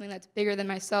be a part of something that's bigger than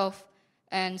myself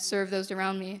and serve those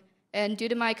around me. And due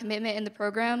to my commitment in the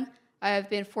program, I have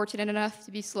been fortunate enough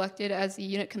to be selected as the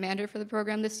unit commander for the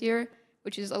program this year,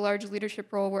 which is a large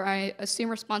leadership role where I assume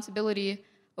responsibility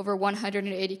over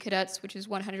 180 cadets, which is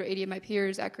 180 of my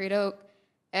peers at Great Oak.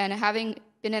 And having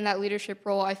been in that leadership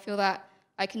role, I feel that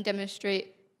I can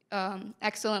demonstrate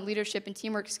excellent leadership and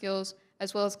teamwork skills,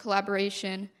 as well as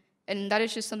collaboration. And that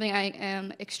is just something I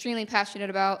am extremely passionate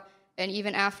about. And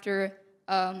even after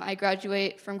I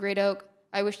graduate from Great Oak,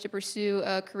 I wish to pursue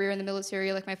a career in the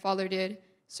military like my father did,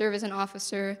 serve as an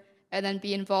officer, and then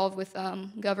be involved with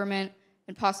government,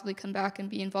 and possibly come back and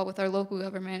be involved with our local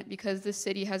government, because this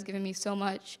city has given me so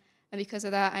much. And because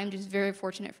of that, I'm just very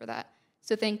fortunate for that.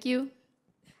 So thank you.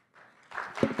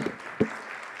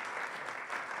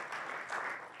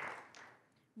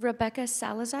 Rebecca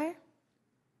Salazar.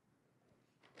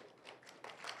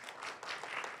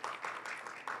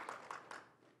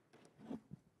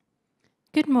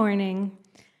 Good morning.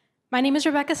 My name is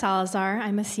Rebecca Salazar.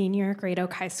 I'm a senior at Great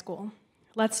Oak High School.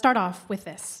 Let's start off with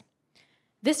this.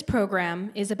 This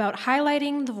program is about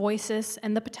highlighting the voices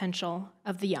and the potential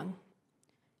of the young,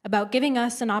 about giving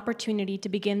us an opportunity to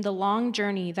begin the long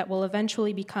journey that will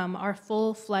eventually become our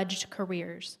full-fledged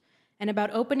careers, and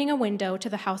about opening a window to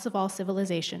the house of all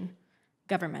civilization,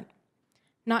 government.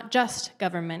 Not just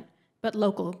government, but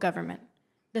local government.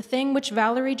 The thing which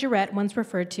Valerie Jarrett once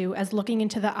referred to as looking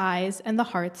into the eyes and the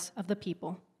hearts of the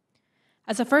people.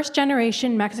 As a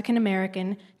first-generation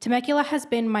Mexican-American, Temecula has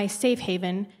been my safe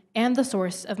haven and the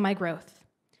source of my growth.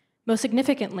 Most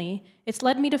significantly, it's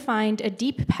led me to find a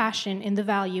deep passion in the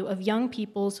value of young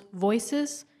people's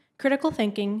voices, critical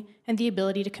thinking, and the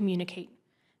ability to communicate,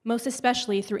 most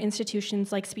especially through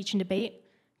institutions like speech and debate,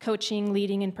 coaching,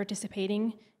 leading, and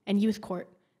participating, and youth court,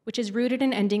 which is rooted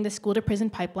in ending the school-to-prison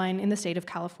pipeline in the state of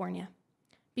California.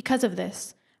 Because of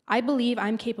this, I believe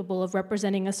I'm capable of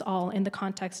representing us all in the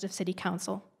context of City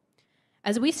Council.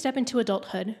 As we step into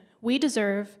adulthood, we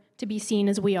deserve to be seen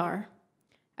as we are,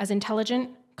 as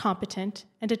intelligent, competent,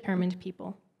 and determined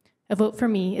people. A vote for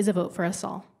me is a vote for us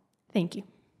all. Thank you.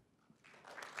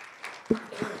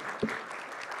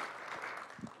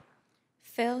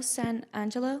 Phil San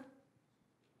Angelo.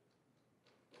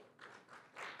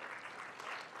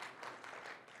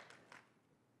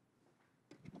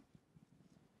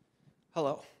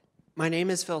 Hello, my name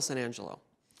is Phil San Angelo.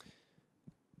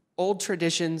 Old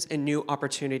traditions and new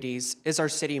opportunities is our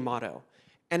city motto,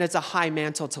 and it's a high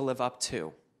mantle to live up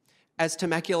to. As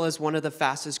Temecula is one of the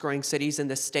fastest growing cities in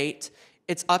the state,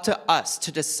 it's up to us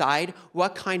to decide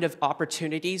what kind of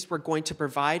opportunities we're going to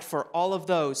provide for all of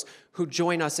those who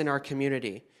join us in our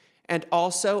community. And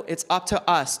also, it's up to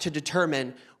us to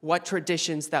determine what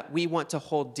traditions that we want to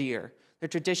hold dear. The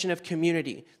tradition of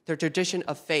community, the tradition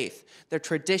of faith, the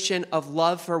tradition of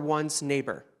love for one's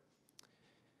neighbor.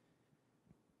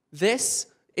 This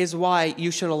is why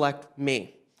you should elect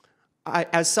me.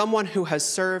 As someone who has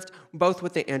served both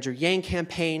with the Andrew Yang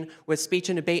campaign, with speech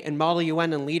and debate and Model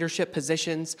UN and leadership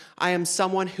positions, I am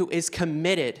someone who is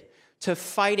committed to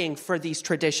fighting for these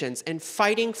traditions and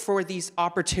fighting for these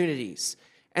opportunities,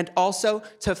 and also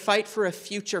to fight for a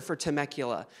future for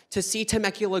Temecula, to see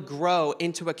Temecula grow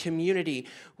into a community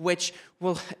which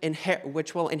will inherit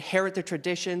the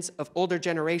traditions of older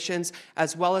generations,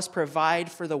 as well as provide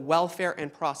for the welfare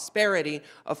and prosperity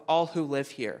of all who live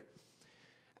here.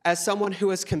 As someone who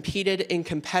has competed in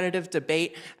competitive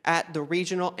debate at the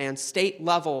regional and state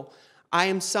level, I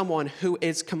am someone who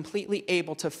is completely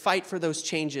able to fight for those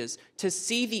changes, to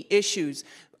see the issues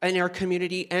in our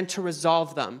community and to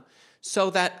resolve them,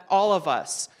 so that all of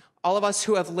us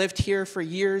who have lived here for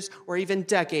years or even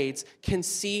decades can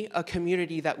see a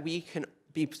community that we can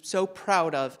be so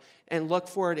proud of and look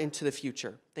forward into the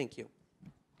future. Thank you.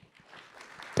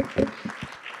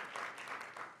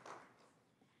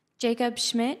 Jacob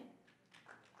Schmidt.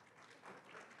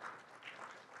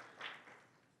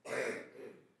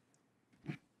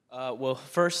 Well,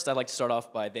 first, I'd like to start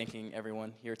off by thanking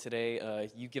everyone here today.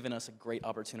 You've given us a great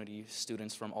opportunity,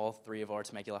 students from all three of our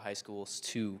Temecula high schools,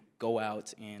 to go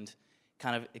out and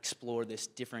kind of explore this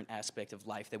different aspect of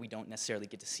life that we don't necessarily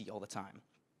get to see all the time.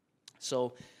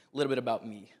 So, a little bit about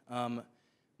me.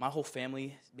 My whole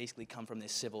family basically come from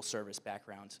this civil service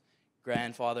background.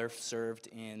 Grandfather served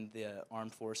in the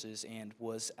armed forces and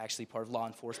was actually part of law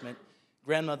enforcement.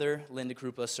 Grandmother, Linda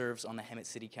Krupa, serves on the Hemet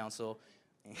City Council.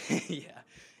 Yeah.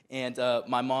 And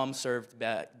my mom served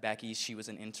back east. She was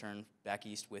an intern back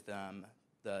east with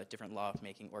the different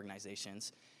law-making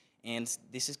organizations. And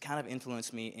this has kind of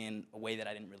influenced me in a way that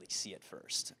I didn't really see at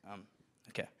first.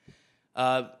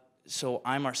 So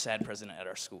I'm our SAD president at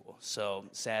our school. So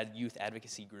SAD Youth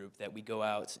Advocacy Group, that we go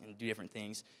out and do different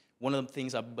things. One of the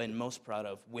things I've been most proud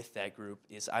of with that group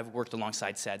is I've worked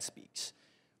alongside SAD Speaks,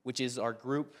 which is our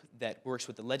group that works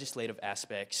with the legislative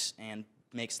aspects and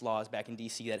makes laws back in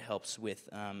DC that helps with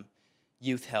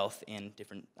youth health and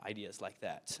different ideas like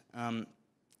that.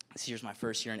 This year's my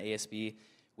first year in ASB,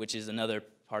 which is another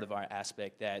part of our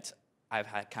aspect that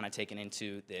I've kind of taken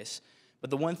into this. But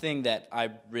the one thing that I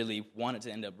really wanted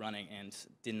to end up running and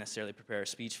didn't necessarily prepare a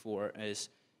speech for is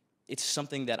it's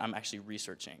something that I'm actually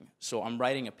researching. So I'm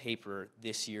writing a paper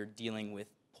this year dealing with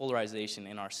polarization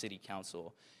in our city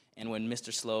council. And when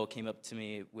Mr. Slow came up to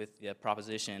me with the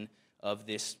proposition of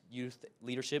this youth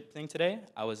leadership thing today,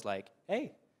 I was like,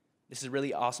 hey, this is a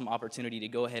really awesome opportunity to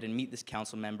go ahead and meet these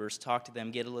council members, talk to them,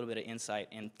 get a little bit of insight,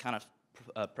 and kind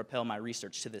of propel my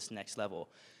research to this next level.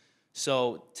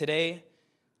 So today,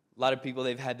 a lot of people,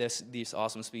 they've had these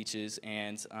awesome speeches,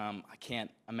 and I can't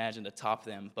imagine to top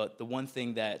them. But the one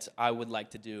thing that I would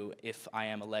like to do if I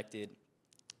am elected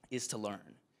is to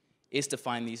learn, is to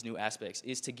find these new aspects,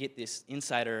 is to get this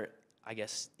insider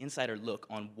look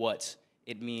on what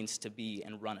it means to be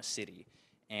and run a city.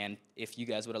 And if you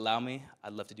guys would allow me,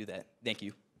 I'd love to do that. Thank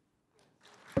you.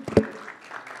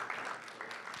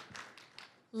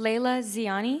 Layla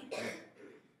Ziani.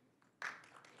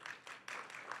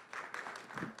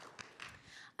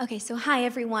 Okay, so hi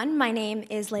everyone. My name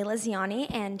is Layla Ziani,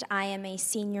 and I am a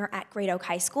senior at Great Oak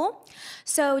High School.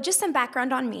 So just some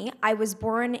background on me. I was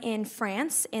born in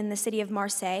France, in the city of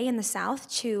Marseille in the south,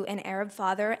 to an Arab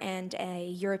father and a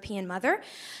European mother.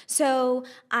 So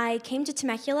I came to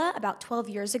Temecula about 12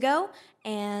 years ago,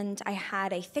 and I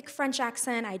had a thick French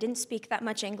accent. I didn't speak that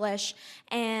much English,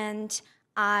 and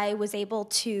I was able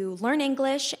to learn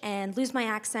English and lose my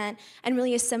accent and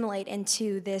really assimilate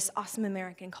into this awesome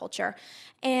American culture.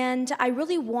 And I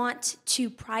really want to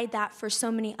pride that for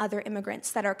so many other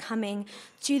immigrants that are coming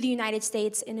to the United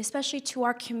States, and especially to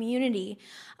our community,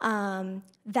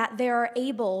 that they are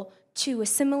able to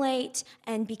assimilate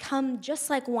and become just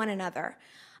like one another.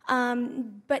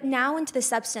 But now into the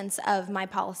substance of my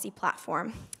policy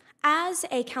platform. As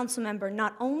a council member,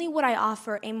 not only would I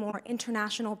offer a more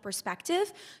international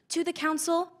perspective to the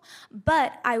council,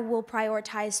 but I will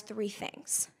prioritize 3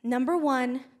 things. Number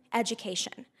 1,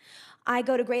 education. I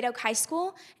go to Great Oak High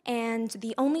School, and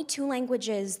the only 2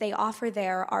 languages they offer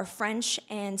there are French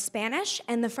and Spanish,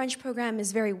 and the French program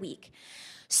is very weak.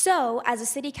 So, as a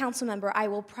city council member, I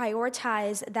will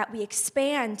prioritize that we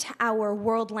expand our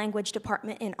world language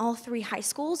department in all 3 high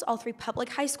schools, all 3 public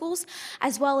high schools,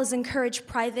 as well as encourage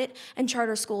private and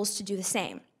charter schools to do the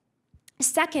same.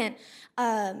 Second,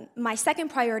 my second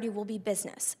priority will be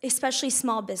business, especially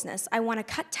small business. I want to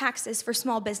cut taxes for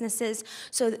small businesses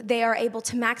so that they are able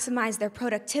to maximize their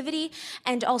productivity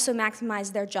and also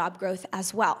maximize their job growth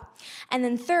as well. And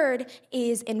then third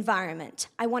is environment.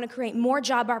 I want to create more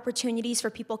job opportunities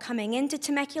for people coming into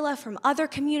Temecula from other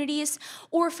communities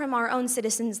or from our own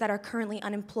citizens that are currently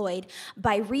unemployed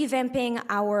by revamping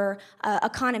our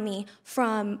economy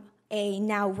from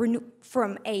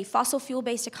a fossil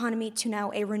fuel-based economy to now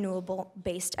a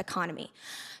renewable-based economy.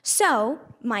 So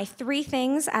my 3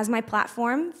 things as my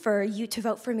platform for you to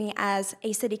vote for me as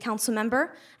a city council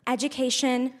member: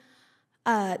 education,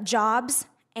 jobs,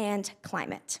 and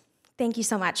climate. Thank you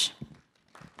so much.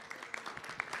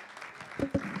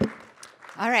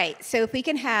 All right, so if we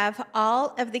can have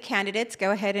all of the candidates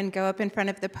go ahead and go up in front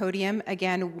of the podium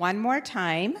again one more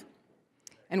time.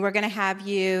 And we're going to have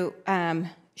you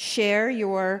share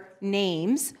your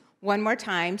names one more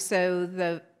time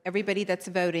so everybody that's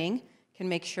voting can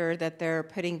make sure that they're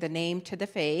putting the name to the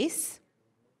face.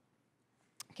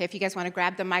 Okay, if you guys want to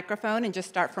grab the microphone and just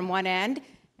start from one end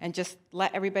and just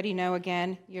let everybody know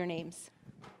again your names.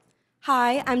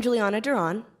 Hi, I'm Juliana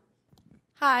Duran.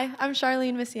 Hi, I'm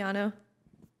Charlene Messiano.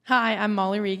 Hi, I'm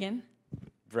Molly Regan.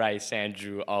 Bryce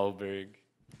Andrew Alberg.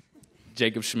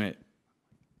 Jacob Schmidt.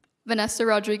 Vanessa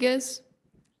Rodriguez.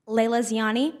 Layla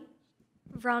Ziani.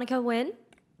 Veronica Nguyen.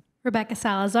 Rebecca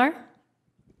Salazar.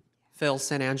 Phil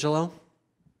San Angelo.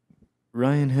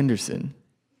 Ryan Henderson.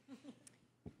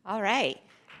 All right.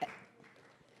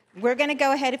 We're going to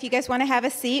go ahead, if you guys want to have a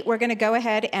seat, we're going to go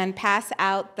ahead and pass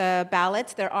out the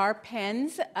ballots. There are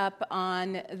pens up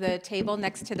on the table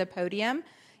next to the podium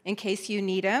in case you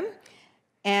need them.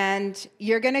 And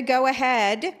you're going to go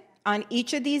ahead on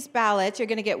each of these ballots. You're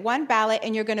going to get 1 ballot,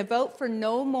 and you're going to vote for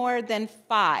no more than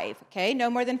 5, okay? No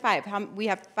more than 5. We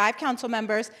have 5 council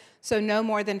members, so no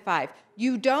more than 5.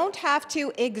 You don't have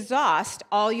to exhaust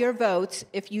all your votes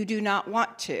if you do not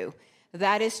want to.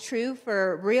 That is true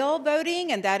for real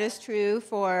voting, and that is true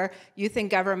for youth and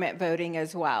government voting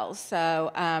as well.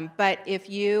 So, but if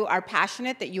you are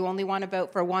passionate that you only want to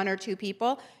vote for 1 or 2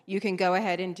 people, you can go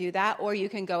ahead and do that, or you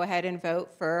can go ahead and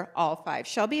vote for all 5.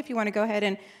 Shelby, if you want to go ahead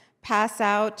and pass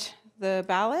out the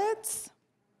ballots.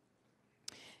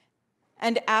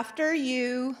 And after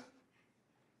you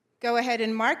go ahead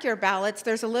and mark your ballots,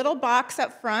 there's a little box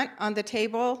up front on the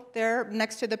table there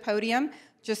next to the podium.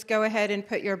 Just go ahead and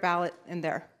put your ballot in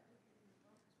there.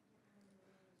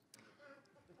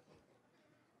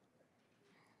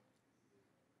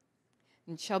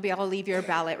 And Shelby, I'll leave your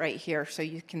ballot right here so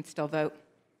you can still vote.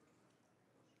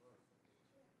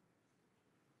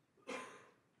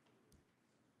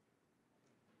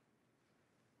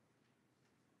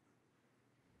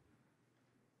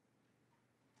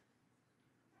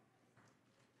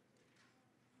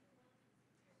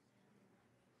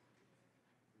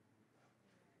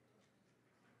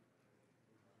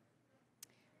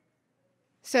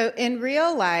 So in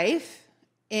real life,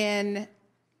 in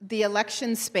the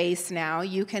election space now,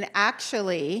 you can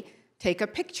actually take a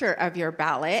picture of your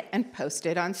ballot and post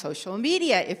it on social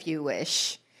media if you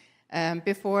wish.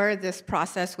 Before, this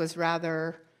process was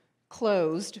rather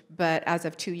closed, but as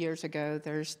of 2 years ago,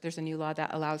 there's a new law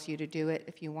that allows you to do it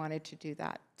if you wanted to do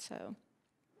that. So,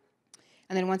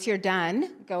 and then once you're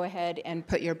done, go ahead and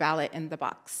put your ballot in the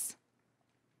box.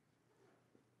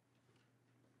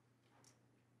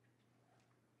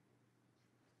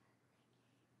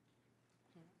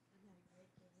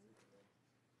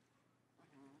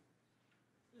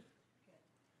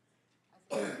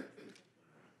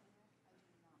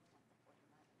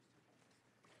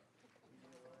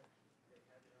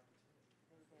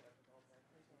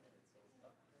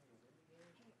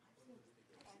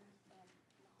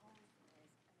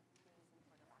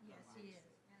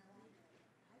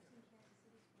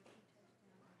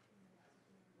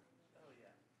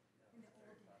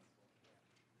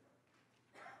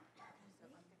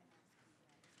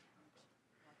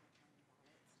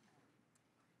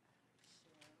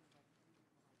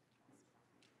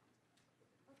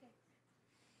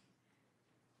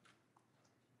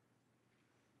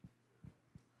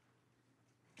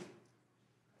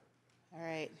 All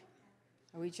right,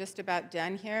 are we just about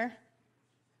done here?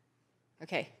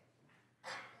 Okay.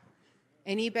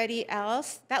 Anybody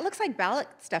else? That looks like ballot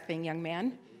stuffing, young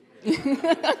man. Got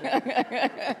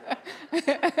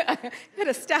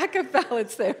a stack of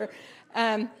ballots there.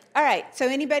 All right, so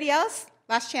anybody else?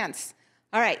 Last chance.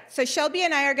 All right, so Shelby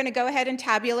and I are going to go ahead and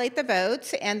tabulate the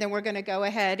votes, and then we're going to go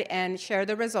ahead and share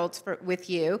the results with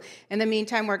you. In the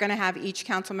meantime, we're going to have each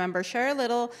council member share a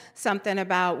little something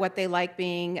about what they like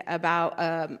being about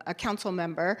a council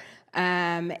member.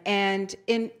 And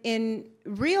in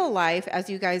real life, as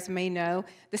you guys may know,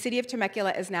 the city of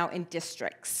Temecula is now in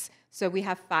districts. So we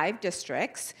have 5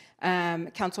 districts.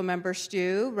 Councilmember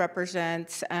Stu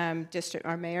represents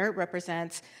our mayor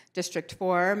represents District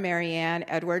 4. Marianne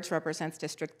Edwards represents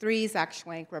District 3. Zach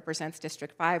Schwenk represents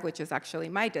District 5, which is actually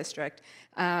my district.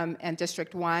 And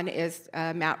District 1 is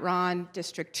Matt Ron.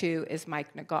 District 2 is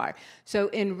Mike Nagar. So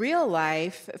in real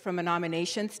life, from a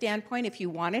nomination standpoint, if you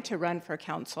wanted to run for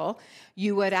council,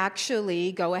 you would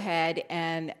actually go ahead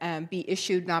and be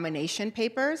issued nomination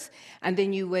papers, and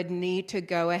then you would need to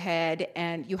go ahead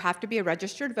and you have to be a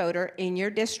registered voter in your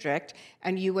district,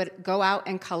 and you would go out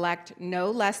and collect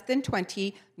no less than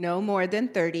 20, no more than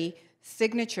 30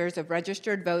 signatures of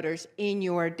registered voters in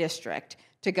your district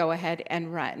to go ahead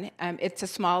and run. It's a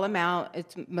small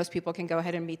amount. Most people can go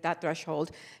ahead and meet that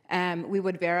threshold. We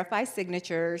would verify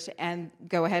signatures and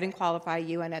go ahead and qualify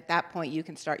you, and at that point you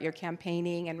can start your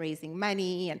campaigning and raising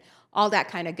money and all that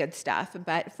kind of good stuff.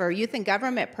 But for youth and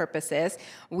government purposes,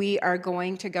 we are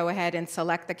going to go ahead and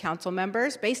select the council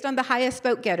members based on the highest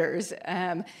vote getters.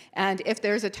 And if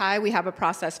there's a tie, we have a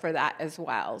process for that as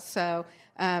well. So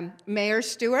Mayor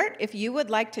Stewart, if you would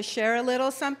like to share a little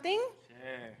something.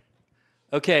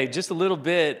 Okay, just a little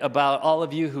bit about all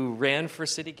of you who ran for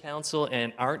city council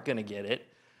and aren't going to get it.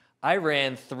 I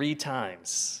ran 3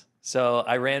 times. So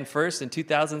I ran first in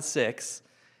 2006,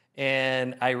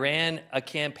 and I ran a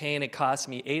campaign. It cost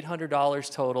me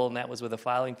 $800 total, and that was with a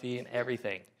filing fee and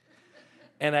everything.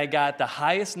 And I got the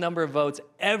highest number of votes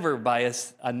ever by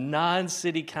a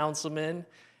non-city councilman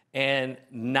and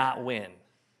not win.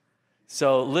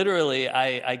 So literally,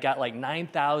 I got like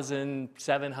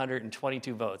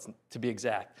 9,722 votes, to be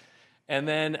exact. And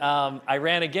then I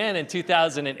ran again in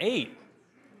 2008.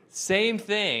 Same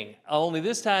thing, only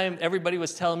this time everybody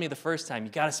was telling me the first time,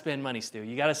 you gotta spend money, Stu,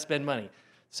 you gotta spend money.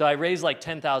 So I raised like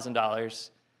 $10,000,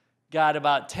 got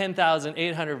about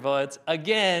 10,800 votes.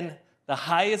 Again, the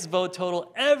highest vote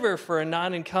total ever for a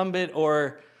non-incumbent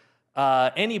or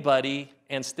anybody,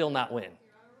 and still not win.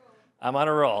 I'm on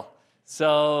a roll.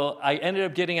 So I ended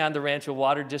up getting on the Rancho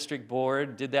Water District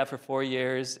Board, did that for 4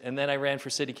 years, and then I ran for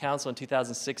city council in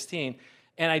 2016,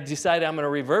 and I decided I'm gonna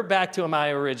revert back to my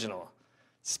original.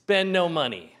 Spend no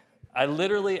money.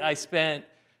 I spent,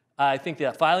 I think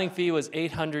the filing fee was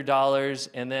 $800,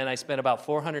 and then I spent about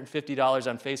 $450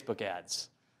 on Facebook ads.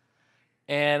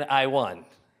 And I won.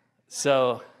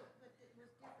 So,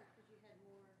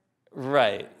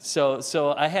 right.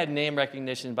 So I had name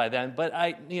recognition by then, but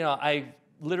I've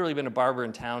literally been a barber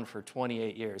in town for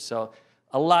 28 years. So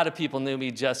a lot of people knew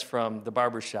me just from the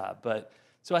barber shop.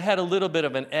 So I had a little bit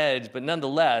of an edge, but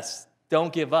nonetheless,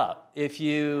 don't give up. If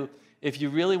you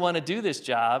really want to do this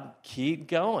job, keep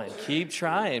going, keep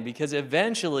trying, because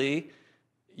eventually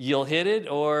you'll hit it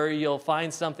or you'll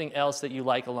find something else that you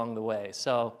like along the way.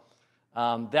 So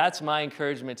that's my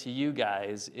encouragement to you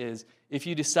guys is if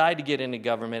you decide to get into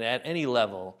government at any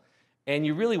level and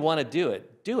you really want to do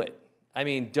it, do it. I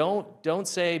mean, don't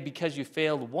say because you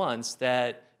failed once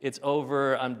that it's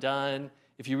over, I'm done.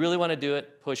 if you really want to do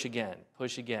it, push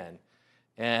again,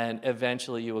 and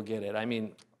eventually you will get it. I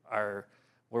mean,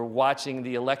 we're watching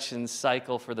the election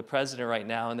cycle for the president right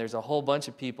now, and there's a whole bunch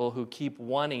of people who keep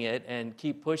wanting it and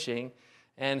keep pushing,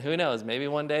 and who knows, maybe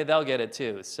one day they'll get it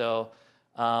too. So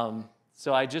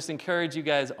I just encourage you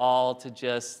guys all to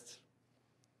just,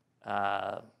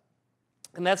 and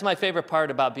that's my favorite part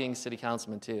about being city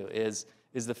councilman too, is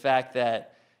the fact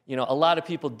that, you know, a lot of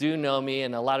people do know me,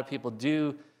 and a lot of people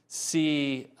do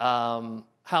see how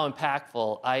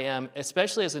impactful I am,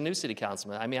 especially as a new city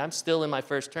councilman. I mean, I'm still in my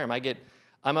first term.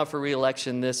 I'm up for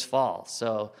re-election this fall,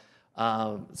 so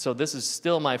this is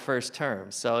still my first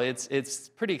term. So it's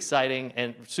pretty exciting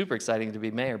and super exciting to be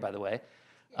mayor, by the way.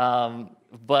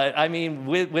 But I mean,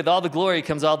 with all the glory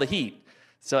comes all the heat.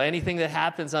 So anything that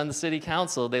happens on the city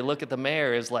council, they look at the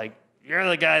mayor as like, you're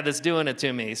the guy that's doing it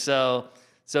to me. So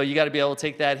you got to be able to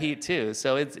take that heat too.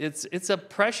 So it's a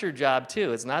pressure job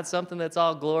too. It's not something that's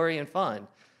all glory and fun.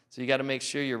 So you got to make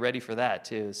sure you're ready for that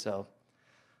too. So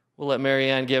we'll let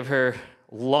Marianne give her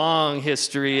long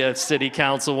history of city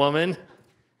councilwoman.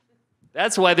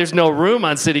 That's why there's no room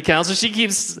on city council. She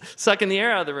keeps sucking the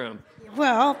air out of the room.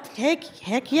 Well,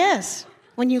 heck yes.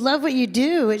 When you love what you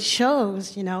do, it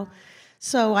shows, you know.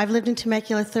 So I've lived in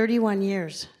Temecula 31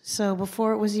 years, so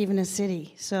before it was even a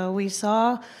city. So we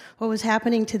saw what was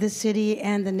happening to the city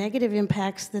and the negative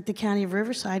impacts that the County of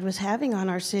Riverside was having on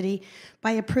our city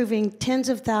by approving tens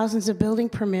of thousands of building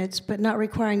permits, but not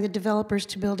requiring the developers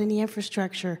to build any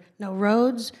infrastructure. No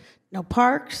roads, no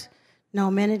parks, no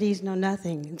amenities, no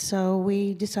nothing. And so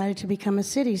we decided to become a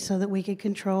city so that we could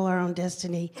control our own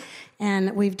destiny.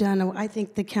 And I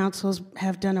think the councils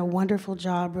have done a wonderful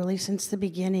job really since the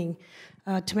beginning.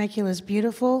 Temecula is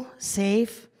beautiful,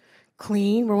 safe,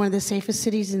 clean. We're one of the safest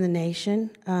cities in the nation.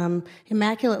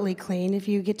 Immaculately clean. If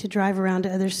you get to drive around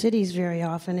to other cities very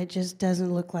often, it just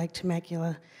doesn't look like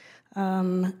Temecula.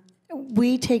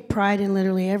 We take pride in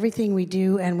literally everything we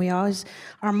do, and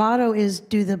our motto is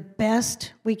do the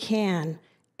best we can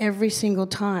every single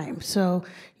time. So,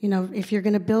 you know, if you're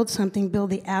going to build something, build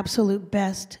the absolute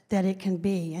best that it can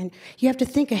be. And you have to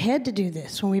think ahead to do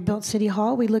this. When we built City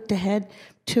Hall, we looked ahead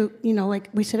to, you know, like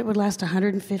we said, it would last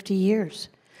 150 years.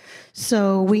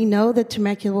 So we know that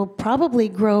Temecula will probably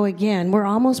grow again. We're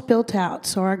almost built out,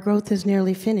 so our growth is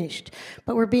nearly finished.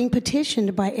 But we're being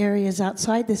petitioned by areas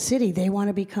outside the city. They want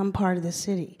to become part of the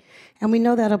city. And we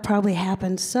know that'll probably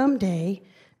happen someday.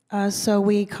 So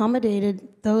we accommodated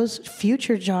those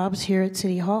future jobs here at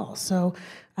City Hall. So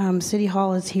City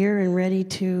Hall is here and ready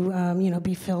to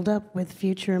be filled up with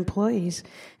future employees.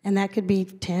 And that could be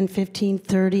 10, 15,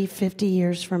 30, 50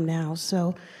 years from now.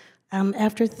 So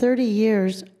after 30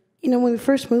 years, you know, when we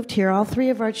first moved here, all three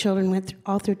of our children went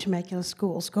all through Temecula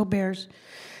schools. Go Bears.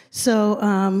 So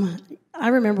I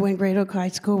remember when Great Oak High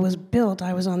School was built,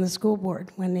 I was on the school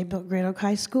board when they built Great Oak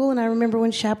High School, and I remember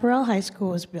when Chaparral High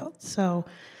School was built. So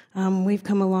we've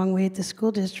come a long way at the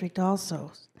school district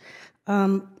also.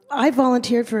 I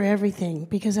volunteered for everything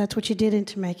because that's what you did in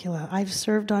Temecula. I've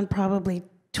served on probably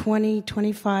 20,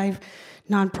 25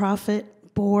 nonprofit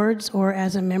boards or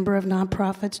as a member of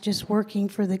nonprofits just working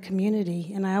for the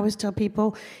community. And I always tell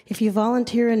people, if you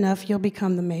volunteer enough, you'll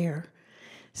become the mayor.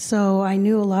 So I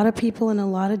knew a lot of people in a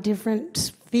lot of different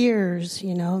spheres,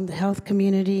 you know, the health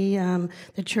community,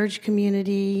 the church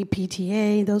community,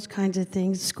 PTA, those kinds of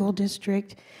things, school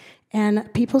district.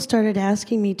 And people started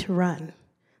asking me to run.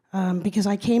 Because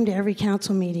I came to every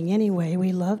council meeting anyway.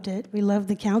 We loved it. We loved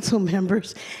the council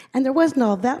members. And there wasn't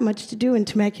all that much to do in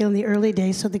Temecula in the early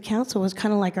days, so the council was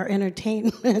kind of like our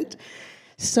entertainment.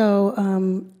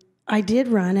 So I did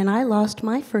run, and I lost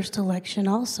my first election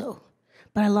also.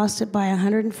 But I lost it by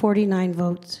 149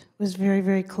 votes. It was very,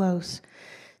 very close.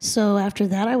 So after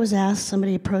that, I was asked,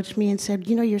 somebody approached me and said,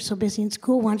 you know, you're so busy in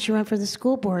school, why don't you run for the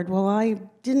school board? Well, I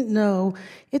didn't know.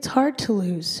 It's hard to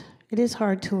lose. It is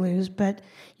hard to lose, but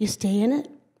you stay in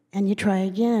it and you try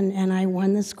again. And I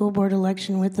won the school board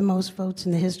election with the most votes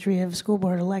in the history of school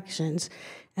board elections.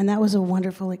 And that was a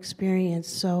wonderful experience.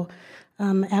 So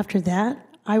after that,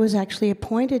 I was actually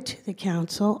appointed to the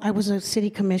council. I was a city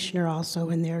commissioner also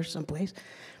in there someplace.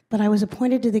 But I was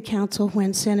appointed to the council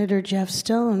when Senator Jeff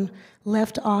Stone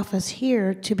left office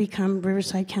here to become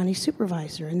Riverside County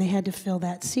Supervisor, and they had to fill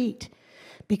that seat.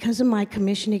 Because of my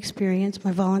commission experience,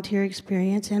 my volunteer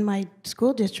experience, and my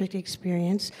school district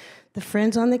experience, the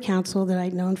friends on the council that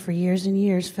I'd known for years and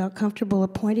years felt comfortable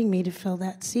appointing me to fill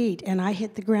that seat, and I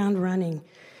hit the ground running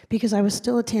because I was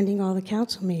still attending all the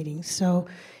council meetings. So,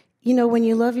 you know, when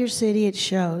you love your city, it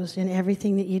shows in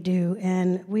everything that you do,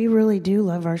 and we really do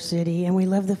love our city, and we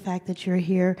love the fact that you're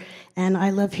here, and I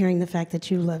love hearing the fact that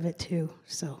you love it too.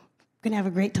 So, we're going to have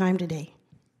a great time today.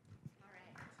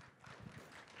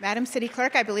 Madam City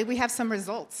Clerk, I believe we have some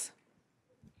results.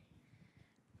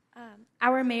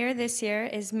 Our mayor this year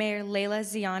is Mayor Leila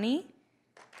Ziani.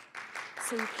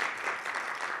 So, do you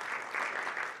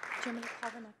want me to call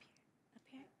them up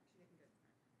here?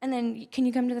 And then can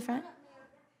you come to the front?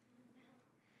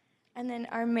 And then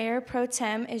our mayor pro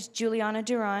tem is Juliana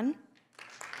Duran.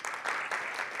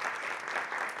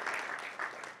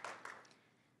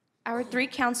 Our 3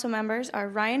 council members are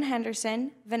Ryan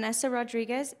Henderson, Vanessa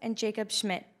Rodriguez, and Jacob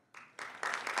Schmidt.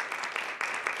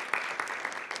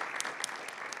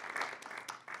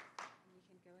 You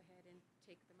can go ahead and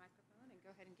take the microphone and go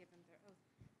ahead and give them their oath.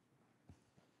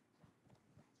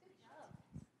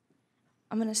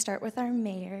 I'm going to start with our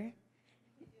mayor.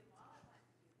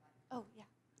 Oh, yeah.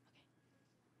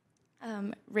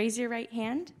 Okay. Raise your right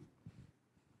hand.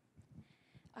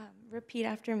 Repeat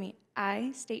after me.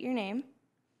 I state your name.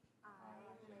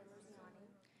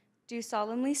 Do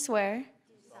solemnly swear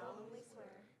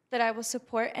that I will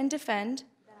support and defend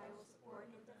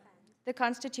the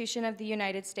Constitution of the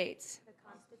United States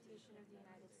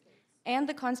and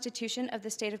the Constitution of the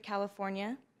State of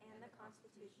California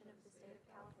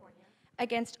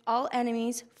against all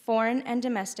enemies, foreign and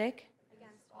domestic,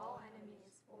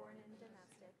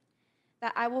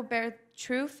 that I will bear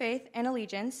true faith and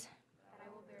allegiance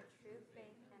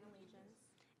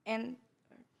and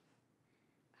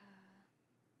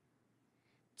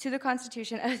to the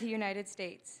Constitution of the United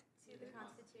States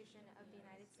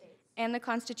and the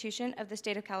Constitution of the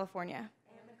State of California.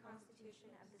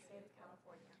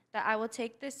 That I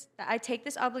take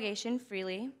this obligation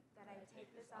freely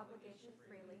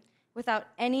without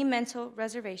any mental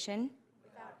reservation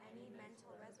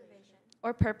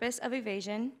or purpose of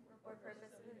evasion,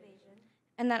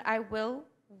 and that I will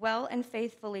well and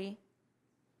faithfully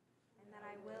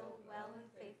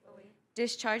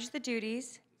discharge the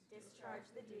duties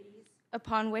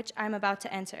upon which I'm about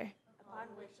to enter.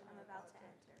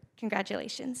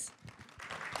 Congratulations.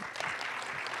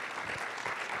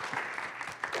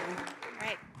 All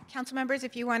right, council members,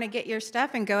 if you want to get your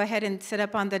stuff and go ahead and sit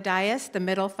up on the dais, the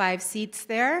middle 5 seats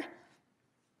there.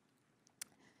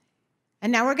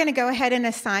 And now we're going to go ahead and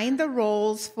assign the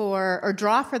roles or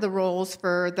draw for the roles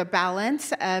for the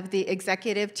balance of the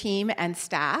executive team and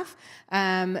staff.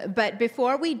 But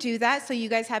before we do that, so you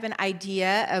guys have an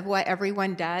idea of what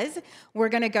everyone does, we're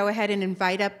going to go ahead and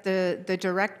invite up the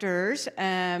directors,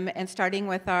 and starting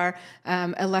with our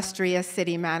illustrious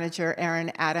city manager,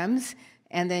 Aaron Adams,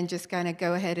 and then just kind of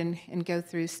go ahead and go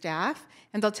through staff.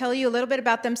 And they'll tell you a little bit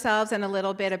about themselves and a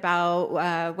little bit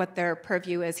about what their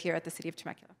purview is here at the City of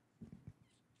Temecula.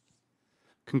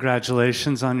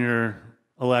 Congratulations on your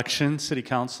election, City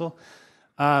Council.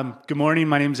 Good morning,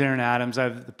 my name is Aaron Adams. I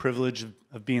have the privilege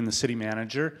of being the city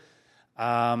manager.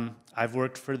 I've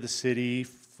worked for the city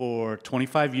for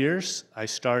 25 years. I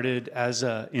started as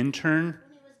an intern. When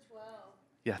he was 12.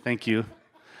 Yeah, thank you.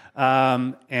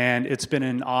 And it's been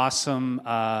an awesome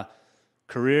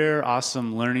career,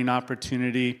 awesome learning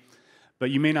opportunity,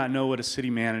 but you may not know what a city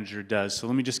manager does. So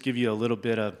let me just give you a little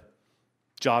bit of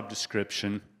job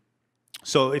description.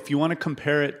 So if you want to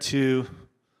compare it to,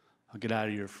 I'll get out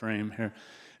of your frame here.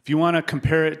 If you want to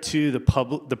compare it to the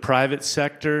private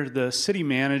sector, the city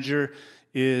manager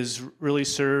really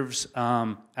serves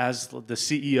as the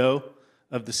CEO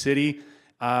of the city.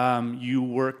 You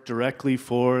work directly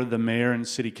for the mayor and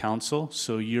city council,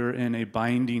 so you're in a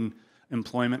binding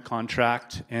employment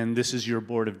contract, and this is your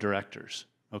board of directors,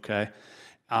 okay?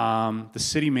 The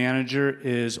city manager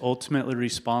is ultimately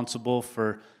responsible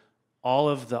for all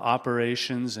of the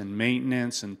operations and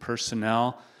maintenance and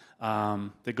personnel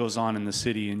that goes on in the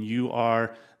city, and you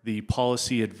are the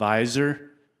policy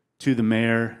advisor to the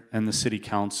mayor and the city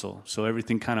council. So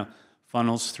everything kind of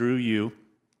funnels through you.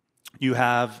 You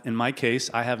have, in my case,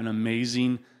 I have an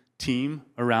amazing team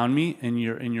around me, and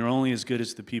you're only as good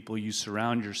as the people you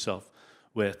surround yourself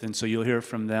with, and so you'll hear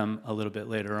from them a little bit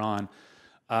later on,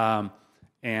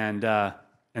 and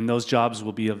those jobs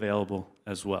will be available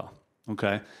as well.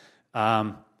 Okay.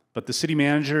 But the city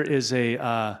manager is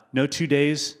no 2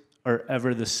 days are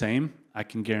ever the same. I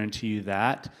can guarantee you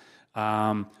that.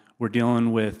 We're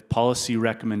dealing with policy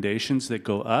recommendations that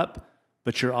go up,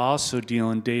 but you're also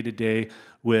dealing day to day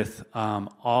with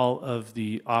all of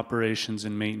the operations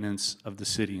and maintenance of the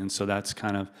city. And so that's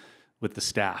kind of with the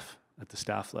staff, at the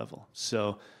staff level.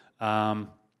 So as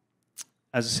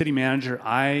a city manager,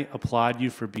 I applaud you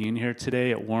for being here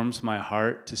today. It warms my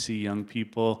heart to see young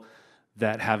people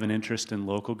that have an interest in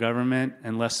local government.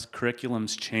 Unless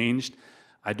curriculum's changed,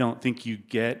 I don't think you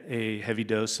get a heavy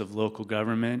dose of local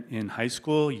government in high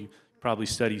school. You probably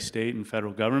study state and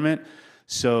federal government.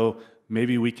 So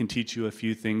maybe we can teach you a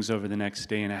few things over the next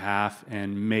day and a half,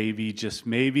 and maybe, just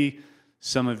maybe,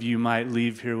 some of you might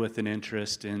leave here with an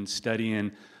interest in studying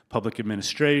public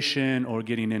administration or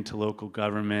getting into local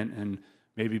government and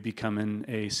maybe becoming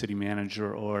a city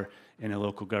manager or in a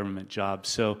local government job.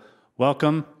 So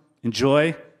welcome,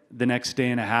 enjoy the next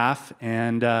day and a half,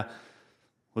 and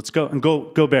let's go, and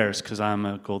go Bears, because I'm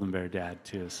a Golden Bear dad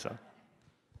too, so.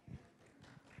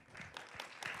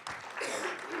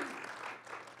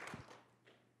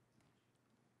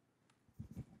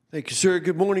 Thank you, sir.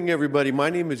 Good morning, everybody. My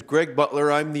name is Greg Butler.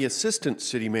 I'm the assistant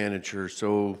city manager,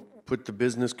 so put the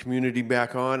business community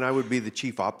back on. I would be the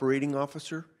chief operating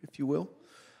officer, if you will.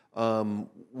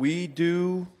 We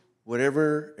do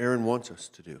whatever Aaron wants us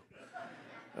to do.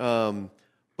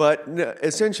 But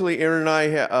essentially, Aaron and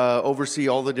I oversee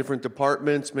all the different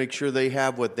departments, make sure they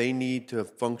have what they need to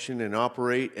function and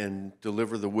operate and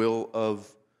deliver the will of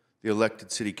the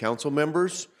elected city council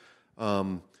members.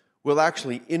 We'll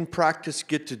actually, in practice,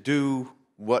 get to do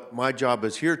what my job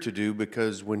is here to do,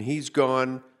 because when he's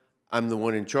gone, I'm the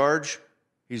one in charge.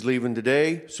 He's leaving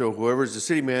today, so whoever's the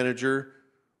city manager,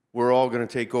 we're all going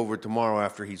to take over tomorrow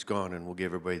after he's gone, and we'll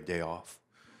give everybody a day off.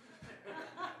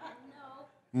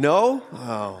 No?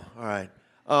 Oh, all right.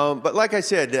 But like I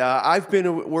said, I've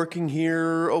been working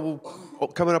here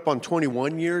coming up on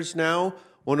 21 years now.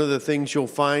 One of the things you'll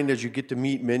find as you get to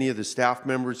meet many of the staff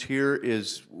members here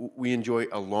is we enjoy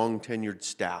a long-tenured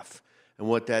staff. And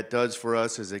what that does for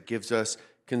us is it gives us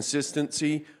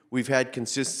consistency. We've had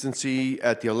consistency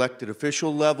at the elected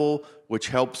official level, which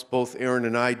helps both Aaron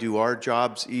and I do our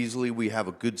jobs easily. We have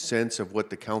a good sense of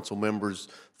what the council members'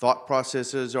 thought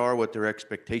processes are, what their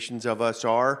expectations of us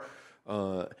are.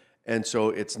 And so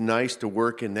it's nice to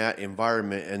work in that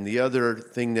environment. And the other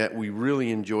thing that we really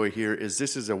enjoy here is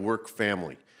this is a work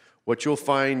family. What you'll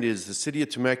find is the city of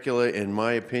Temecula, in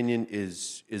my opinion,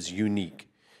 is unique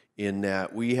in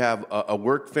that we have a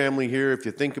work family here. If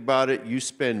you think about it, you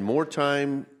spend more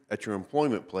time at your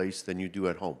employment place than you do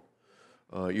at home.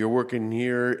 You're working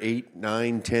here 8,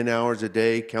 9, 10 hours a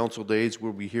day. Council days,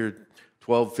 we'll be here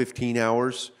 12, 15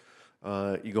 hours.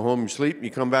 You go home, you sleep, and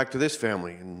you come back to this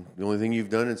family. And the only thing you've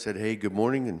done is said, hey, good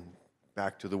morning, and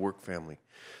back to the work family.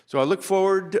 So I look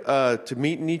forward to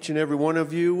meeting each and every one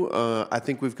of you. I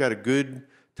think we've got a good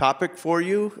topic for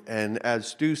you. And as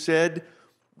Stu said,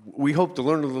 we hope to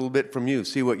learn a little bit from you,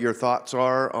 see what your thoughts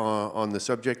are on the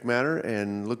subject matter,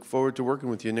 and look forward to working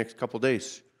with you next couple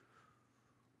days.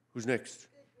 Who's next?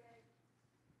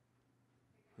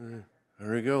 There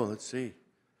we go. Let's see.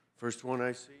 First one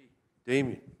I see,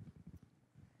 Damien.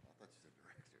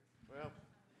 Well,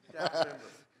 staff member.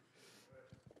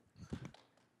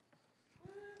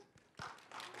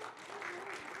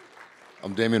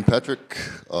 I'm Damian Petrick.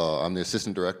 I'm the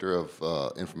Assistant Director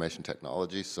of Information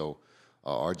Technology. So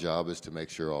our job is to make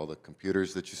sure all the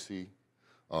computers that you see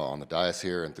on the dais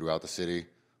here and throughout the city,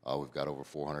 we've got over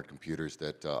 400 computers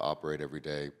that operate every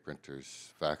day,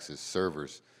 printers, faxes,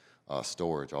 servers,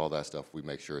 storage, all that stuff. We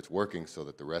make sure it's working so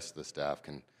that the rest of the staff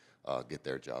can get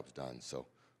their jobs done. So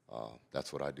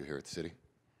that's what I do here at the city.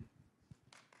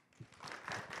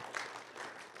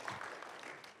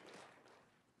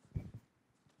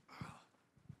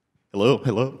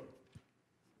 Hello.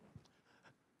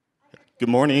 Good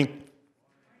morning.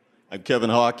 I'm Kevin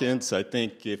Hawkins. I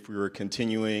think if we were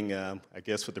continuing, I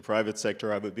guess with the private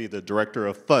sector, I would be the Director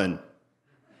of Fun,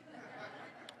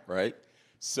 right?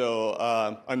 So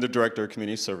I'm the Director of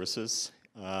Community Services.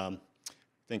 I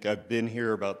think I've been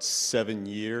here about 7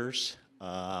 years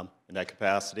in that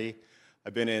capacity.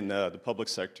 I've been in the public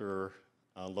sector,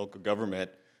 local government,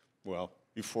 well,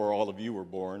 before all of you were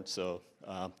born, so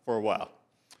for a while.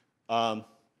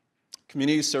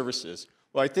 Community services.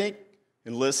 Well, I think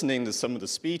in listening to some of the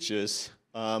speeches,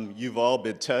 you've all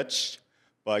been touched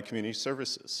by community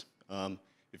services.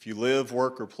 If you live,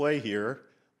 work, or play here,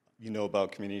 you know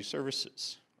about community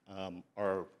services.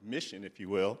 Our mission, if you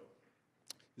will,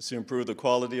 is to improve the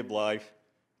quality of life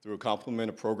through a complement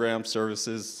of programs,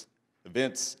 services,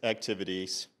 events,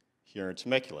 activities here in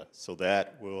Temecula. So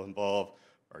that will involve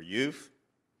our youth,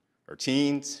 our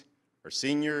teens, our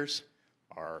seniors,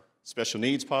 our special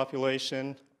needs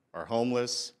population, our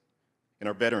homeless, and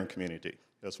our veteran community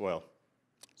as well.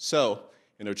 So,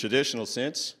 in a traditional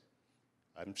sense,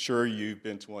 I'm sure you've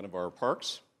been to one of our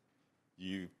parks.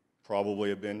 You probably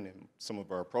have been in some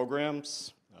of our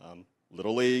programs,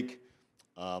 Little League,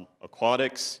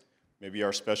 aquatics, maybe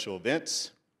our special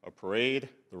events, a parade,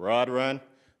 the Rod Run,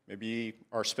 maybe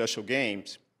our special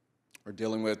games, or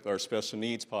dealing with our special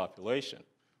needs population,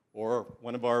 or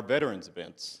one of our veterans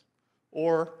events,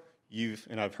 or you've,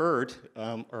 and I've heard,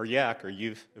 our YAC, or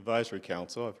Youth Advisory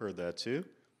Council, I've heard that too,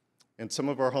 and some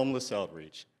of our homeless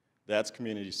outreach. That's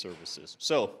community services.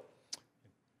 So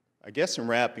I guess in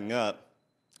wrapping up,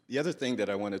 the other thing that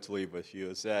I wanted to leave with you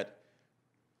is that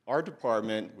our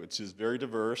department, which is very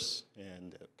diverse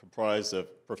and comprised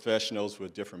of professionals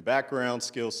with different backgrounds,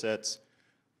 skill sets,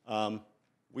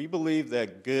 we believe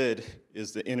that good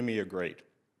is the enemy of great.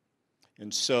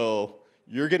 And so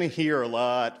you're going to hear a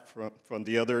lot from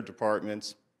the other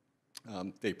departments.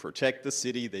 They protect the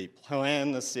city, they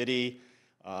plan the city,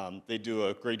 they do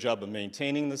a great job of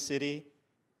maintaining the city,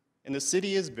 and the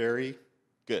city is very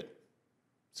good.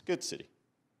 It's a good city,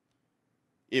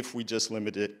 if we just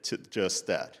limit it to just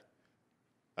that.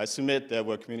 I submit that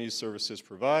what community services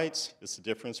provides is the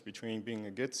difference between being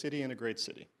a good city and a great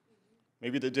city.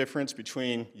 Maybe the difference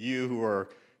between you who are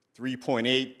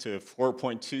 3.8 to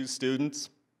 4.2 students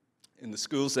in the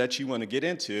schools that you want to get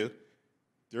into,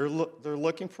 they're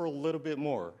looking for a little bit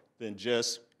more than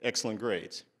just excellent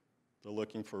grades. They're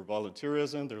looking for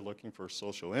volunteerism, they're looking for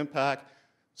social impact,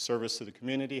 service to the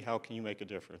community. How can you make a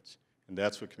difference? And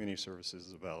that's what community services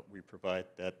is about. We provide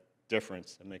that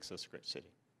difference that makes us a great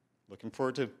city. Looking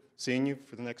forward to seeing you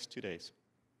for the next 2 days.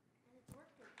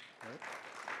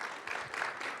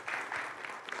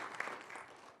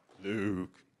 Luke.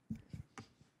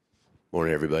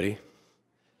 Morning, everybody.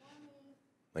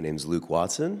 My name is Luke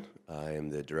Watson. I am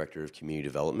the Director of Community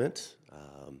Development.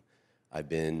 I've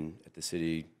been at the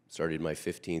city, started my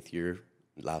 15th year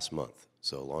last month,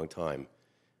 so a long time.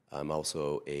 I'm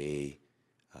also a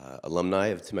alumni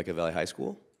of Temecula Valley High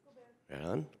School, right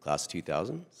on, class of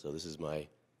 2000. So this is my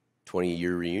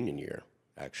 20-year reunion year,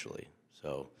 actually.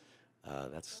 So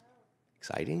that's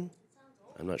exciting.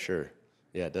 I'm not sure.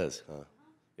 Yeah, it does. Maybe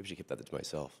I should keep that to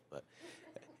myself. But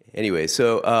anyway,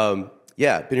 so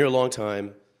yeah, been here a long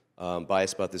time.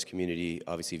 Biased about this community.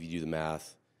 Obviously, if you do the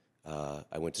math,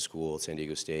 I went to school at San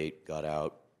Diego State, got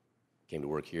out, came to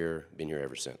work here, been here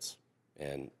ever since,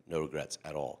 and no regrets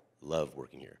at all. Love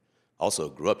working here. Also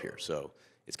grew up here, so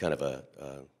it's kind of a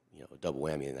double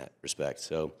whammy in that respect.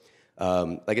 So,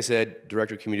 like I said,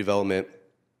 Director of Community Development.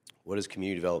 What does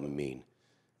community development mean?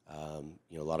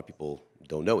 A lot of people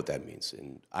don't know what that means,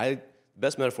 and the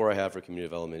best metaphor I have for community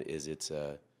development is it's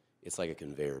like a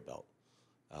conveyor belt.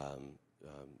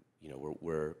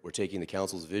 We're taking the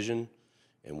council's vision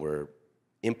and we're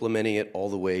implementing it all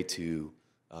the way to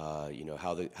how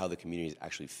the community is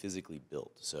actually physically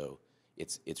built. So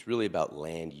it's really about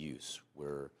land use.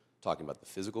 We're talking about the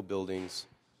physical buildings,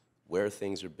 where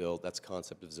things are built. That's the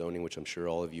concept of zoning, which I'm sure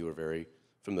all of you are very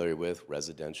familiar with,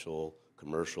 residential,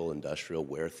 commercial, industrial,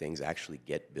 where things actually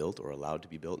get built or allowed to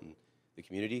be built in the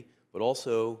community, but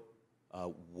also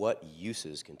what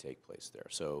uses can take place there.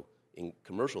 So in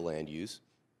commercial land use,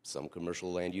 some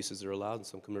commercial land uses are allowed and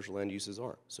some commercial land uses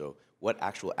aren't. So what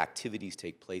actual activities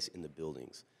take place in the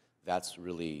buildings? That's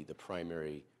really the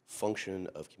primary function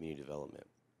of community development.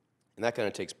 And that kind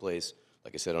of takes place,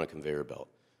 like I said, on a conveyor belt.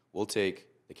 We'll take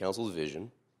the council's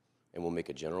vision and we'll make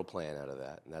a general plan out of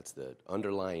that. And that's the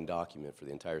underlying document for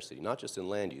the entire city, not just in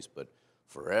land use, but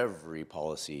for every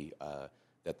policy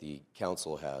that the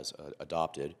council has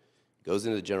adopted. It goes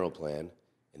into the general plan.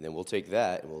 And then we'll take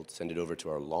that and we'll send it over to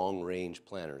our long-range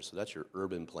planners. So that's your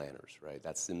urban planners, right?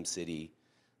 That's SimCity.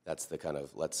 That's the kind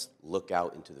of, let's look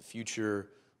out into the future.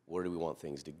 Where do we want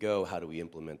things to go? How do we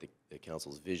implement the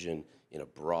council's vision in a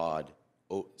broad,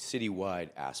 citywide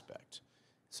aspect?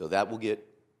 So that will get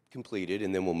completed,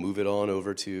 and then we'll move it on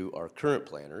over to our current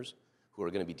planners who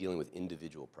are going to be dealing with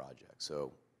individual projects.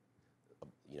 So,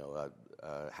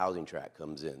 a housing tract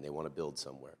comes in. They want to build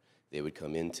somewhere. They would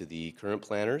come into the current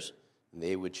planners, and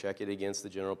they would check it against the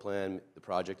general plan, the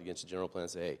project against the general plan,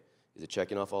 and say, hey, is it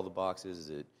checking off all the boxes?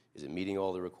 Is it meeting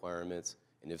all the requirements?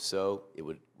 And if so, it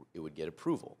would get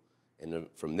approval. And then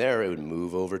from there, it would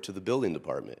move over to the building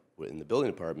department. In the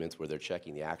building departments, where they're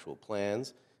checking the actual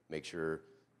plans, make sure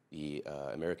the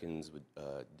Americans with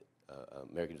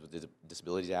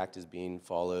Disabilities Act is being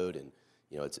followed, and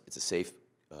it's a safe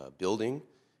building.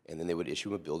 And then they would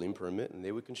issue a building permit, and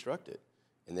they would construct it.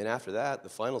 And then after that, the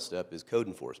final step is code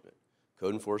enforcement.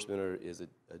 Code enforcement is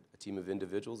a team of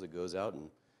individuals that goes out and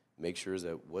makes sure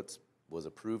that what was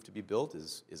approved to be built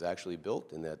is actually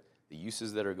built, and that the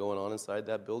uses that are going on inside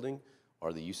that building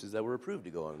are the uses that were approved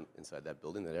to go on inside that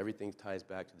building, that everything ties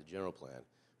back to the general plan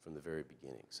from the very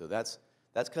beginning. So that's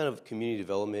kind of community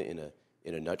development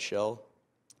in a nutshell.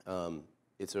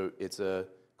 It's a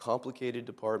complicated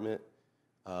department.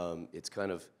 It's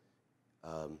kind of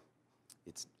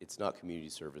it's not community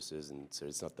services, and so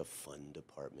it's not the fun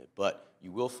department. But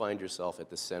you will find yourself at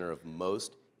the center of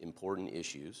most important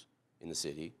issues in the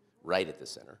city, right at the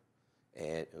center,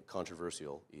 and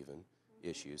controversial even.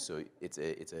 issues. So it's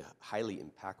a highly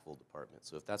impactful department.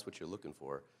 So if that's what you're looking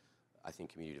for, I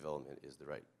think community development is the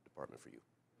right department for you.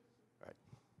 All right.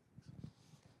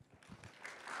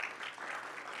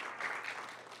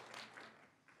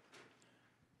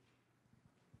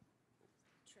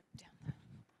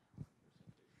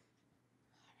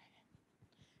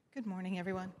 Good morning,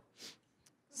 everyone.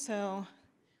 So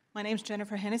my name's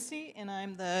Jennifer Hennessy, and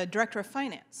I'm the Director of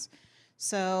Finance.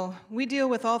 So we deal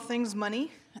with all things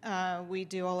money. We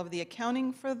do all of the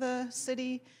accounting for the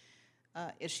city,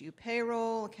 issue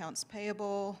payroll, accounts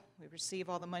payable. We receive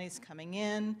all the monies coming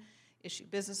in, issue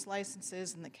business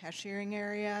licenses in the cashiering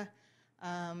area,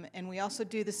 and we also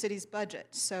do the city's budget.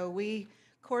 So we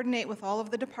coordinate with all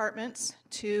of the departments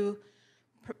to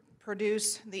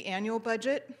produce the annual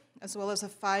budget as well as a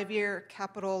 5-year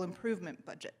capital improvement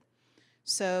budget.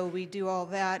 So we do all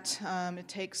that. It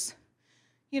takes,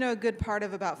 a good part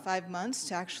of about 5 months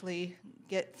to actually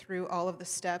get through all of the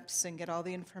steps and get all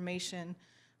the information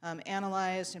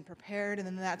analyzed and prepared, and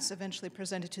then that's eventually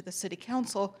presented to the city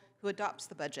council, who adopts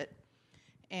the budget.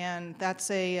 And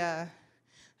that's a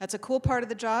cool part of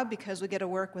the job because we get to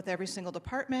work with every single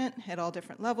department at all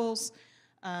different levels.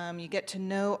 You get to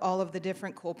know all of the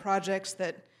different cool projects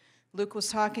that Luke was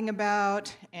talking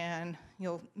about, and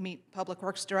you'll meet Public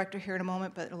Works Director here in a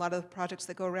moment, but a lot of the projects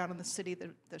that go around in the city,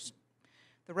 the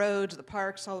roads, the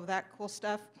parks, all of that cool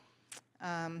stuff.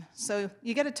 So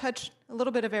you get to touch a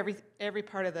little bit of every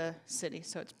part of the city,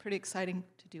 so it's pretty exciting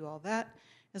to do all that,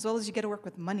 as well as you get to work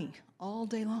with money all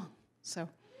day long. So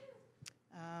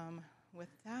with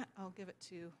that, I'll give it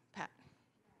to Pat.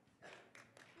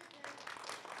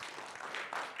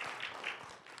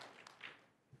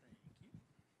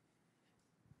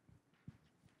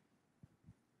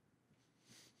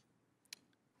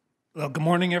 Well, good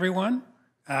morning, everyone.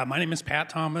 My name is Pat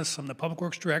Thomas. I'm the Public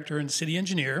Works Director and City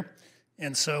Engineer.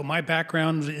 And so my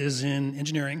background is in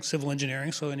engineering, civil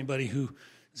engineering. So anybody who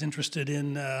is interested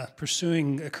in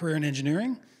pursuing a career in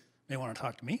engineering may want to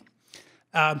talk to me.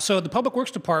 So the Public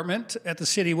Works Department at the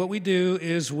city, what we do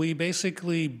is we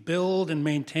basically build and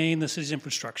maintain the city's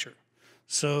infrastructure.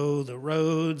 So the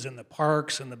roads and the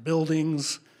parks and the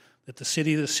buildings that the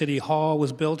city hall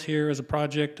was built here as a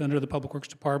project under the Public Works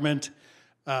Department.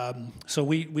 So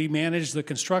we manage the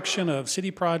construction of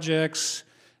city projects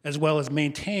as well as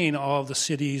maintain all of the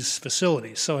city's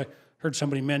facilities. So I heard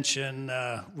somebody mention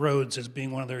roads as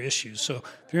being one of their issues. So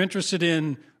if you're interested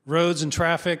in roads and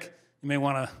traffic, you may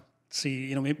want to see,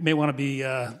 you may want to be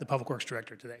the Public Works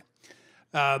Director today.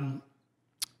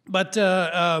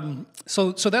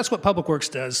 So that's what Public Works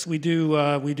does. We do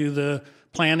the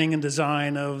planning and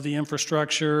design of the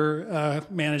infrastructure,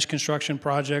 manage construction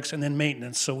projects, and then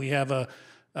maintenance. So we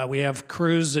have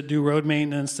crews that do road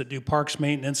maintenance, that do parks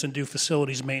maintenance, and do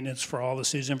facilities maintenance for all the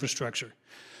city's infrastructure.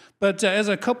 But as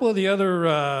a couple of the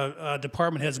other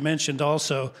department heads mentioned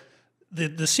also,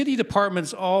 the city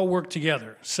departments all work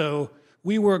together. So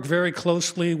we work very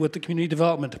closely with the Community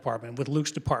Development Department, with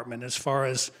Luke's department, as far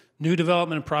as new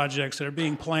development projects that are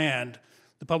being planned.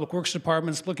 The Public Works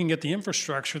Department's looking at the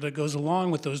infrastructure that goes along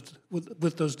with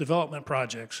those development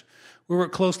projects. We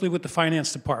work closely with the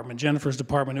Finance Department, Jennifer's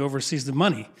department, who oversees the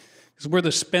money, because we're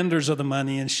the spenders of the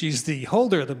money and she's the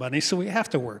holder of the money, so we have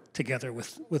to work together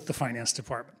with the Finance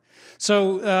Department.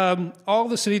 So all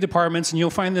the city departments, and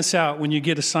you'll find this out when you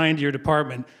get assigned to your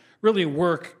department, really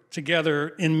work together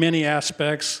in many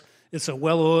aspects. It's a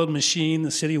well-oiled machine.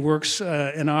 The city works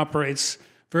and operates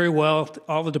very well.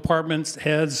 All the departments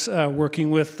heads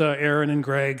working with Aaron and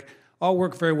Greg all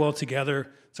work very well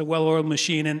together. It's a well-oiled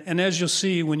machine. And as you'll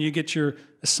see when you get your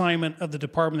assignment of the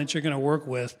department that you're going to work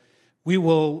with, we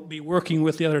will be working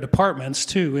with the other departments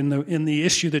too in the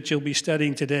issue that you'll be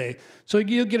studying today. So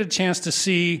you'll get a chance to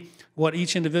see what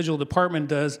each individual department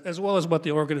does, as well as what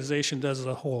the organization does as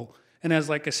a whole. And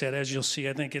like I said, as you'll see,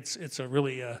 I think it's a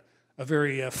really a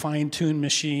very fine-tuned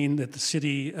machine that the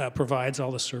city provides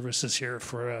all the services here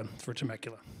for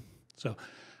Temecula. So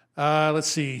let's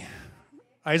see.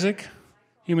 Isaac,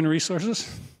 Human Resources.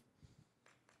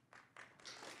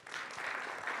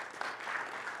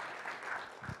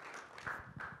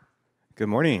 Good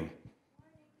morning.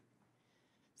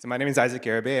 So my name is Isaac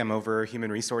Garibay. I'm over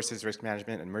Human Resources, Risk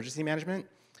Management, and Emergency Management.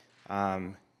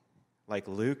 Like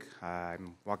Luke,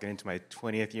 I'm walking into my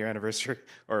 20th year anniversary,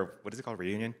 or what is it called,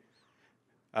 reunion?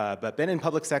 But been in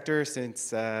public sector since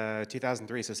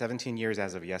 2003, so 17 years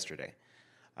as of yesterday.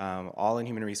 All in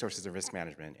human resources and risk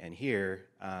management. And here,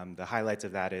 the highlights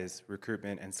of that is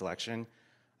recruitment and selection.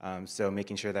 So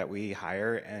making sure that we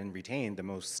hire and retain the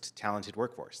most talented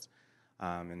workforce.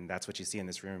 And that's what you see in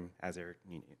this room as they're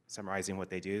summarizing what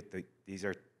they do. These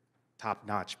are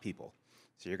top-notch people.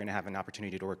 So you're going to have an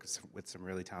opportunity to work with some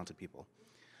really talented people.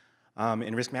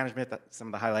 In risk management, some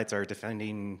of the highlights are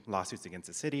defending lawsuits against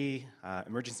the city.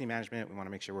 Emergency management, we want to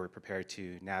make sure we're prepared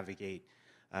to navigate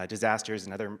disasters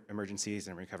and other emergencies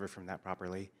and recover from that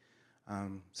properly.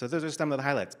 So those are some of the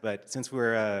highlights, but since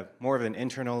we're more of an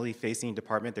internally facing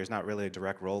department, there's not really a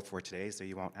direct role for today, so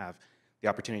you won't have the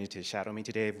opportunity to shadow me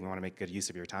today. We want to make good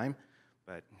use of your time,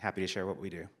 but happy to share what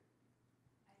we do.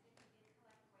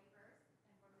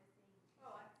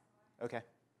 Okay.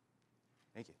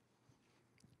 Thank you.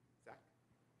 Zach.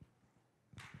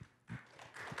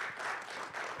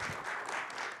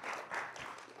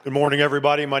 Good morning,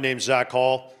 everybody. My name's Zach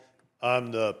Hall.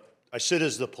 I sit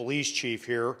as the police chief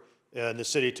here in the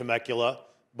city of Temecula,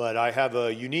 but I have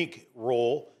a unique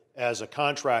role as a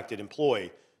contracted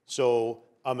employee. So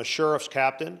I'm a sheriff's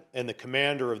captain and the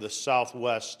commander of the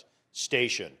Southwest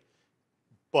Station.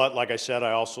 But like I said,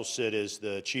 I also sit as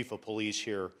the chief of police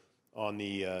here on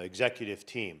the executive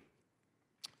team.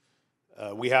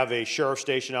 We have a sheriff's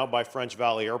station out by French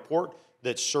Valley Airport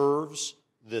that serves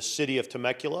the city of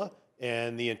Temecula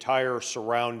and the entire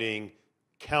surrounding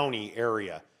county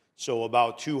area. So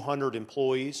about 200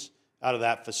 employees out of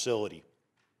that facility.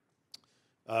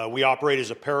 We operate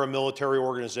as a paramilitary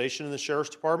organization in the Sheriff's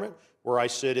Department, where I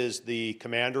sit as the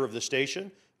commander of the station.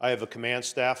 I have a command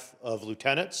staff of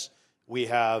lieutenants. We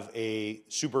have a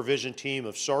supervision team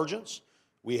of sergeants.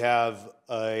 We have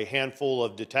a handful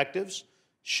of detectives,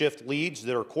 shift leads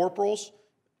that are corporals.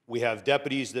 We have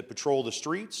deputies that patrol the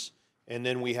streets. And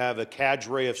then we have a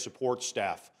cadre of support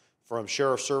staff from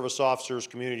sheriff service officers,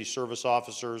 community service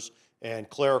officers, and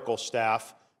clerical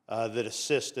staff that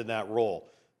assist in that role.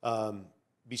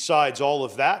 Besides all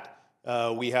of that,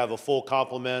 we have a full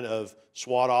complement of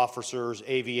SWAT officers,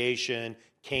 aviation,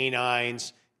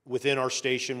 canines. Within our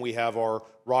station, we have our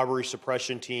robbery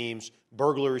suppression teams,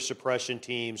 burglary suppression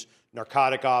teams,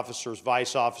 narcotic officers,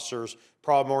 vice officers,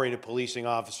 problem-oriented policing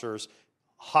officers,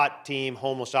 HOT team,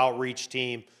 homeless outreach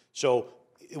team. So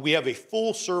we have a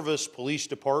full-service police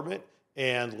department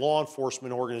and law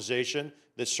enforcement organization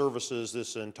that services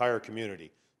this entire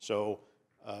community. So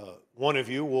one of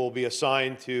you will be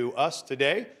assigned to us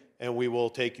today, and we will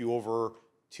take you over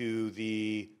to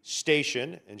the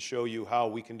station and show you how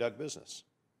we conduct business.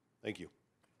 Thank you.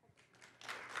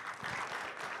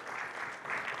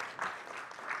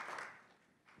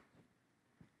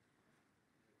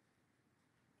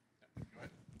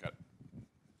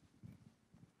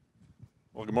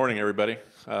 Well, good morning, everybody.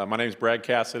 My name is Brad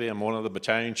Cassidy. I'm one of the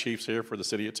battalion chiefs here for the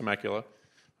city of Temecula.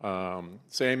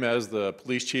 Same as the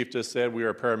police chief just said, we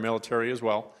are paramilitary as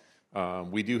well.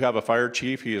 We do have a fire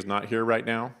chief. He is not here right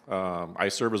now. I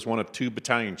serve as one of 2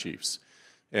 battalion chiefs.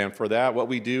 And for that, what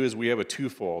we do is we have a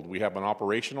twofold. We have an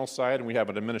operational side and we have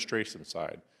an administration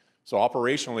side. So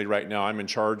operationally right now, I'm in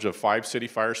charge of 5 city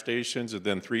fire stations and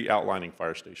then 3 outlining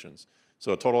fire stations.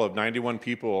 So a total of 91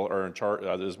 people are in charge,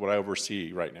 is what I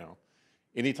oversee right now.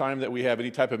 Anytime that we have any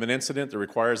type of an incident that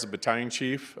requires a battalion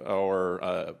chief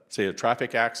or say a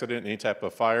traffic accident, any type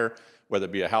of fire, whether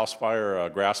it be a house fire or a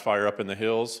grass fire up in the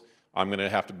hills, I'm going to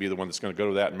have to be the one that's going to go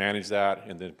to that and manage that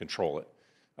and then control it.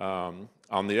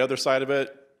 On the other side of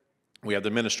it, we have the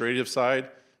administrative side,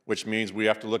 which means we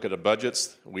have to look at the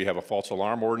budgets. We have a false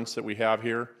alarm ordinance that we have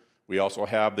here. We also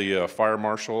have the fire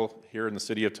marshal here in the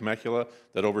city of Temecula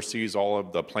that oversees all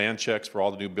of the plan checks for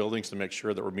all the new buildings to make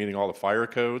sure that we're meeting all the fire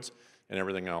codes and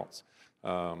everything else.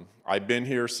 I've been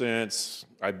here since,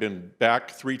 I've been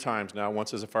back 3 times now,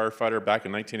 once as a firefighter back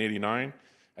in 1989.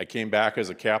 I came back as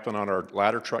a captain on our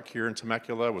ladder truck here in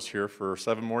Temecula, was here for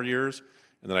 7 more years,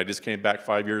 and then I just came back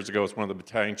 5 years ago as one of the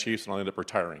battalion chiefs, and I ended up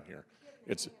retiring here.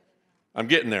 I'm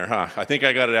getting there, huh? I think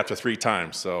I got it after 3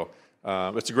 times, so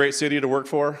it's a great city to work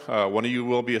for. One of you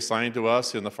will be assigned to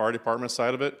us in the fire department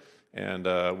side of it, and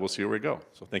we'll see where we go.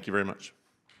 So thank you very much.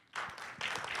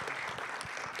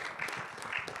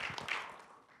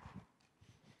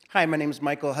 Hi, my name is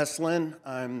Michael Heslin.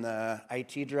 I'm the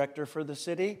IT director for the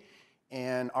city,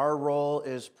 and our role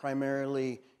is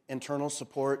primarily internal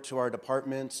support to our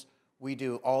departments. We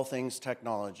do all things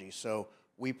technology, so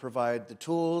we provide the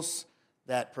tools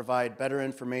that provide better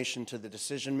information to the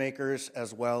decision makers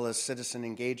as well as citizen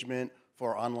engagement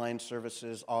for online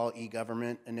services, all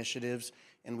e-government initiatives,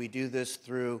 and we do this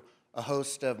through a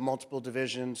host of multiple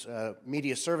divisions,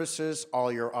 media services, all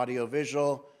your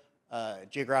audio-visual,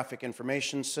 geographic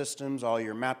information systems, all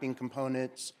your mapping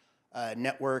components,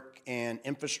 network and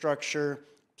infrastructure,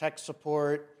 tech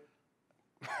support,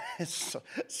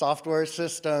 software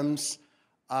systems.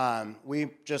 We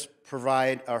just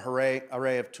provide an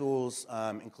array of tools,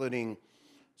 including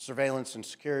surveillance and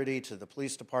security to the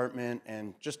police department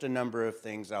and just a number of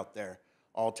things out there.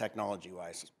 all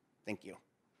technology-wise. Thank you.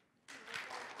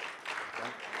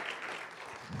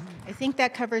 I think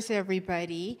that covers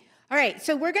everybody. All right,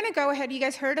 so we're going to go ahead. You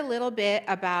guys heard a little bit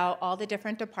about all the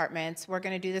different departments. We're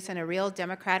going to do this in a real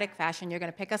democratic fashion. You're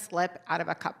going to pick a slip out of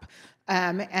a cup.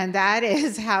 And that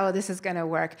is how this is going to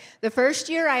work. The first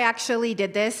year I actually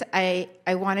did this, I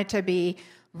wanted to be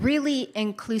really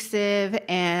inclusive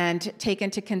and take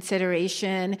into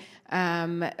consideration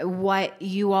what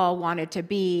you all wanted to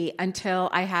be, until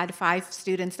I had 5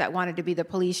 students that wanted to be the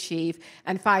police chief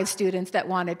and 5 students that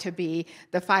wanted to be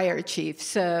the fire chief.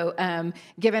 So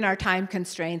given our time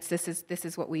constraints, this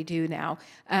is what we do now.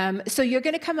 So you're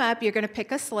going to come up, you're going to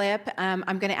pick a slip.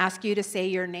 I'm going to ask you to say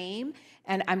your name,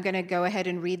 and I'm going to go ahead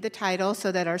and read the title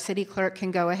so that our city clerk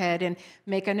can go ahead and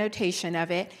make a notation of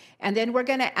it. And then we're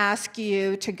going to ask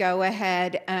you to go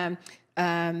ahead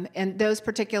in those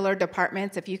particular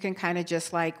departments, if you can kind of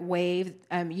just like wave,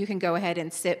 you can go ahead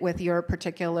and sit with your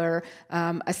particular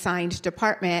assigned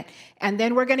department. And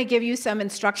then we're going to give you some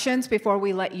instructions before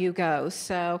we let you go.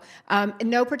 So in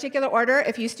no particular order,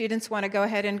 if you students want to go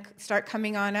ahead and start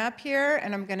coming on up here,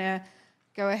 and I'm going to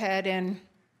go ahead and...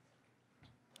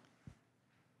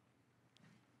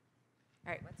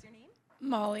 All right, what's your name?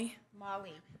 Molly.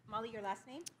 Molly. Molly, your last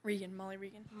name? Regan. Molly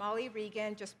Regan. Molly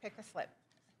Regan, just pick a slip.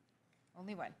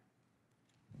 Only one.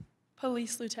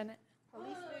 Police lieutenant.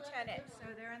 Police lieutenant. So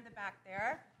they're in the back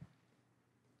there.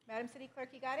 Madam City Clerk,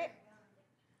 you got it?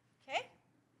 Okay.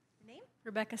 Your name?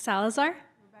 Rebecca Salazar.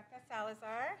 Rebecca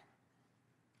Salazar.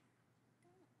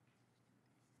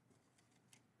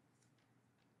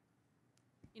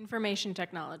 Information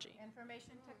technology.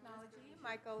 Information technology.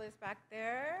 Michael is back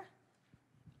there.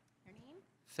 Your name?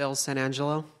 Phil San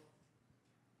Angelo.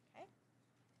 Okay.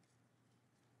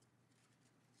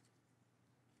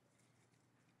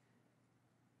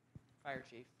 Fire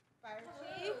chief. Fire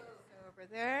chief. So over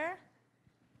there.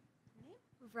 Your name?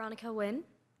 Veronica Wynn.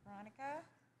 Veronica.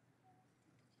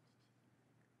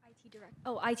 IT director.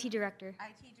 Oh, IT director.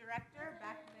 IT director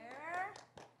back there.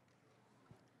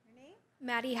 Your name?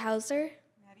 Maddie Hauser.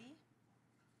 Maddie.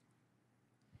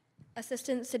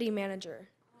 Assistant city manager.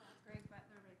 Greg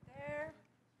Butler right there.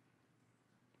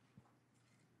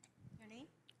 Your name?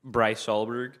 Bryce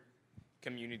Solberg,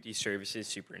 Community Services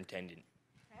Superintendent.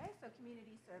 Okay, so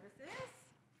community services.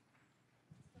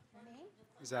 Your name?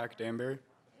 Zach Danbury.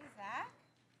 Hey, Zach.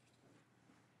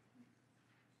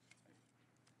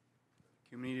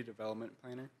 Community Development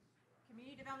Planner.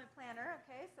 Community development planner.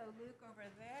 Okay, so Luke over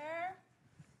there.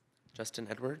 Justin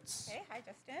Edwards. Okay, hi,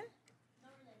 Justin.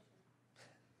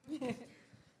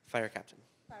 Fire captain.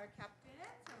 Fire captain,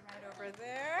 so right over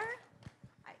there.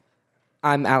 Hi.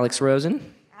 I'm Alex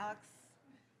Rosen, Alex.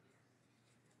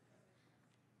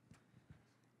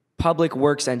 Public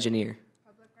Works Engineer.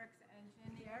 Public Works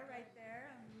engineer right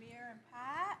there. Amir and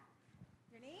Pat.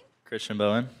 Your name? Christian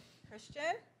Bowen,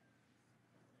 Christian.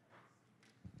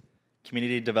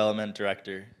 Community Development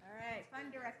Director. All right,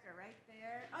 fund director right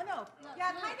there. Oh, no,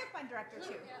 yeah, kind of fund director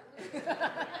too.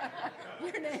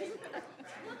 Your name?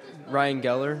 Ryan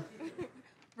Geller.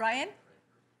 Ryan?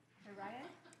 Hey, Ryan.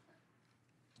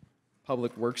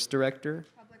 Public Works Director.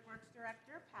 Public Works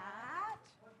Director, Pat.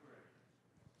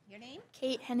 Your name?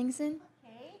 Kate Henningsen.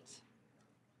 Kate.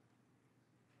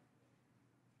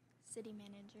 City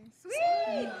manager. Sweet.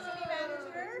 City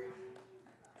manager.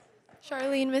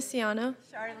 Charlene Missiano.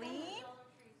 Charlene.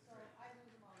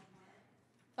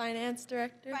 Finance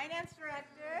director. Finance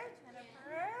director,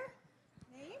 Jennifer.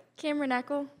 Name? Cameron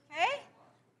Eckel. Okay.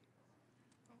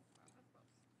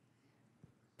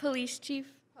 Police chief.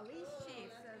 Police chief,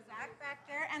 so Zach back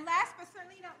there. And last but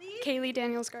certainly not least, Kaylee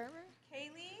Daniels Garber.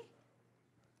 Kaylee.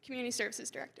 Community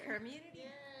services director. Community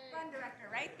fund director,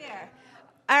 right there.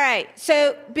 All right,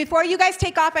 so before you guys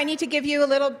take off, I need to give you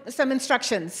some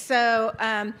instructions.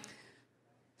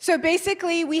 So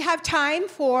basically, we have time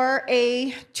for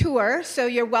a tour. So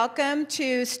you're welcome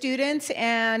to students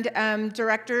and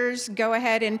directors. Go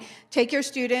ahead and take your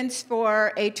students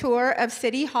for a tour of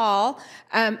City Hall.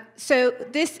 So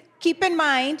keep in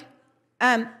mind.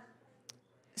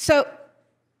 So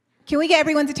can we get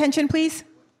everyone's attention, please?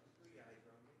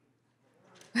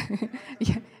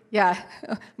 Yeah,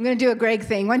 I'm going to do a Greg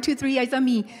thing. 1, 2, 3, eyes on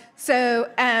me. So,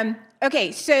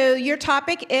 okay, so your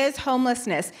topic is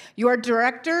homelessness. Your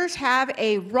directors have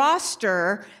a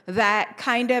roster that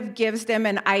kind of gives them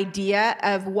an idea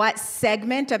of what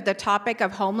segment of the topic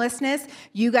of homelessness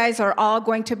you guys are all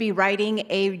going to be writing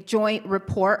a joint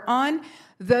report on.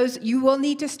 You will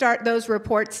need to start those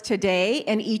reports today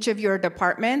in each of your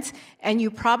departments, and you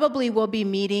probably will be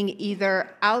meeting either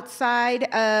outside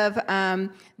of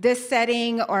this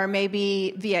setting or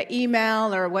maybe via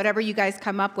email or whatever you guys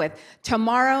come up with.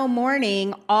 Tomorrow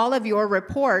morning, all of your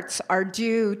reports are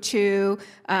due to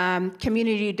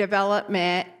community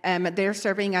development. They're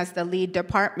serving as the lead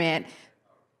department,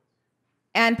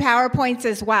 and PowerPoints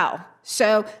as well.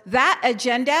 So that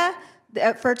agenda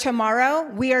for tomorrow,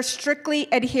 we are strictly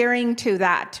adhering to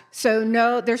that.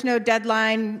 So there's no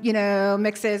deadline,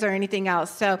 mixes or anything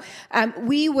else. So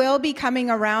we will be coming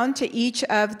around to each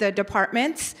of the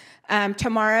departments.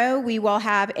 Tomorrow, we will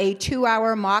have a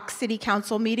 2-hour mock city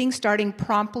council meeting starting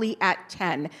promptly at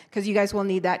 10, because you guys will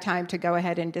need that time to go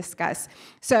ahead and discuss.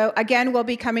 So again, we'll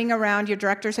be coming around. Your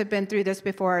directors have been through this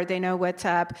before. They know what's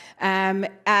up.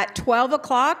 At 12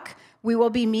 o'clock, we will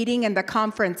be meeting in the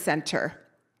conference center.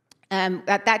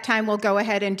 At that time, we'll go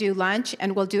ahead and do lunch,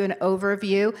 and we'll do an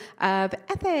overview of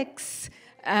ethics.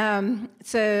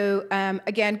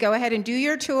 Again, go ahead and do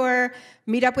your tour,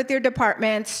 meet up with your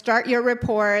departments, start your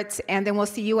reports, and then we'll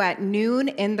see you at noon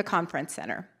in the conference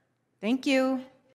center. Thank you.